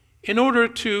in order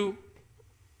to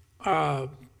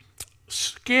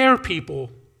scare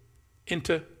people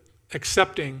into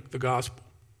accepting the gospel.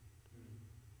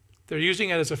 They're using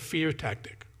it as a fear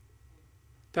tactic.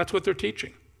 That's what they're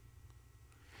teaching.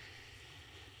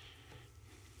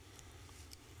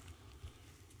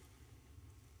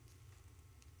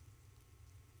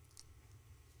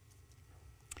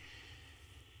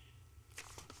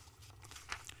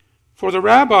 For the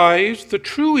rabbis, the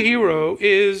true hero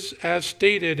is, as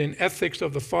stated in Ethics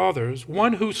of the Fathers,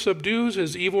 one who subdues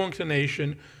his evil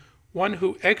inclination, one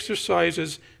who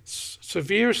exercises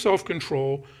severe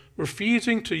self-control,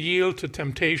 refusing to yield to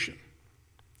temptation.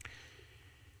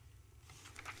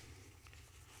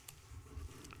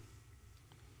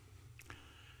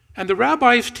 And the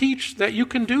rabbis teach that you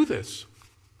can do this,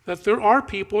 that there are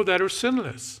people that are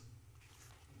sinless.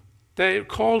 They're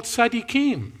called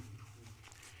tzaddikim.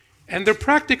 And they're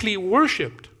practically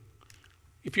worshipped.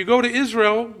 If you go to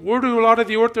Israel, where do a lot of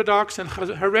the Orthodox and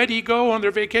Haredi go on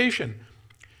their vacation?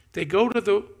 They go to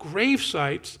the grave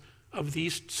sites of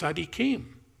these tzaddikim.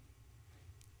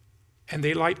 And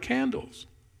they light candles.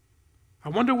 I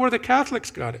wonder where the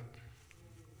Catholics got it.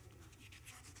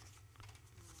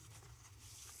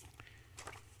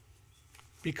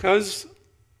 Because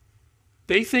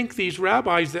they think these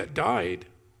rabbis that died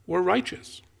were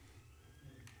righteous.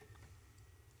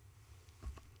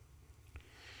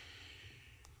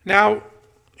 Now,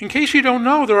 in case you don't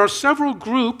know, there are several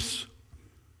groups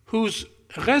whose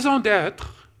raison d'être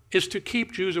is to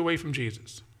keep Jews away from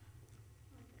Jesus.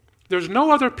 There's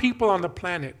no other people on the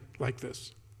planet like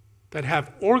this that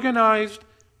have organized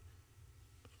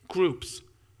groups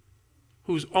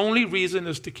whose only reason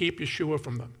is to keep Yeshua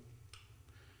from them.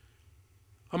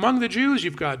 Among the Jews,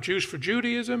 you've got Jews for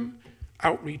Judaism,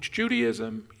 Outreach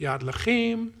Judaism, Yad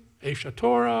L'Chaim, Esha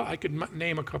Torah. I could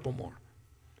name a couple more.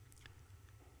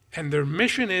 And their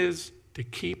mission is to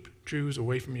keep Jews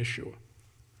away from Yeshua.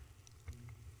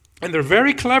 And they're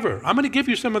very clever. I'm going to give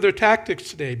you some of their tactics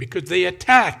today because they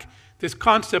attack this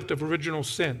concept of original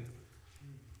sin.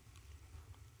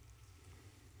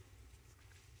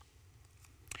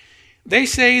 They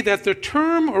say that the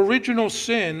term original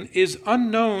sin is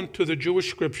unknown to the Jewish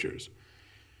scriptures,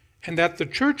 and that the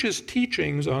church's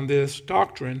teachings on this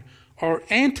doctrine are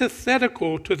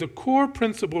antithetical to the core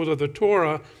principles of the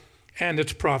Torah and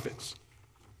its prophets.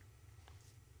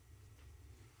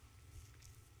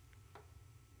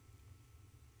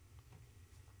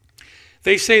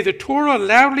 They say the Torah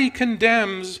loudly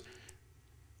condemns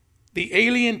the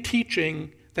alien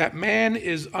teaching that man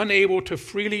is unable to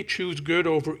freely choose good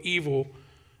over evil,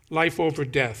 life over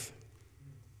death.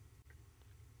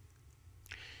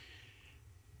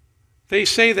 They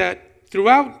say that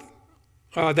throughout,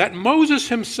 that Moses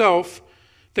himself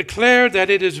declared that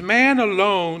it is man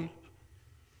alone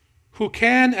who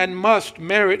can and must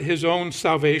merit his own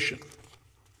salvation.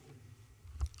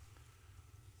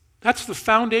 That's the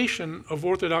foundation of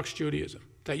Orthodox Judaism,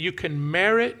 that you can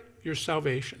merit your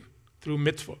salvation through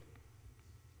mitzvah.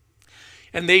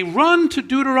 And they run to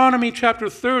Deuteronomy chapter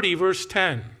 30, verse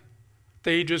 10.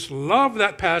 They just love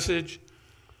that passage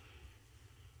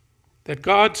that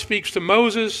God speaks to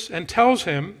Moses and tells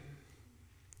him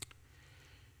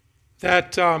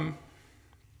that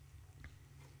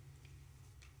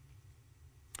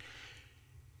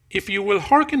if you will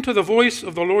hearken to the voice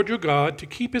of the Lord your God to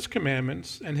keep his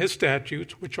commandments and his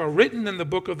statutes, which are written in the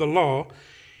book of the law,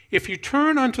 if you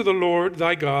turn unto the Lord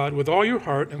thy God with all your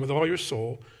heart and with all your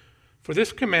soul, for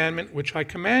this commandment which I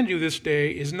command you this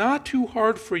day is not too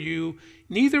hard for you,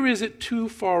 neither is it too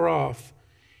far off.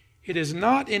 It is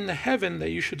not in the heaven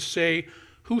that you should say,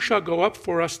 who shall go up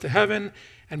for us to heaven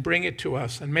and bring it to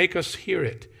us and make us hear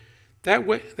it,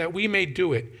 that we may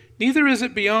do it. Neither is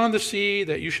it beyond the sea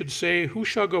that you should say, who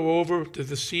shall go over to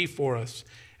the sea for us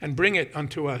and bring it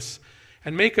unto us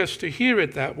and make us to hear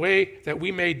it that way that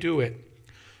we may do it.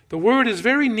 The word is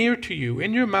very near to you,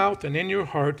 in your mouth and in your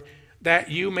heart,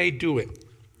 that you may do it.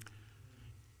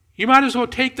 You might as well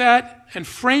take that and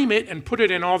frame it and put it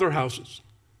in all their houses.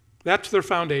 That's their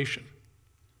foundation.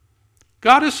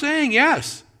 God is saying,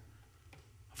 yes,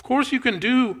 of course you can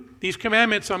do these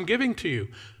commandments I'm giving to you.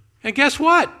 And guess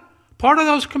what? Part of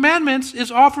those commandments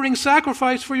is offering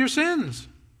sacrifice for your sins.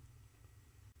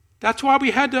 That's why we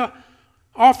had to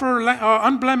offer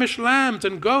unblemished lambs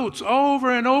and goats over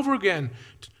and over again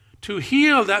to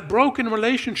heal that broken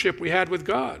relationship we had with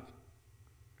God.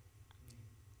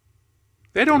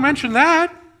 They don't mention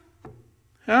that.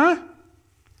 Huh?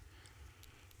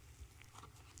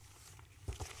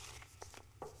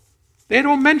 They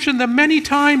don't mention the many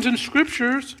times in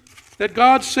Scriptures that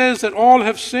God says that all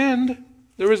have sinned.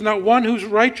 There is not one who's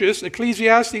righteous.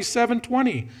 Ecclesiastes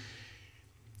 7:20.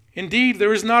 Indeed,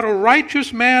 there is not a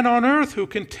righteous man on earth who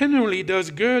continually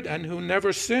does good and who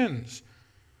never sins.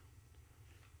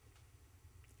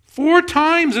 4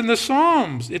 times in the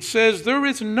Psalms it says there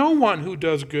is no one who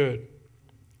does good.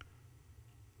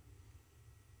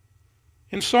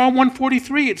 In Psalm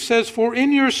 143 it says, for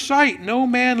in your sight no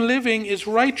man living is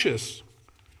righteous.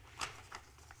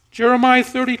 Jeremiah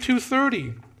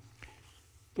 32:30.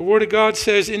 The Word of God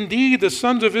says, indeed the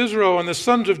sons of Israel and the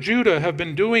sons of Judah have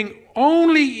been doing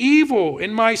only evil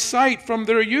in my sight from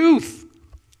their youth.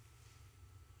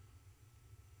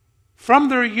 From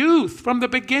their youth, from the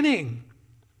beginning.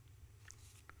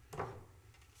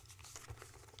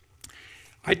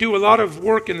 I do a lot of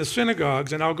work in the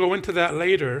synagogues, and I'll go into that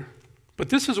later. But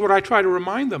this is what I try to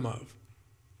remind them of.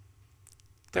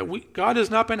 That God has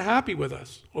not been happy with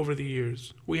us over the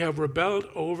years. We have rebelled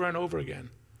over and over again.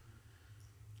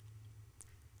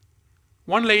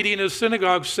 One lady in a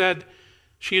synagogue said,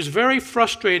 she is very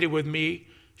frustrated with me.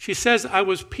 She says, I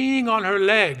was peeing on her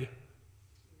leg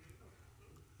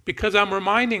because I'm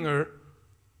reminding her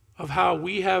of how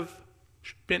we have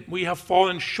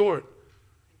fallen short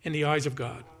in the eyes of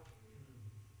God.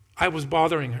 I was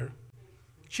bothering her.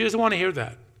 She doesn't want to hear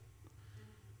that.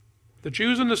 The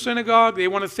Jews in the synagogue, they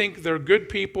want to think they're good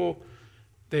people.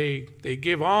 They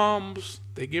give alms,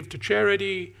 they give to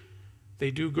charity, they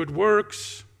do good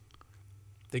works,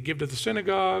 they give to the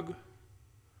synagogue,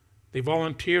 they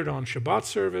volunteered on Shabbat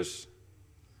service.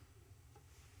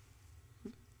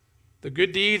 The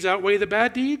good deeds outweigh the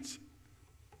bad deeds.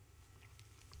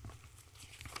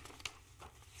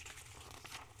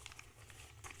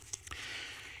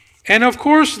 And of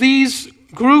course, these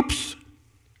groups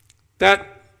that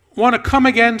want to come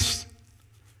against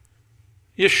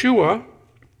Yeshua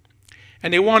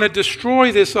and they want to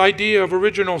destroy this idea of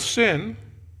original sin,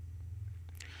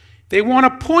 they want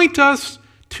to point us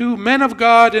to men of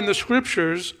God in the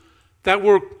Scriptures that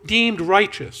were deemed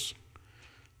righteous,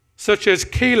 such as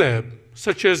Caleb,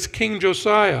 such as King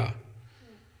Josiah,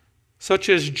 such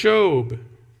as Job,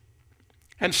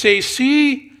 and say,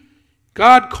 see,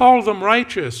 God called them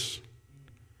righteous.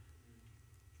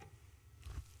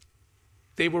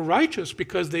 They were righteous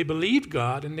because they believed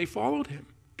God and they followed him.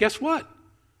 Guess what?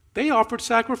 They offered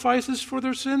sacrifices for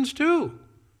their sins too.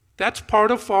 That's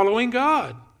part of following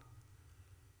God.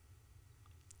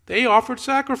 They offered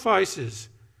sacrifices.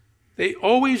 They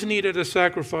always needed a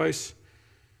sacrifice.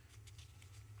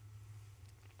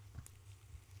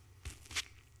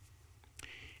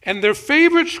 And their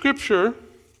favorite scripture,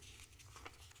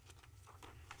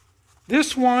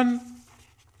 this one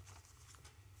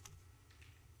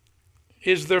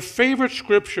is their favorite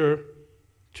scripture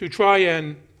to try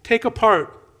and take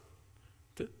apart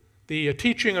the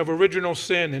teaching of original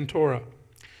sin in Torah.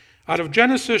 Out of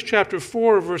Genesis chapter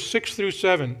 4, verse 6 through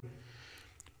 7,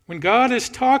 when God is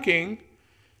talking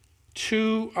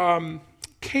to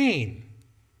Cain.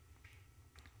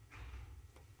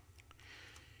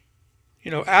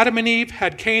 You know, Adam and Eve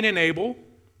had Cain and Abel,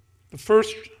 the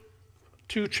first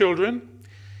two children.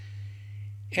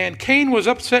 And Cain was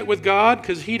upset with God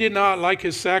because he did not like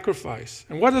his sacrifice.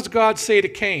 And what does God say to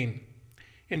Cain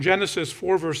in Genesis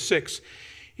 4, verse 6?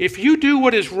 If you do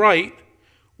what is right,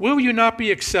 will you not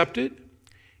be accepted?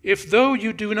 If though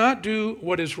you do not do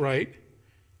what is right,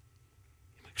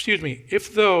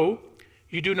 if though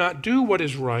you do not do what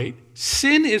is right,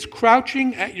 sin is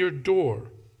crouching at your door.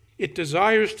 It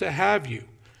desires to have you,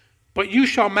 but you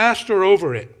shall master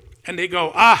over it. And they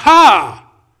go, aha!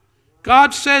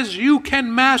 God says you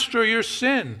can master your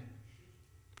sin.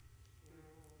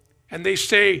 And they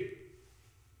say,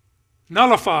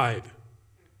 nullified.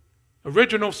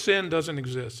 Original sin doesn't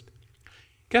exist.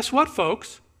 Guess what,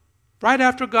 folks? Right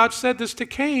after God said this to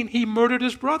Cain, he murdered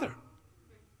his brother.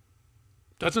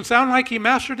 Doesn't sound like he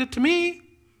mastered it to me.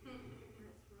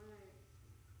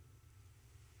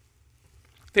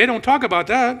 They don't talk about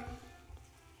that.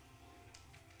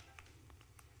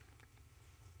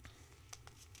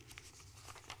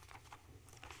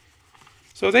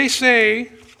 So they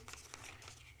say,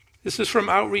 this is from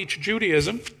Outreach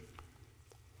Judaism,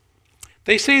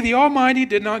 they say the Almighty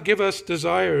did not give us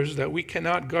desires that we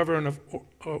cannot govern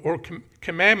or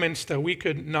commandments that we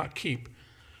could not keep.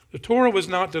 The Torah was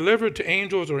not delivered to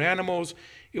angels or animals.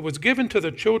 It was given to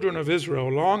the children of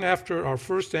Israel long after our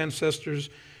first ancestors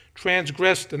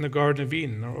transgressed in the Garden of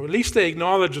Eden, or at least they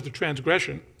acknowledge the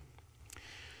transgression.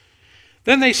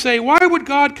 Then they say, why would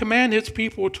God command his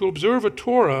people to observe a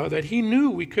Torah that he knew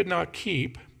we could not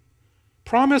keep,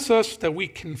 promise us that we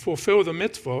can fulfill the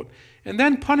mitzvot, and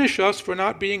then punish us for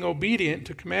not being obedient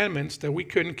to commandments that we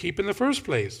couldn't keep in the first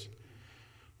place?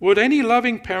 Would any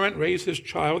loving parent raise his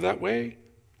child that way?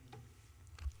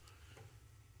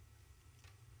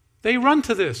 They run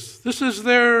to this. This is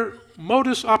their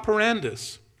modus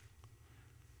operandus.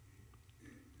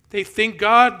 They think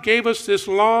God gave us this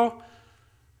law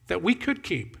that we could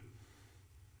keep.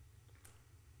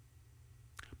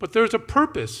 But there's a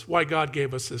purpose why God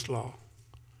gave us this law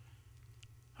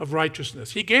of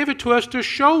righteousness. He gave it to us to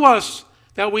show us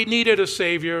that we needed a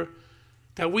Savior,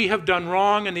 that we have done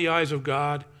wrong in the eyes of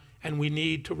God, and we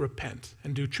need to repent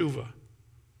and do tshuva.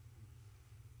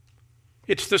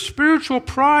 It's the spiritual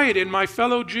pride in my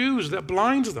fellow Jews that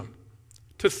blinds them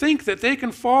to think that they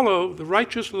can follow the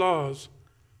righteous laws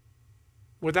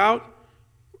without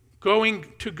going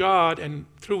to God and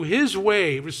through his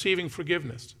way receiving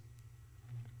forgiveness.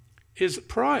 Is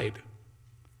pride.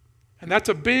 And that's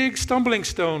a big stumbling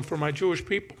stone for my Jewish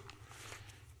people.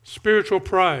 Spiritual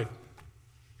pride.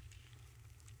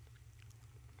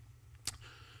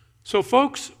 So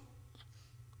folks,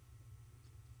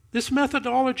 this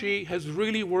methodology has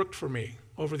really worked for me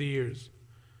over the years.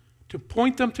 To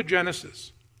point them to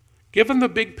Genesis. Give them the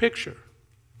big picture.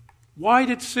 Why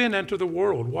did sin enter the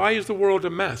world? Why is the world a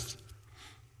mess?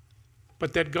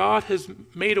 But that God has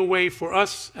made a way for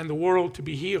us and the world to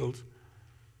be healed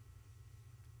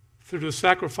through the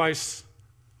sacrifice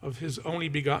of his only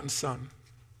begotten Son.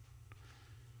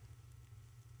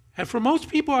 And for most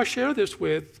people I share this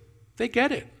with, they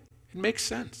get it. It makes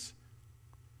sense.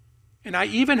 And I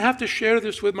even have to share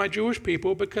this with my Jewish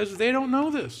people because they don't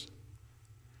know this.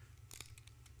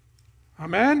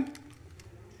 Amen?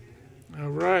 All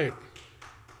right.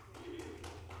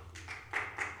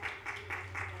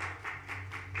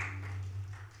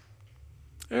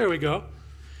 There we go.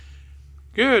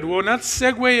 Good. Well, let's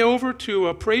segue over to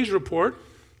a praise report.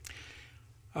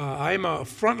 I'm a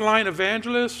frontline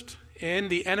evangelist in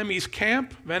the enemy's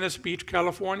camp, Venice Beach,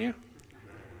 California.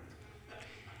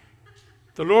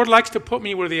 The Lord likes to put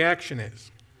me where the action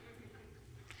is.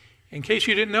 In case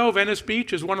you didn't know, Venice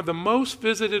Beach is one of the most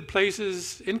visited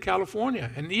places in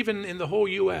California and even in the whole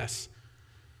U.S.,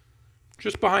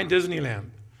 just behind Disneyland.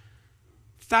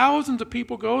 Thousands of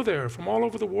people go there from all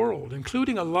over the world,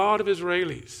 including a lot of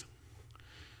Israelis.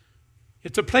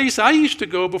 It's a place I used to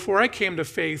go before I came to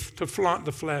faith to flaunt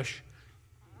the flesh.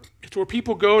 It's where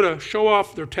people go to show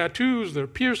off their tattoos, their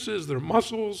piercings, their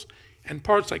muscles, and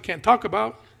parts I can't talk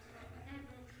about.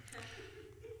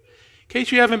 In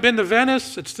case you haven't been to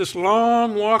Venice, it's this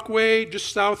long walkway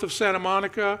just south of Santa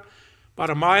Monica, about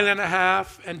 1.5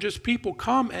 miles, and just people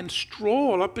come and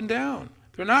stroll up and down.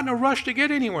 They're not in a rush to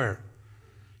get anywhere.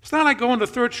 It's not like going to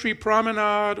 3rd Street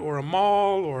Promenade or a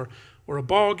mall or a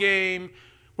ball game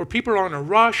where people are in a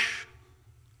rush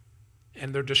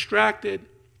and they're distracted.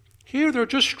 Here they're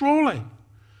just strolling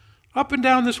up and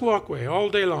down this walkway all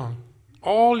day long,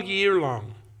 all year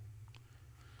long.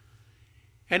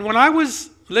 And when I was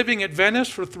living at Venice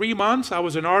for 3 months. I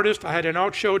was an artist. I had an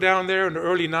art show down there in the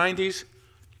early 90s.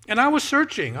 And I was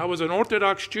searching. I was an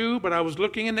Orthodox Jew, but I was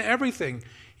looking into everything,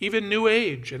 even New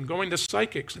Age and going to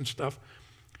psychics and stuff.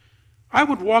 I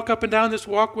would walk up and down this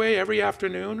walkway every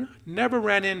afternoon, never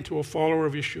ran into a follower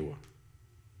of Yeshua.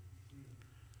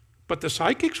 But the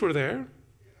psychics were there,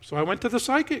 so I went to the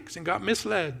psychics and got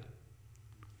misled.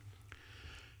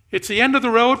 It's the end of the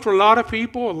road for a lot of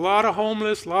people, a lot of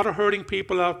homeless, a lot of hurting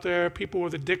people out there, people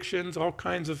with addictions, all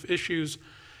kinds of issues.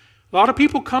 A lot of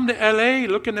people come to LA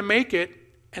looking to make it,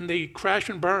 and they crash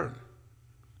and burn.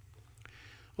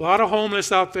 A lot of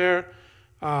homeless out there.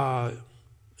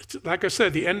 It's, like I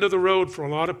said, the end of the road for a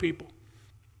lot of people.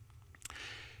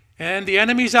 And the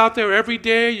enemy's out there every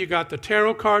day. You got the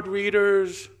tarot card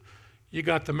readers. You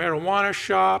got the marijuana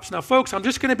shops. Now, folks, I'm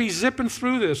just going to be zipping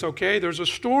through this, okay? There's a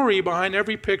story behind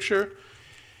every picture.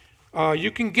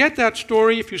 You can get that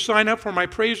story if you sign up for my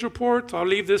praise reports. I'll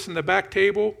leave this in the back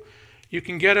table. You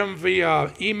can get them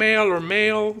via email or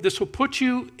mail. This will put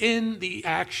you in the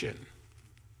action.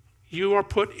 You are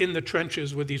put in the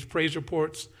trenches with these praise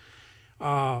reports.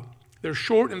 They're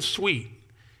short and sweet,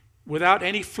 without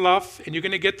any fluff, and you're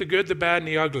going to get the good, the bad, and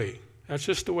the ugly. That's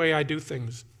just the way I do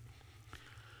things.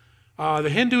 The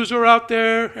Hindus are out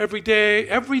there every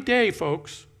day,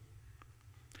 folks.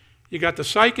 You got the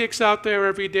psychics out there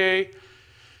every day.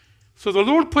 So the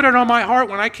Lord put it on my heart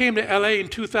when I came to LA in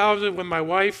 2000 with my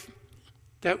wife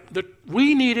that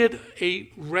we needed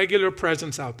a regular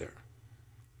presence out there.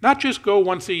 Not just go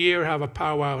once a year, have a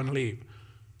powwow, and leave.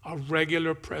 A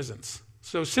regular presence.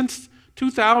 So since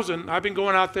 2000, I've been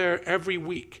going out there every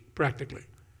week, practically,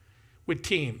 with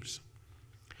teams.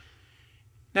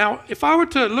 Now, if I were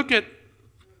to look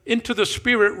into the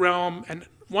spirit realm and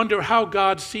wonder how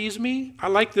God sees me, I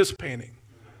like this painting.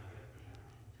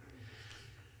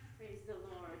 Praise the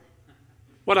Lord.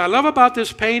 What I love about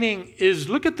this painting is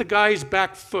look at the guy's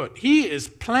back foot. He is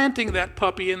planting that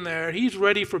puppy in there. He's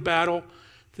ready for battle.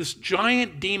 This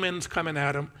giant demon's coming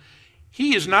at him.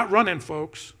 He is not running,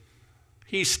 folks.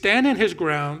 He's standing his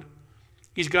ground.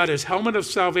 He's got his helmet of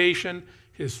salvation,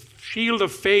 his shield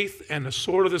of faith, and the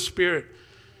sword of the Spirit.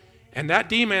 And that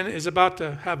demon is about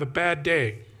to have a bad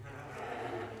day.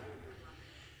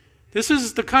 This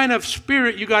is the kind of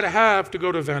spirit you got to have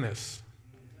go to Venice.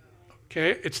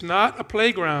 Okay? It's not a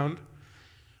playground.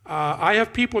 I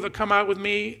have people that come out with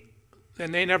me,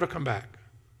 and they never come back.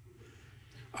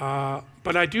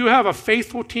 But I do have a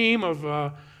faithful team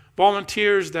of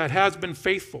volunteers that has been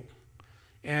faithful.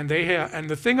 And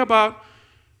the thing about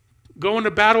going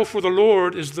to battle for the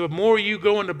Lord is the more you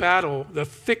go into battle, the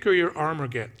thicker your armor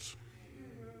gets.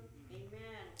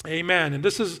 Amen. And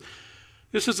this is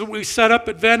what we set up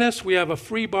at Venice. We have a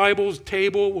free Bibles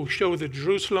table. We'll show the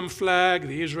Jerusalem flag,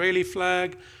 the Israeli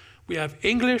flag. We have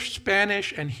English,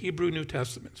 Spanish, and Hebrew New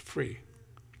Testaments free.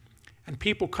 And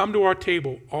people come to our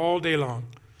table all day long.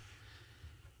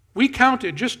 We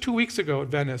counted just 2 weeks ago at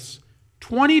Venice,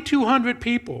 2,200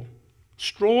 people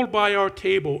strolled by our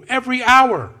table every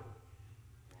hour.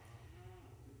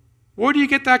 Where do you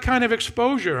get that kind of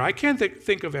exposure? I can't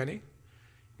think of any.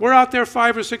 We're out there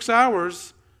 5 or 6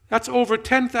 hours. That's over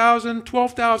 10,000,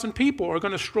 12,000 people are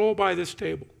going to stroll by this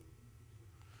table.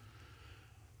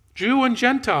 Jew and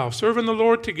Gentile serving the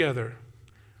Lord together.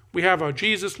 We have our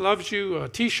Jesus Loves You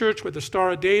t-shirts with the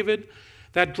Star of David.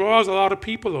 That draws a lot of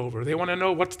people over. They want to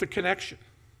know what's the connection.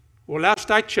 Well,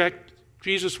 last I checked,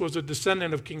 Jesus was a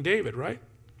descendant of King David, right?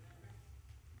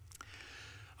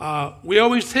 We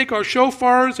always take our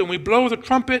shofars and we blow the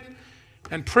trumpet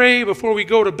and pray before we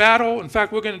go to battle. In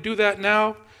fact, we're going to do that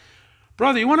now.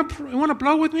 Brother, you want to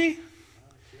blow with me?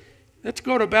 Let's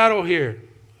go to battle here.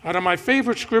 Out of my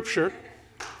favorite scripture.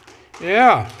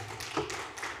 Yeah.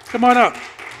 Come on up.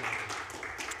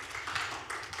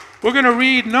 We're going to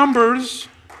read Numbers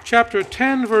chapter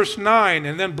 10, verse 9,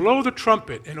 and then blow the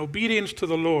trumpet in obedience to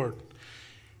the Lord.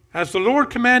 As the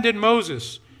Lord commanded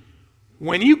Moses,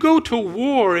 when you go to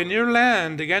war in your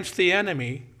land against the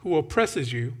enemy who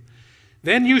oppresses you,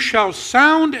 then you shall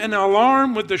sound an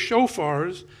alarm with the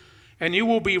shofars, and you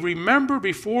will be remembered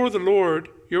before the Lord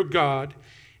your God,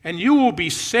 and you will be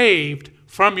saved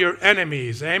from your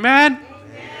enemies. Amen?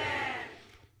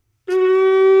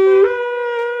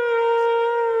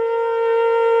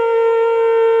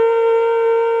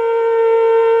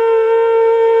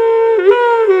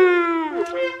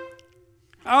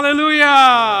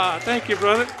 Hallelujah! Thank you,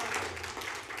 brother.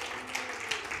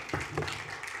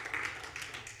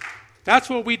 That's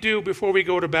what we do before we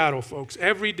go to battle, folks.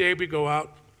 Every day we go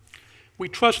out, we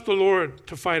trust the Lord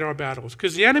to fight our battles.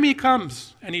 Because the enemy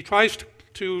comes and he tries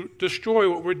to destroy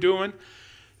what we're doing.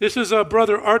 This is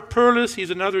Brother Art Perlis. He's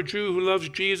another Jew who loves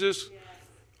Jesus.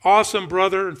 Awesome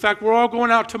brother. In fact, we're all going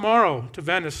out tomorrow to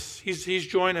Venice. He's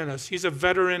joining us. He's a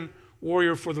veteran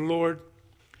warrior for the Lord.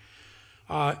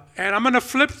 And I'm going to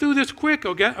flip through this quick,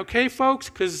 okay folks?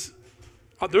 Because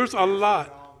there's a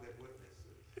lot.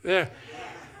 There.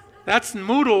 That's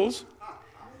Moodles.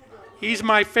 He's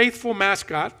my faithful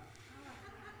mascot.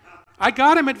 I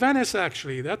got him at Venice,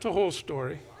 actually. That's a whole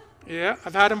story. Yeah,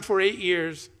 I've had him for 8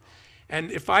 years. And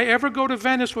if I ever go to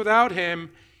Venice without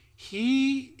him,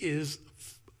 he is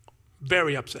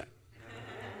very upset.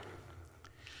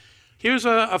 Here's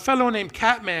a fellow named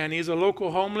Catman. He's a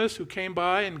local homeless who came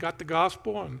by and got the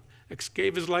gospel and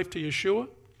gave his life to Yeshua.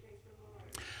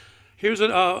 Here's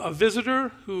a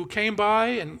visitor who came by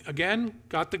and, again,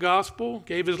 got the gospel,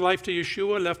 gave his life to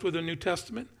Yeshua, left with a New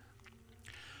Testament.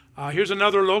 Here's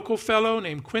another local fellow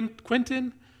named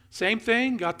Quentin. Same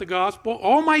thing, got the gospel.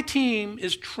 All my team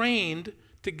is trained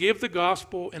to give the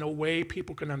gospel in a way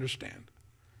people can understand.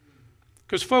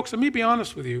 Because, folks, let me be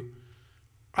honest with you.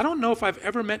 I don't know if I've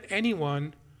ever met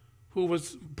anyone who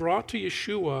was brought to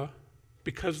Yeshua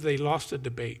because they lost a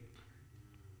debate.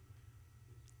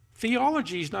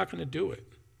 Theology is not going to do it.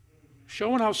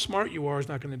 Showing how smart you are is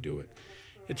not going to do it.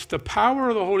 It's the power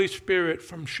of the Holy Spirit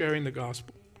from sharing the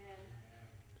gospel.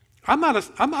 I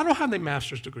don't have a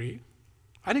master's degree.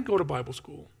 I didn't go to Bible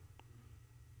school.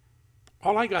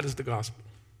 All I got is the gospel.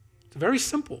 It's very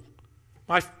simple.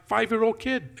 My 5-year-old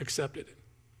kid accepted it.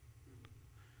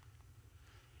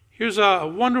 Here's a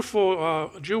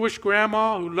wonderful Jewish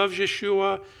grandma who loves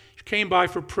Yeshua. She came by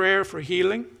for prayer for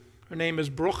healing. Her name is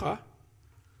Brucha.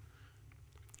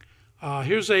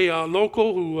 Here's a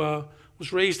local who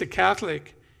was raised a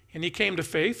Catholic, and he came to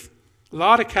faith. A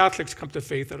lot of Catholics come to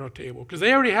faith at our table because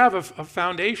they already have a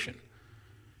foundation.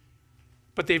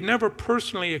 But they've never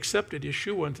personally accepted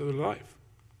Yeshua into their life.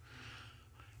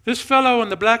 This fellow in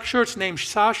the black shirt's named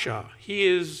Sasha.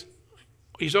 He's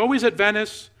always at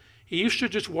Venice. He used to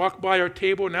just walk by our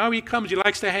table. Now he comes, he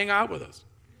likes to hang out with us.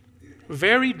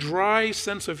 Very dry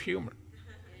sense of humor.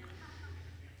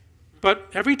 But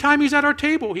every time he's at our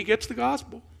table, he gets the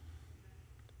gospel.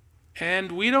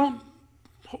 And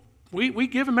we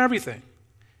give him everything.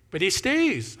 But he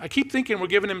stays. I keep thinking we're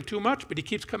giving him too much, but he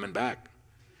keeps coming back.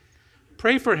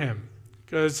 Pray for him,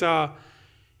 because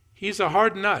he's a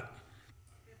hard nut.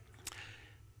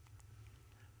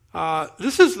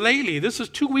 This is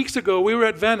 2 weeks ago, we were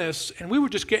at Venice, and we were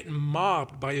just getting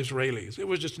mobbed by Israelis. It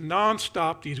was just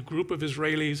nonstop. These group of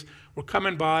Israelis were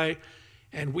coming by,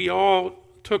 and we all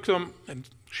took them and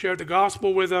shared the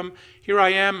gospel with them. Here I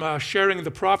am sharing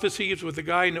the prophecies with the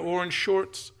guy in the orange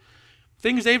shorts,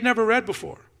 things they've never read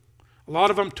before. A lot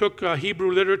of them took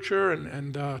Hebrew literature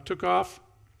and took off.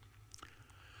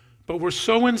 But we're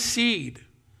sowing seed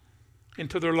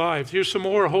into their lives. Here's some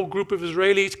more. A whole group of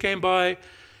Israelis came by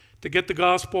to get the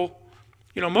gospel.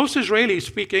 You know, most Israelis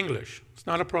speak English. It's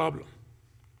not a problem.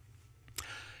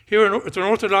 Here, it's an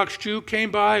Orthodox Jew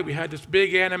came by. We had this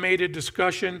big animated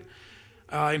discussion.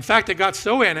 In fact, it got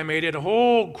so animated, a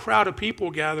whole crowd of people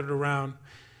gathered around.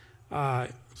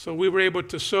 So we were able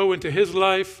to sow into his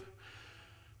life.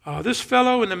 This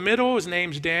fellow in the middle, his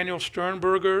name's Daniel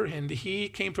Sternberger, and he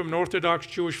came from an Orthodox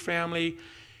Jewish family.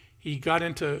 He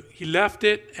left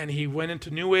it, and he went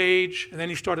into New Age, and then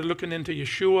he started looking into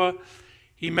Yeshua.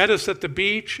 He met us at the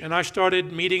beach, and I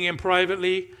started meeting him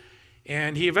privately,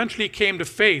 and he eventually came to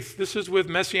faith. This is with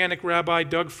Messianic Rabbi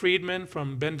Doug Friedman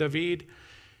from Ben David.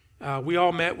 We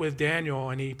all met with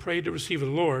Daniel, and he prayed to receive the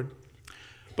Lord.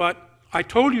 But I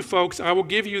told you folks, I will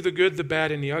give you the good, the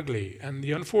bad, and the ugly. And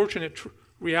the unfortunate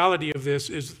reality of this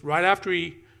is right after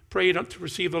he prayed to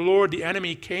receive the Lord, the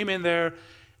enemy came in there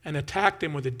and attacked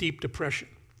him with a deep depression.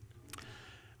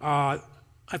 I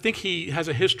think he has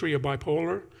a history of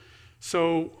bipolar.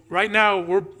 So right now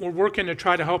we're working to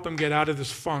try to help him get out of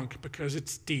this funk because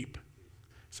it's deep.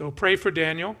 So pray for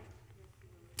Daniel.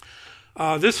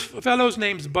 This fellow's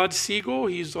name's Bud Siegel.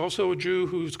 He's also a Jew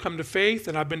who's come to faith,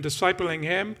 and I've been discipling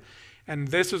him. And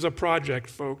this is a project,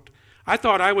 folks. I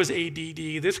thought I was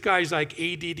ADD. This guy's like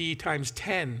ADD times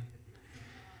 10.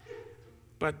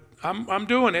 But I'm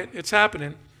doing it. It's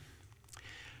happening.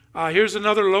 Here's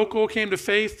another local, came to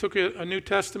faith, took a New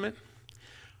Testament.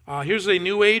 Here's a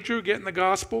New Ager getting the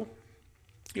gospel.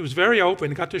 He was very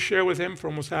open. Got to share with him for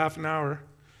almost half an hour.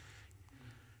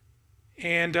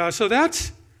 And so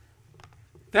that's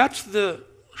the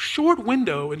short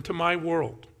window into my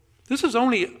world. This is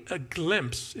only a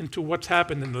glimpse into what's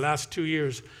happened in the last 2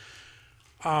 years.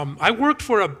 I worked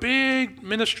for a big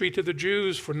ministry to the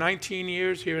Jews for 19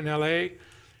 years here in LA.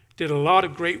 Did a lot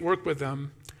of great work with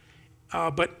them.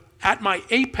 But at my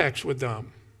apex with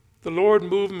them, the Lord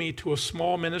moved me to a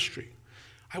small ministry.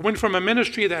 I went from a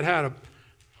ministry that had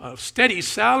a steady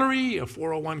salary, a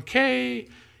 401k,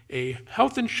 a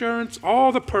health insurance,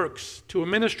 all the perks, to a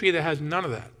ministry that has none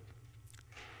of that.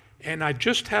 And I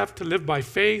just have to live by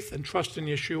faith and trust in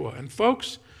Yeshua. And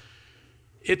folks,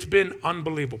 it's been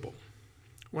unbelievable.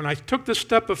 When I took the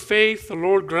step of faith, the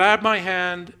Lord grabbed my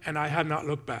hand and I had not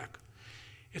looked back.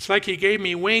 It's like he gave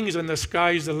me wings and the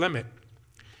sky's the limit.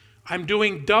 I'm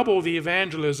doing double the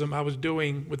evangelism I was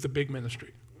doing with the big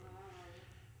ministry.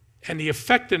 And the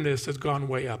effectiveness has gone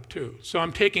way up too. So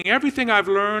I'm taking everything I've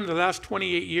learned the last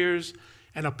 28 years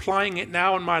and applying it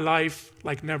now in my life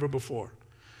like never before.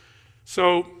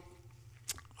 So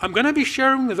I'm going to be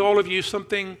sharing with all of you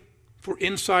something for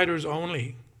insiders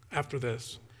only after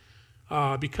this,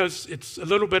 because it's a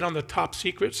little bit on the top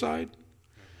secret side.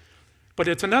 But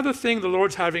it's another thing the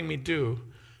Lord's having me do.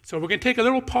 So we're going to take a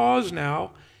little pause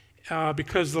now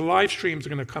because the live streams are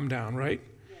going to come down, right?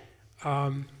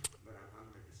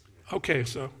 Okay,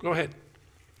 so go ahead.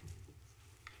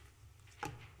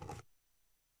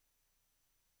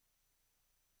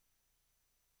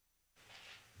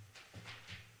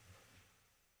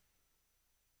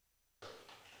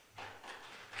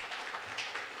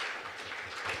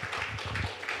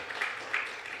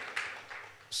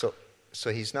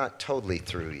 So he's not totally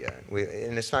through yet.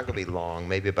 And it's not going to be long,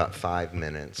 maybe about 5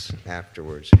 minutes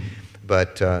afterwards.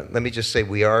 But let me just say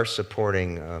we are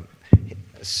supporting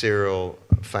Cyril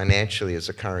financially as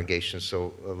a congregation.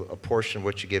 So a portion of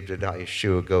what you give to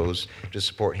Yeshua goes to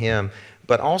support him.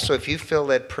 But also, if you feel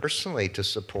led personally to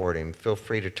support him, feel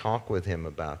free to talk with him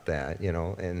about that, you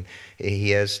know. And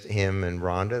him and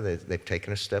Rhonda, they've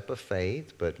taken a step of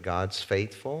faith, but God's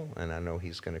faithful, and I know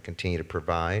he's going to continue to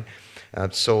provide.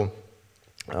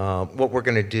 What we're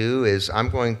going to do is I'm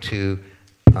going to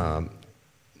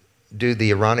do the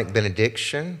Aaronic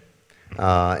benediction,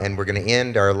 and we're going to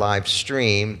end our live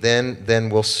stream. Then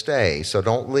we'll stay. So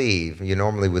don't leave. You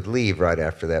normally would leave right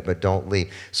after that, but don't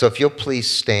leave. So if you'll please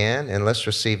stand, and let's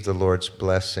receive the Lord's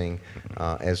blessing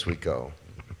as we go.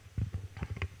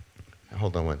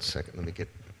 Hold on one second. Let me get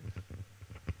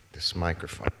this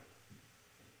microphone.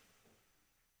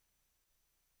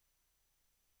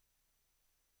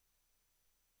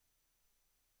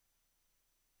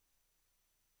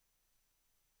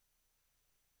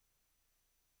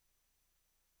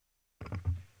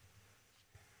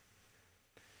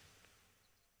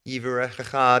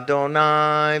 Yivarechecha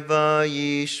Adonai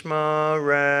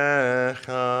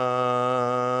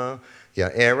v'yishmarecha.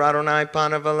 Ya'er Adonai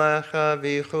panav alecha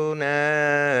v'chunecha.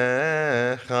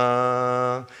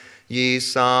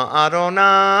 Yisa Adonai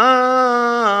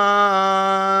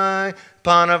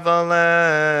panav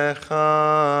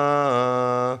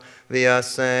alecha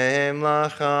v'yasem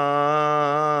lacha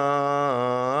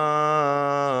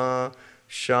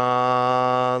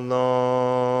shalom.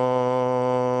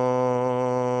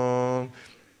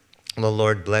 The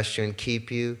Lord bless you and keep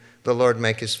you. The Lord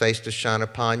make his face to shine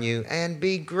upon you and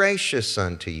be gracious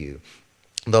unto you.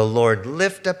 The Lord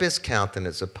lift up his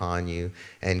countenance upon you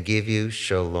and give you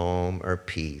shalom or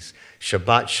peace.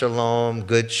 Shabbat shalom,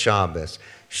 good Shabbos.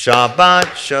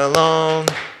 Shabbat shalom,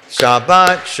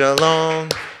 Shabbat shalom,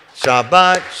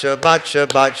 Shabbat, Shabbat,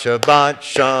 Shabbat, Shabbat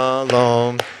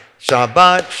shalom.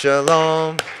 Shabbat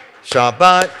shalom,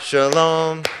 Shabbat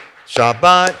shalom,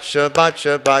 Shabbat, Shabbat,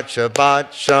 Shabbat,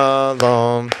 Shabbat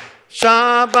shalom.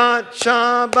 Shabbat,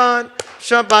 Shabbat,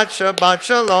 Shabbat, Shabbat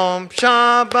shalom.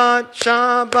 Shabbat,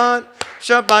 Shabbat,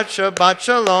 Shabbat, Shabbat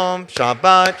shalom.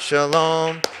 Shabbat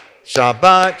shalom,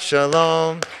 Shabbat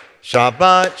shalom,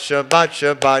 Shabbat, Shabbat,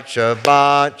 Shabbat,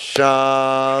 Shabbat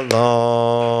shalom.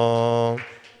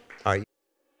 All right.